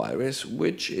inquiries,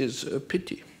 which is a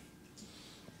pity.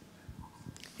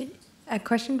 A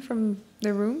question from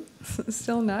the room?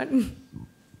 Still not.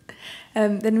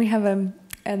 Then we have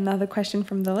another question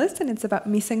from the list, and it's about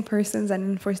missing persons and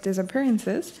enforced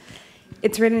disappearances.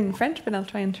 It's written in French, but I'll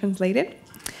try and translate it.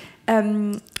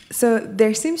 So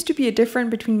there seems to be a difference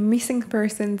between missing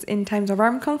persons in times of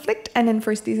armed conflict and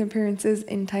enforced disappearances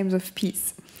in times of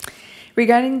peace.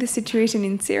 Regarding the situation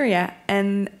in Syria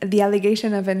and the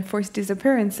allegation of enforced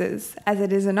disappearances, as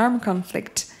it is an armed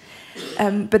conflict,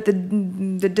 but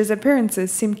the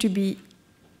disappearances seem to be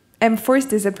enforced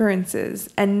disappearances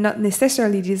and not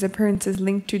necessarily disappearances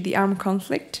linked to the armed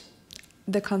conflict,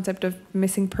 the concept of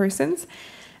missing persons.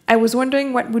 I was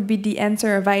wondering what would be the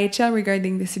answer of IHL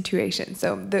regarding the situation.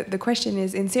 So the question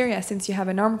is, in Syria, since you have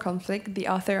an armed conflict, the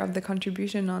author of the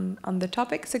contribution on the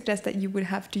topic suggests that you would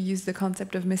have to use the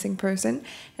concept of missing person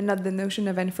and not the notion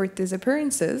of enforced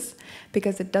disappearances,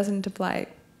 because it doesn't apply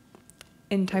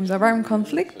in times of armed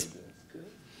conflict.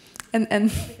 And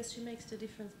because she makes the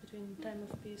difference between time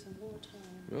of peace and wartime.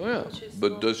 Oh, yeah.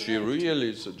 But does she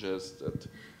really suggest that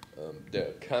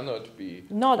there cannot be...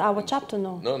 Not our chapter,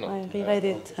 no. No. I reread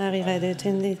it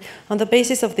indeed. On the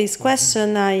basis of this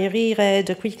question, I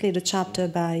reread quickly the chapter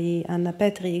by Anna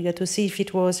Petrig to see if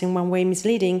it was in one way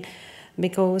misleading,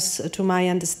 because to my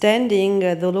understanding,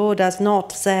 the law does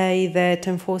not say that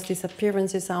enforced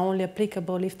disappearances are only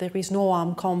applicable if there is no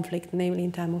armed conflict, namely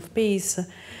in time of peace.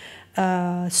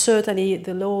 Certainly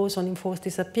the laws on enforced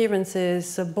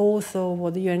disappearances, both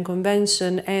of the UN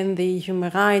Convention and the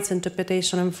human rights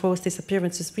interpretation of enforced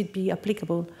disappearances, would be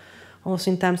applicable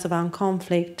also in times of armed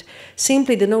conflict.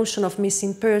 Simply the notion of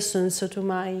missing persons, so to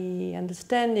my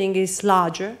understanding, is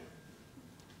larger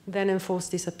than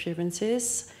enforced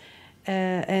disappearances.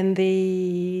 And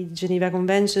the Geneva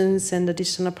Conventions and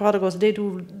additional protocols, they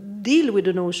do deal with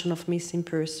the notion of missing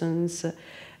persons.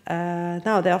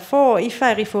 Now, therefore, if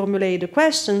I reformulate the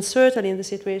question, certainly in the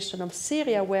situation of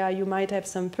Syria, where you might have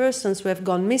some persons who have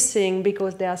gone missing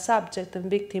because they are subject and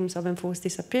victims of enforced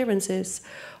disappearances,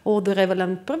 all the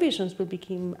relevant provisions will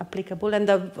become applicable. And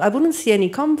I wouldn't see any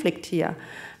conflict here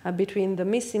between the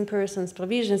missing persons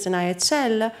provisions in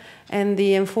IHL and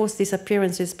the enforced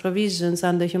disappearances provisions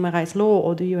under human rights law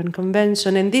or the UN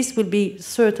Convention. And this will be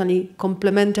certainly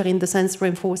complementary in the sense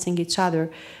reinforcing each other,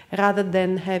 rather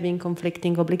than having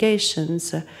conflicting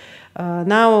obligations.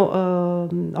 Now,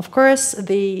 of course,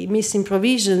 the missing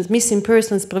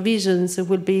persons provisions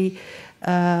will be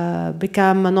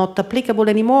become not applicable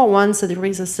anymore once there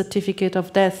is a certificate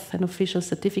of death, an official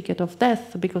certificate of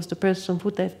death, because the person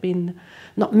would have been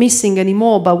not missing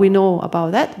anymore, but we know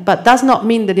about that. But does not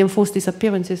mean that the enforced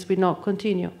disappearances will not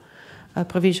continue.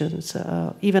 provisions,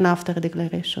 even after a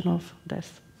declaration of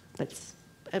death.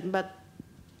 But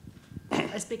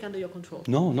I speak under your control.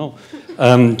 No, no.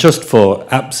 Just for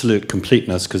absolute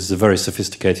completeness, because it's a very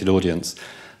sophisticated audience,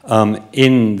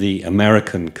 in the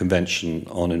American Convention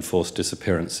on Enforced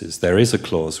Disappearances, there is a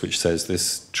clause which says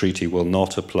this treaty will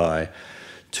not apply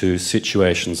to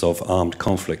situations of armed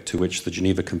conflict to which the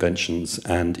Geneva Conventions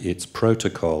and its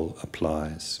protocol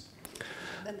applies.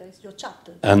 And there's your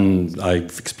chapter. And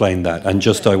I've explained that. And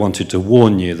just I wanted to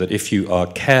warn you that if you are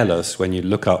careless when you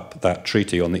look up that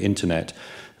treaty on the internet,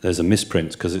 there's a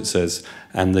misprint because it says,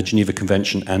 and the Geneva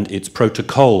Convention and its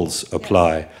protocols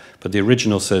apply. Yes. But the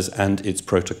original says, and its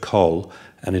protocol,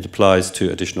 and it applies to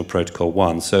Additional Protocol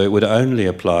 1. So it would only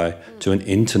apply to an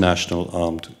international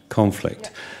armed conflict.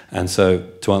 Yeah. And so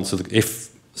to answer, if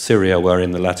Syria were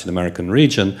in the Latin American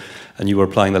region, and you were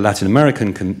applying the Latin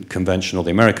American Convention, or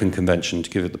the American Convention, to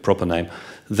give it the proper name,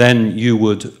 then you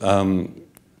would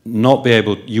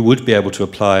you would be able to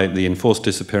apply the Enforced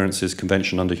Disappearances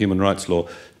Convention under human rights law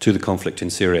to the conflict in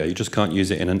Syria. You just can't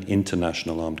use it in an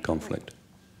international armed conflict.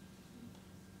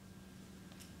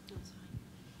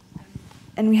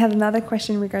 And we have another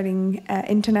question regarding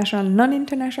international and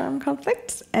non-international armed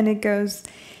conflicts, and it goes,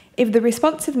 if the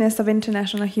responsiveness of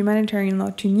international humanitarian law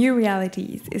to new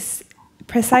realities is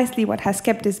precisely what has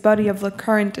kept this body of law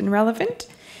current and relevant,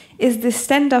 is this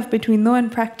standoff between law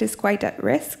and practice quite at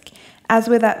risk? As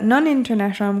without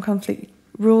non-international armed conflict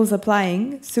rules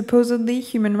applying, supposedly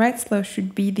human rights law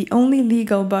should be the only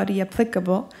legal body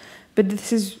applicable, but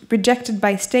this is rejected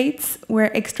by states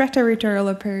where extraterritorial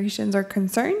operations are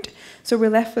concerned, so we're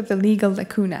left with a legal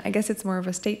lacuna. I guess it's more of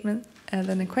a statement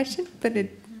than a question, but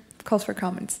it calls for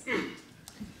comments.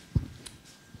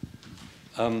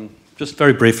 Just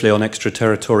very briefly on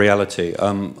extraterritoriality.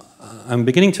 I'm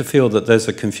beginning to feel that there's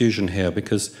a confusion here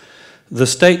because the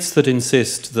states that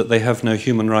insist that they have no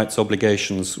human rights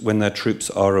obligations when their troops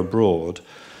are abroad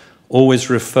always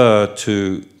refer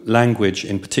to language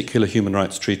in particular human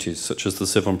rights treaties, such as the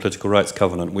Civil and Political Rights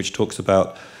Covenant, which talks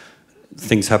about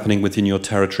things happening within your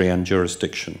territory and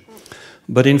jurisdiction.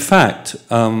 But in fact,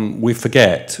 we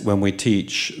forget when we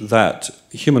teach that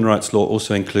human rights law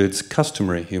also includes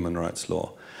customary human rights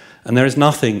law. And there is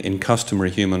nothing in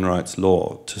customary human rights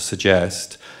law to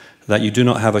suggest that you do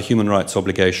not have a human rights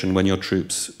obligation when your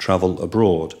troops travel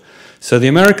abroad. So the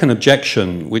American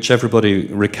objection, which everybody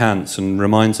recants and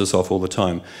reminds us of all the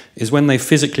time, is when they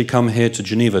physically come here to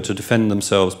Geneva to defend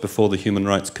themselves before the Human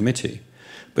Rights Committee.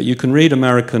 But you can read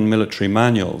American military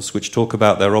manuals which talk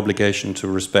about their obligation to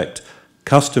respect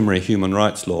customary human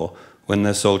rights law when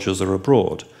their soldiers are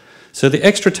abroad. So the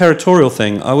extraterritorial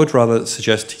thing, I would rather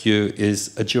suggest to you,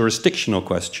 is a jurisdictional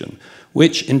question.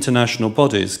 Which international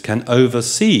bodies can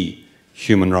oversee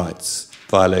human rights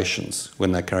violations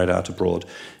when they're carried out abroad?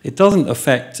 It doesn't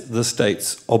affect the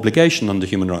state's obligation under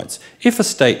human rights. If a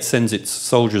state sends its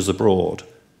soldiers abroad,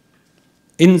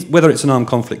 whether it's an armed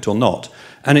conflict or not,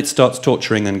 and it starts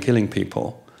torturing and killing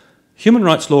people, human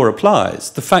rights law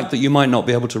applies. The fact that you might not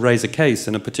be able to raise a case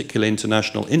in a particular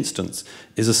international instance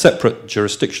is a separate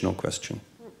jurisdictional question.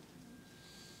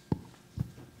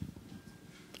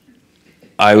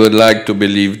 I would like to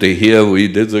believe that here we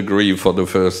disagree for the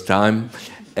first time.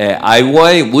 I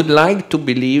would like to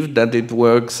believe that it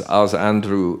works as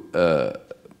Andrew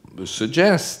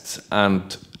suggests,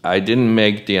 and I didn't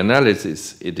make the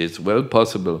analysis. It is well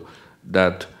possible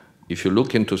that if you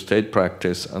look into state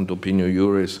practice and opinio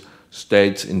juris,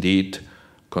 states indeed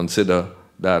consider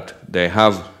that they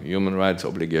have human rights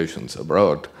obligations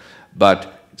abroad.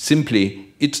 But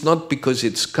simply, it's not because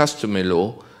it's customary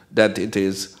law that it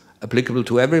is applicable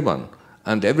to everyone.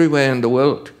 And everywhere in the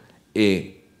world,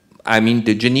 I mean,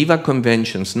 the Geneva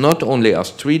Conventions, not only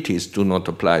as treaties, do not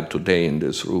apply today in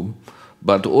this room,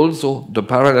 but also the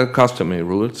parallel customary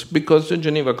rules, because the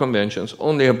Geneva Conventions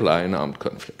only apply in armed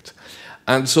conflicts.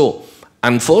 And so,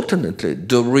 unfortunately,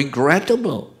 the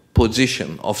regrettable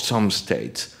position of some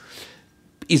states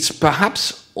is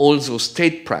perhaps also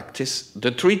state practice.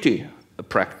 The treaty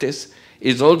practice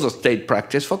is also state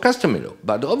practice for customary law.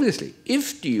 But obviously,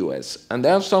 if the US, and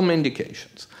there are some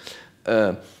indications,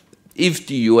 if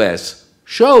the US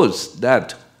shows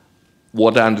that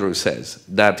what Andrew says,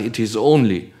 that it is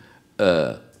only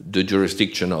the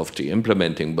jurisdiction of the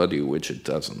implementing body which it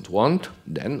doesn't want,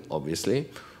 then obviously,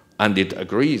 and it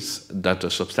agrees that the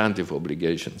substantive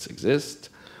obligations exist,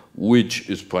 which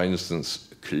is, for instance,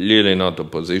 clearly not the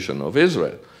position of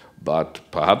Israel, but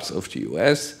perhaps of the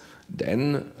US,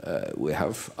 then we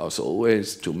have, as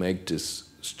always, to make this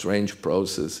strange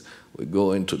process. We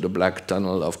go into the black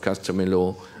tunnel of customary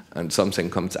law, and something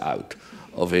comes out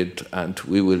of it, and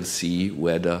we will see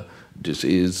whether this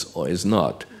is or is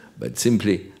not. But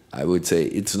simply, I would say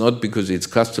it's not because it's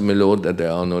customary law that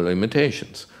there are no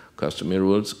limitations. Customary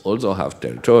rules also have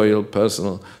territorial,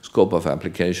 personal, scope of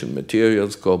application, material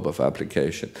scope of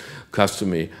application.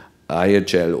 Customary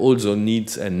IHL also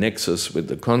needs a nexus with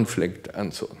the conflict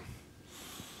and so on.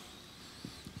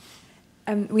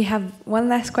 We have one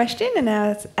last question, and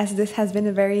as this has been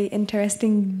a very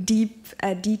interesting, deep,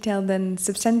 detailed and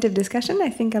substantive discussion, I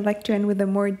think I'd like to end with a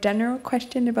more general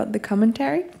question about the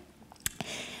commentary.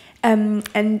 And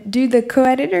do the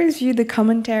co-editors view the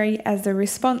commentary as a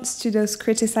response to those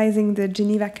criticizing the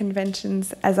Geneva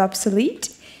Conventions as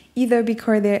obsolete, either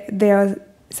because they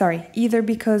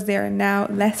are now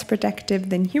less protective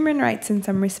than human rights in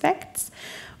some respects,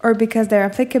 or because their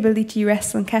applicability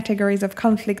rests on categories of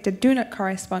conflict that do not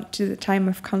correspond to the time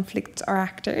of conflicts or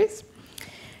actors?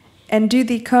 And do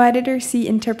the co-editors see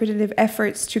interpretative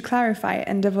efforts to clarify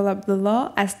and develop the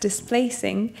law as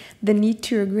displacing the need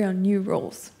to agree on new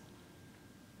rules?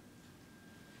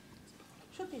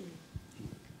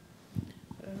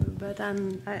 But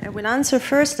I will answer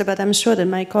first, but I'm sure that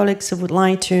my colleagues would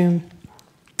like to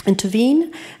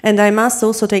intervene. And I must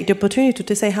also take the opportunity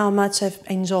to say how much I've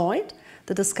enjoyed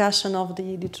the discussion of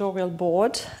the editorial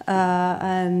board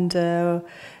and to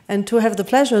have the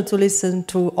pleasure to listen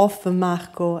to often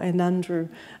Marco and Andrew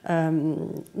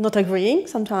not agreeing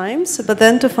sometimes, but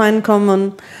then to find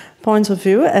common points of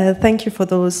view. Thank you for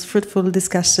those fruitful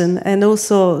discussion, and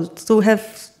also to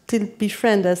have still be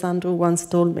friends, as Andrew once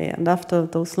told me, and after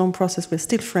those long process we're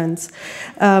still friends.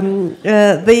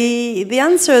 The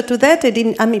answer to that,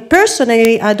 I mean,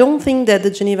 personally, I don't think that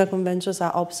the Geneva Conventions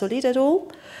are obsolete at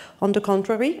all. On the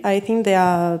contrary, I think they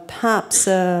are perhaps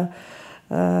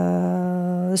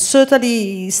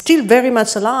certainly still very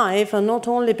much alive, and not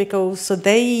only because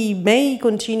they may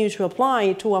continue to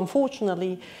apply to,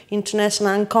 unfortunately,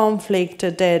 international conflict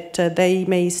that they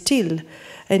may still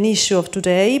an issue of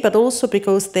today, but also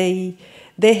because they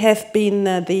have been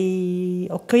the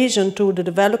occasion to the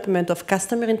development of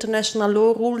customary international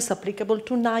law rules applicable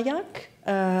to NIAC,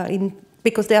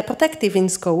 because they are protective in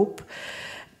scope.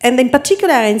 And in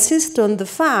particular, I insist on the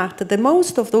fact that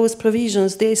most of those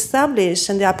provisions they establish,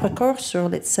 and they are precursor,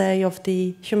 let's say, of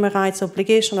the human rights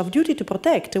obligation of duty to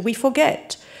protect. We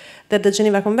forget that the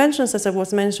Geneva Conventions, as I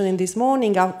was mentioning this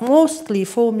morning, are mostly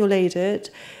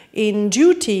formulated in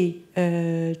duty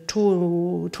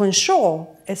to ensure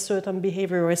a certain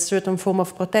behavior or a certain form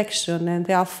of protection. And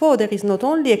therefore, there is not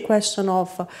only a question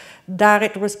of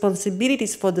direct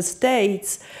responsibilities for the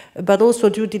states, but also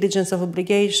due diligence of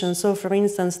obligations. So, for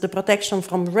instance, the protection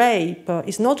from rape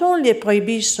is not only a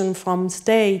prohibition from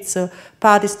states,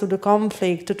 parties to the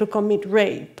conflict, to commit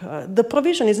rape. The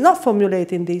provision is not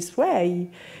formulated in this way.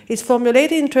 It's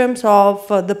formulated in terms of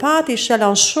the parties shall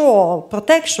ensure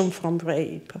protection from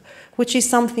rape, which is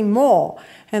something more.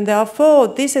 And therefore,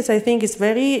 this is, I think, is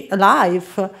very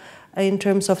alive in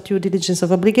terms of due diligence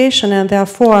of obligation, and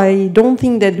therefore I don't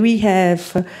think that we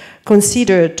have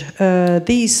considered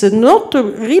this not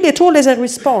really at all as a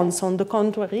response, on the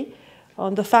contrary,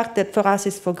 on the fact that for us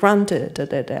it's for granted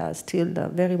that they are still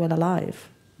very well alive.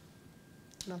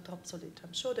 Not obsolete.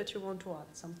 I'm sure that you want to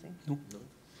add something. No.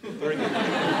 Very good.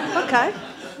 Okay.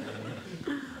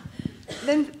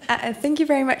 Then thank you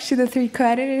very much to the three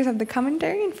co-editors of the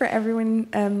commentary, and for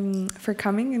everyone for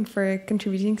coming and for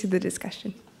contributing to the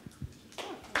discussion.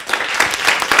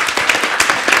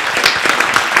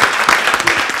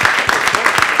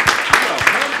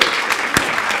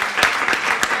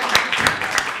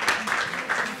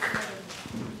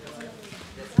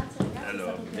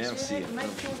 Alors, merci.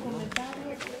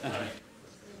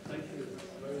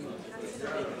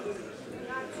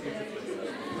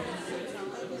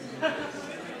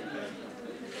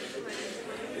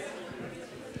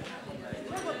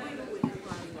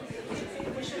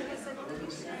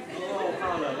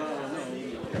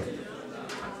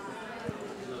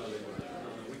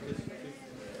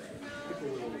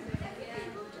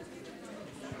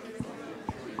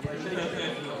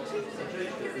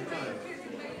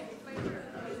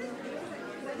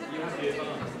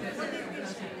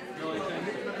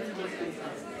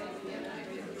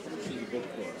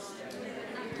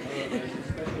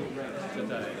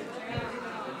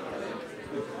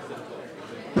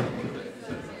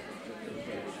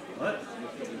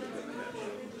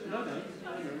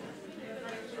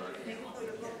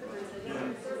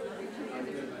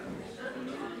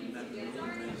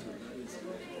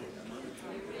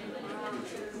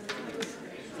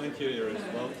 Thank you, Iris.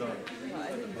 Well done.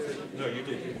 No, you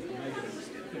did.